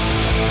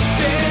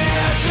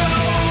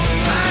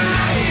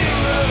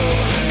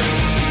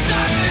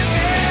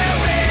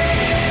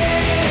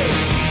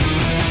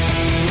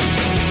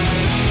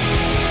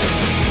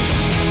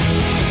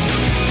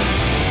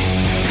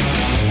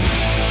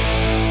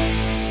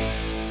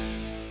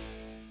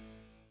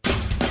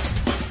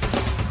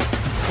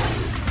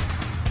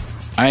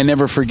 I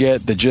never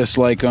forget that just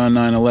like on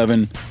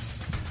 9/11,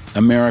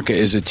 America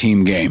is a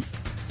team game.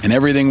 And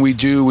everything we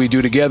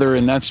do together,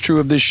 and that's true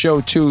of this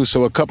show too.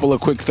 So a couple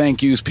of quick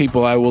thank yous,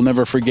 people I will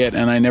never forget,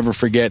 and I never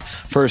forget.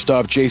 First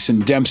off, Jason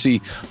Dempsey.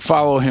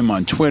 Follow him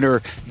on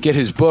Twitter. Get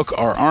his book,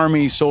 Our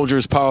Army,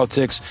 Soldiers,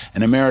 Politics,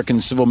 and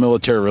American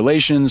Civil-Military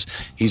Relations.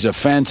 He's a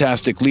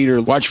fantastic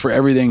leader. Watch for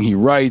everything he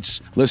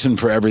writes. Listen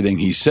for everything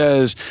he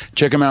says.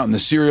 Check him out in the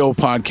Serial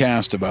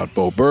podcast about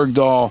Bo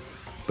Bergdahl.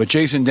 But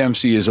Jason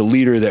Dempsey is a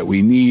leader that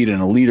we need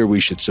and a leader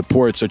we should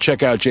support. So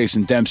check out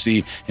Jason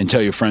Dempsey and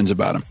tell your friends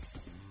about him.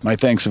 My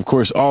thanks, of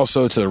course,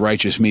 also to the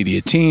Righteous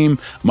Media team,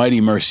 Mighty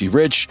Mercy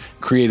Rich,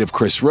 creative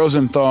Chris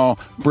Rosenthal,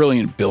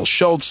 brilliant Bill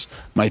Schultz.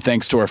 My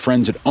thanks to our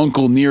friends at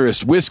Uncle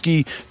Nearest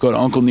Whiskey. Go to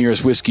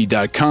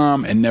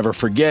UncleNearestWhiskey.com and never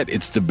forget,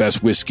 it's the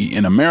best whiskey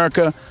in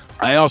America.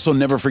 I also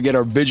never forget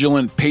our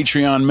vigilant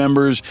Patreon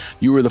members.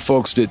 You are the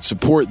folks that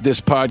support this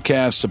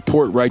podcast,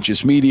 support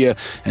Righteous Media,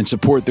 and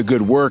support the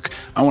good work.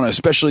 I want to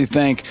especially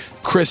thank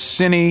Chris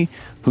Sinney,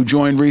 who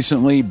joined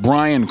recently,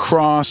 Brian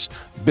Cross,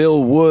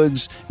 Bill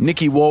Woods,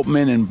 Nikki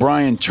Waltman, and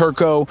Brian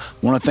Turco.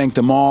 I want to thank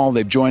them all.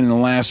 They've joined in the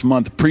last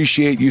month.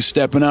 Appreciate you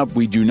stepping up.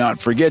 We do not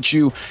forget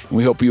you, and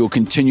we hope you will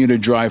continue to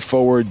drive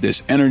forward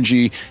this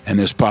energy and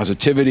this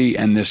positivity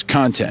and this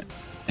content.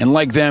 And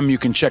like them, you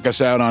can check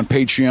us out on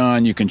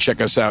Patreon. You can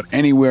check us out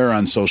anywhere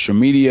on social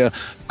media.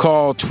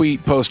 Call,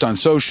 tweet, post on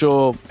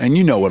social, and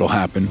you know what'll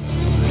happen.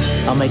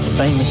 I'll make you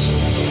famous.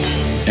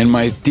 And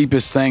my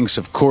deepest thanks,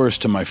 of course,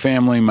 to my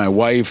family, my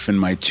wife, and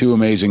my 2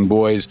 amazing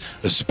boys,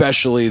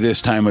 especially this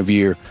time of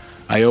year.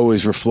 I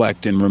always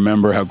reflect and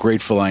remember how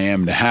grateful I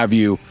am to have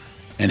you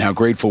and how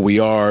grateful we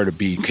are to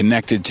be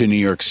connected to New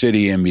York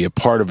City and be a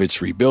part of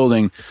its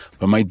rebuilding.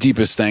 But my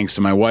deepest thanks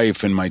to my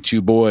wife and my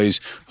 2 boys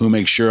who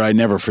make sure I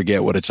never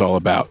forget what it's all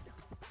about.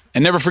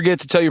 And never forget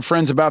to tell your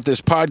friends about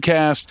this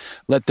podcast.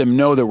 Let them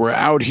know that we're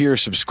out here.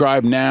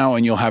 Subscribe now,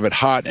 and you'll have it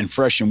hot and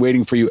fresh and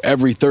waiting for you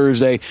every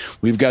Thursday.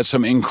 We've got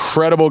some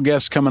incredible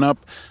guests coming up.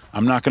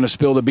 I'm not going to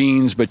spill the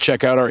beans, but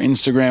check out our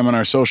Instagram and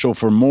our social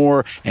for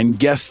more. And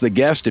guess the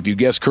guest. If you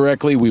guess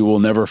correctly, we will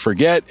never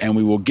forget, and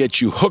we will get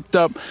you hooked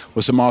up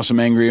with some awesome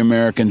Angry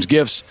Americans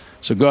gifts.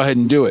 So go ahead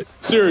and do it.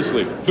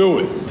 Seriously, do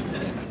it.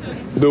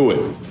 Do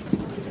it.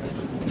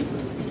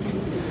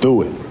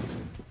 Do it.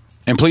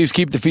 And please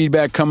keep the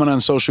feedback coming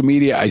on social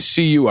media. I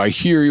see you. I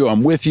hear you.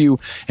 I'm with you.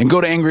 And go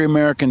to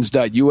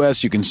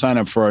angryamericans.us. You can sign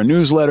up for our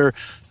newsletter.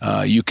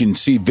 You can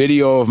see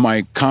video of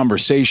my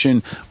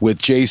conversation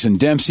with Jason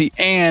Dempsey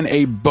and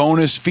a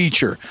bonus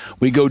feature.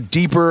 We go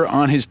deeper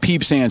on his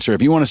Peeps answer.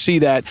 If you want to see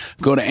that,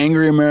 go to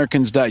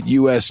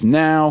angryamericans.us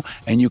now,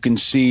 and you can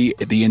see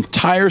the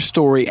entire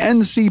story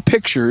and see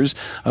pictures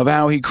of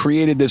how he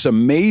created this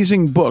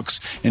amazing books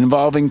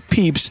involving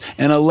Peeps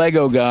and a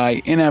Lego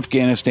guy in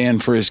Afghanistan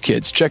for his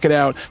kids. Check it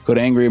out. Go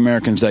to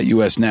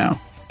angryamericans.us now.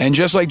 And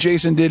just like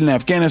Jason did in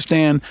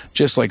Afghanistan,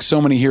 just like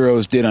so many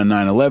heroes did on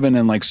 9/11,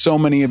 and like so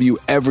many of you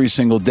every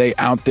single day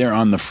out there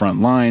on the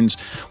front lines,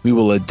 we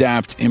will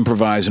adapt,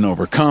 improvise, and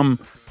overcome.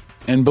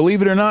 And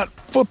believe it or not,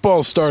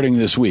 football's starting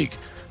this week.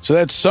 So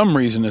that's some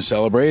reason to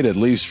celebrate, at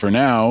least for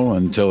now,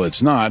 until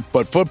it's not.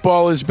 But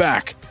football is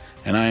back,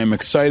 and I am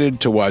excited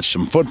to watch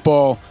some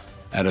football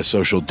at a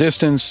social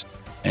distance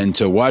and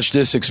to watch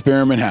this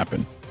experiment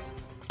happen.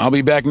 I'll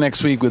be back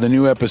next week with a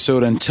new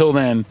episode. Until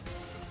then,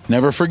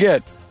 never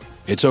forget,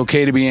 it's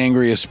okay to be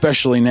angry,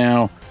 especially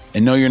now,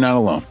 and know you're not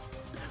alone.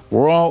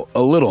 We're all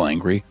a little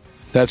angry.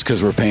 That's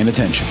because we're paying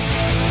attention.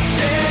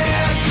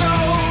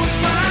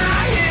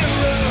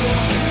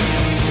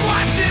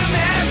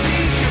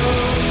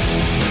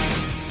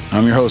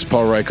 I'm your host,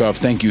 Paul Rykoff.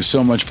 Thank you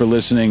so much for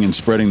listening and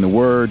spreading the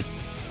word.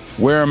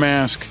 Wear a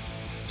mask,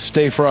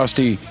 stay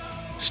frosty,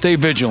 stay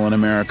vigilant,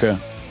 America,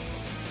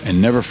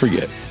 and never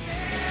forget,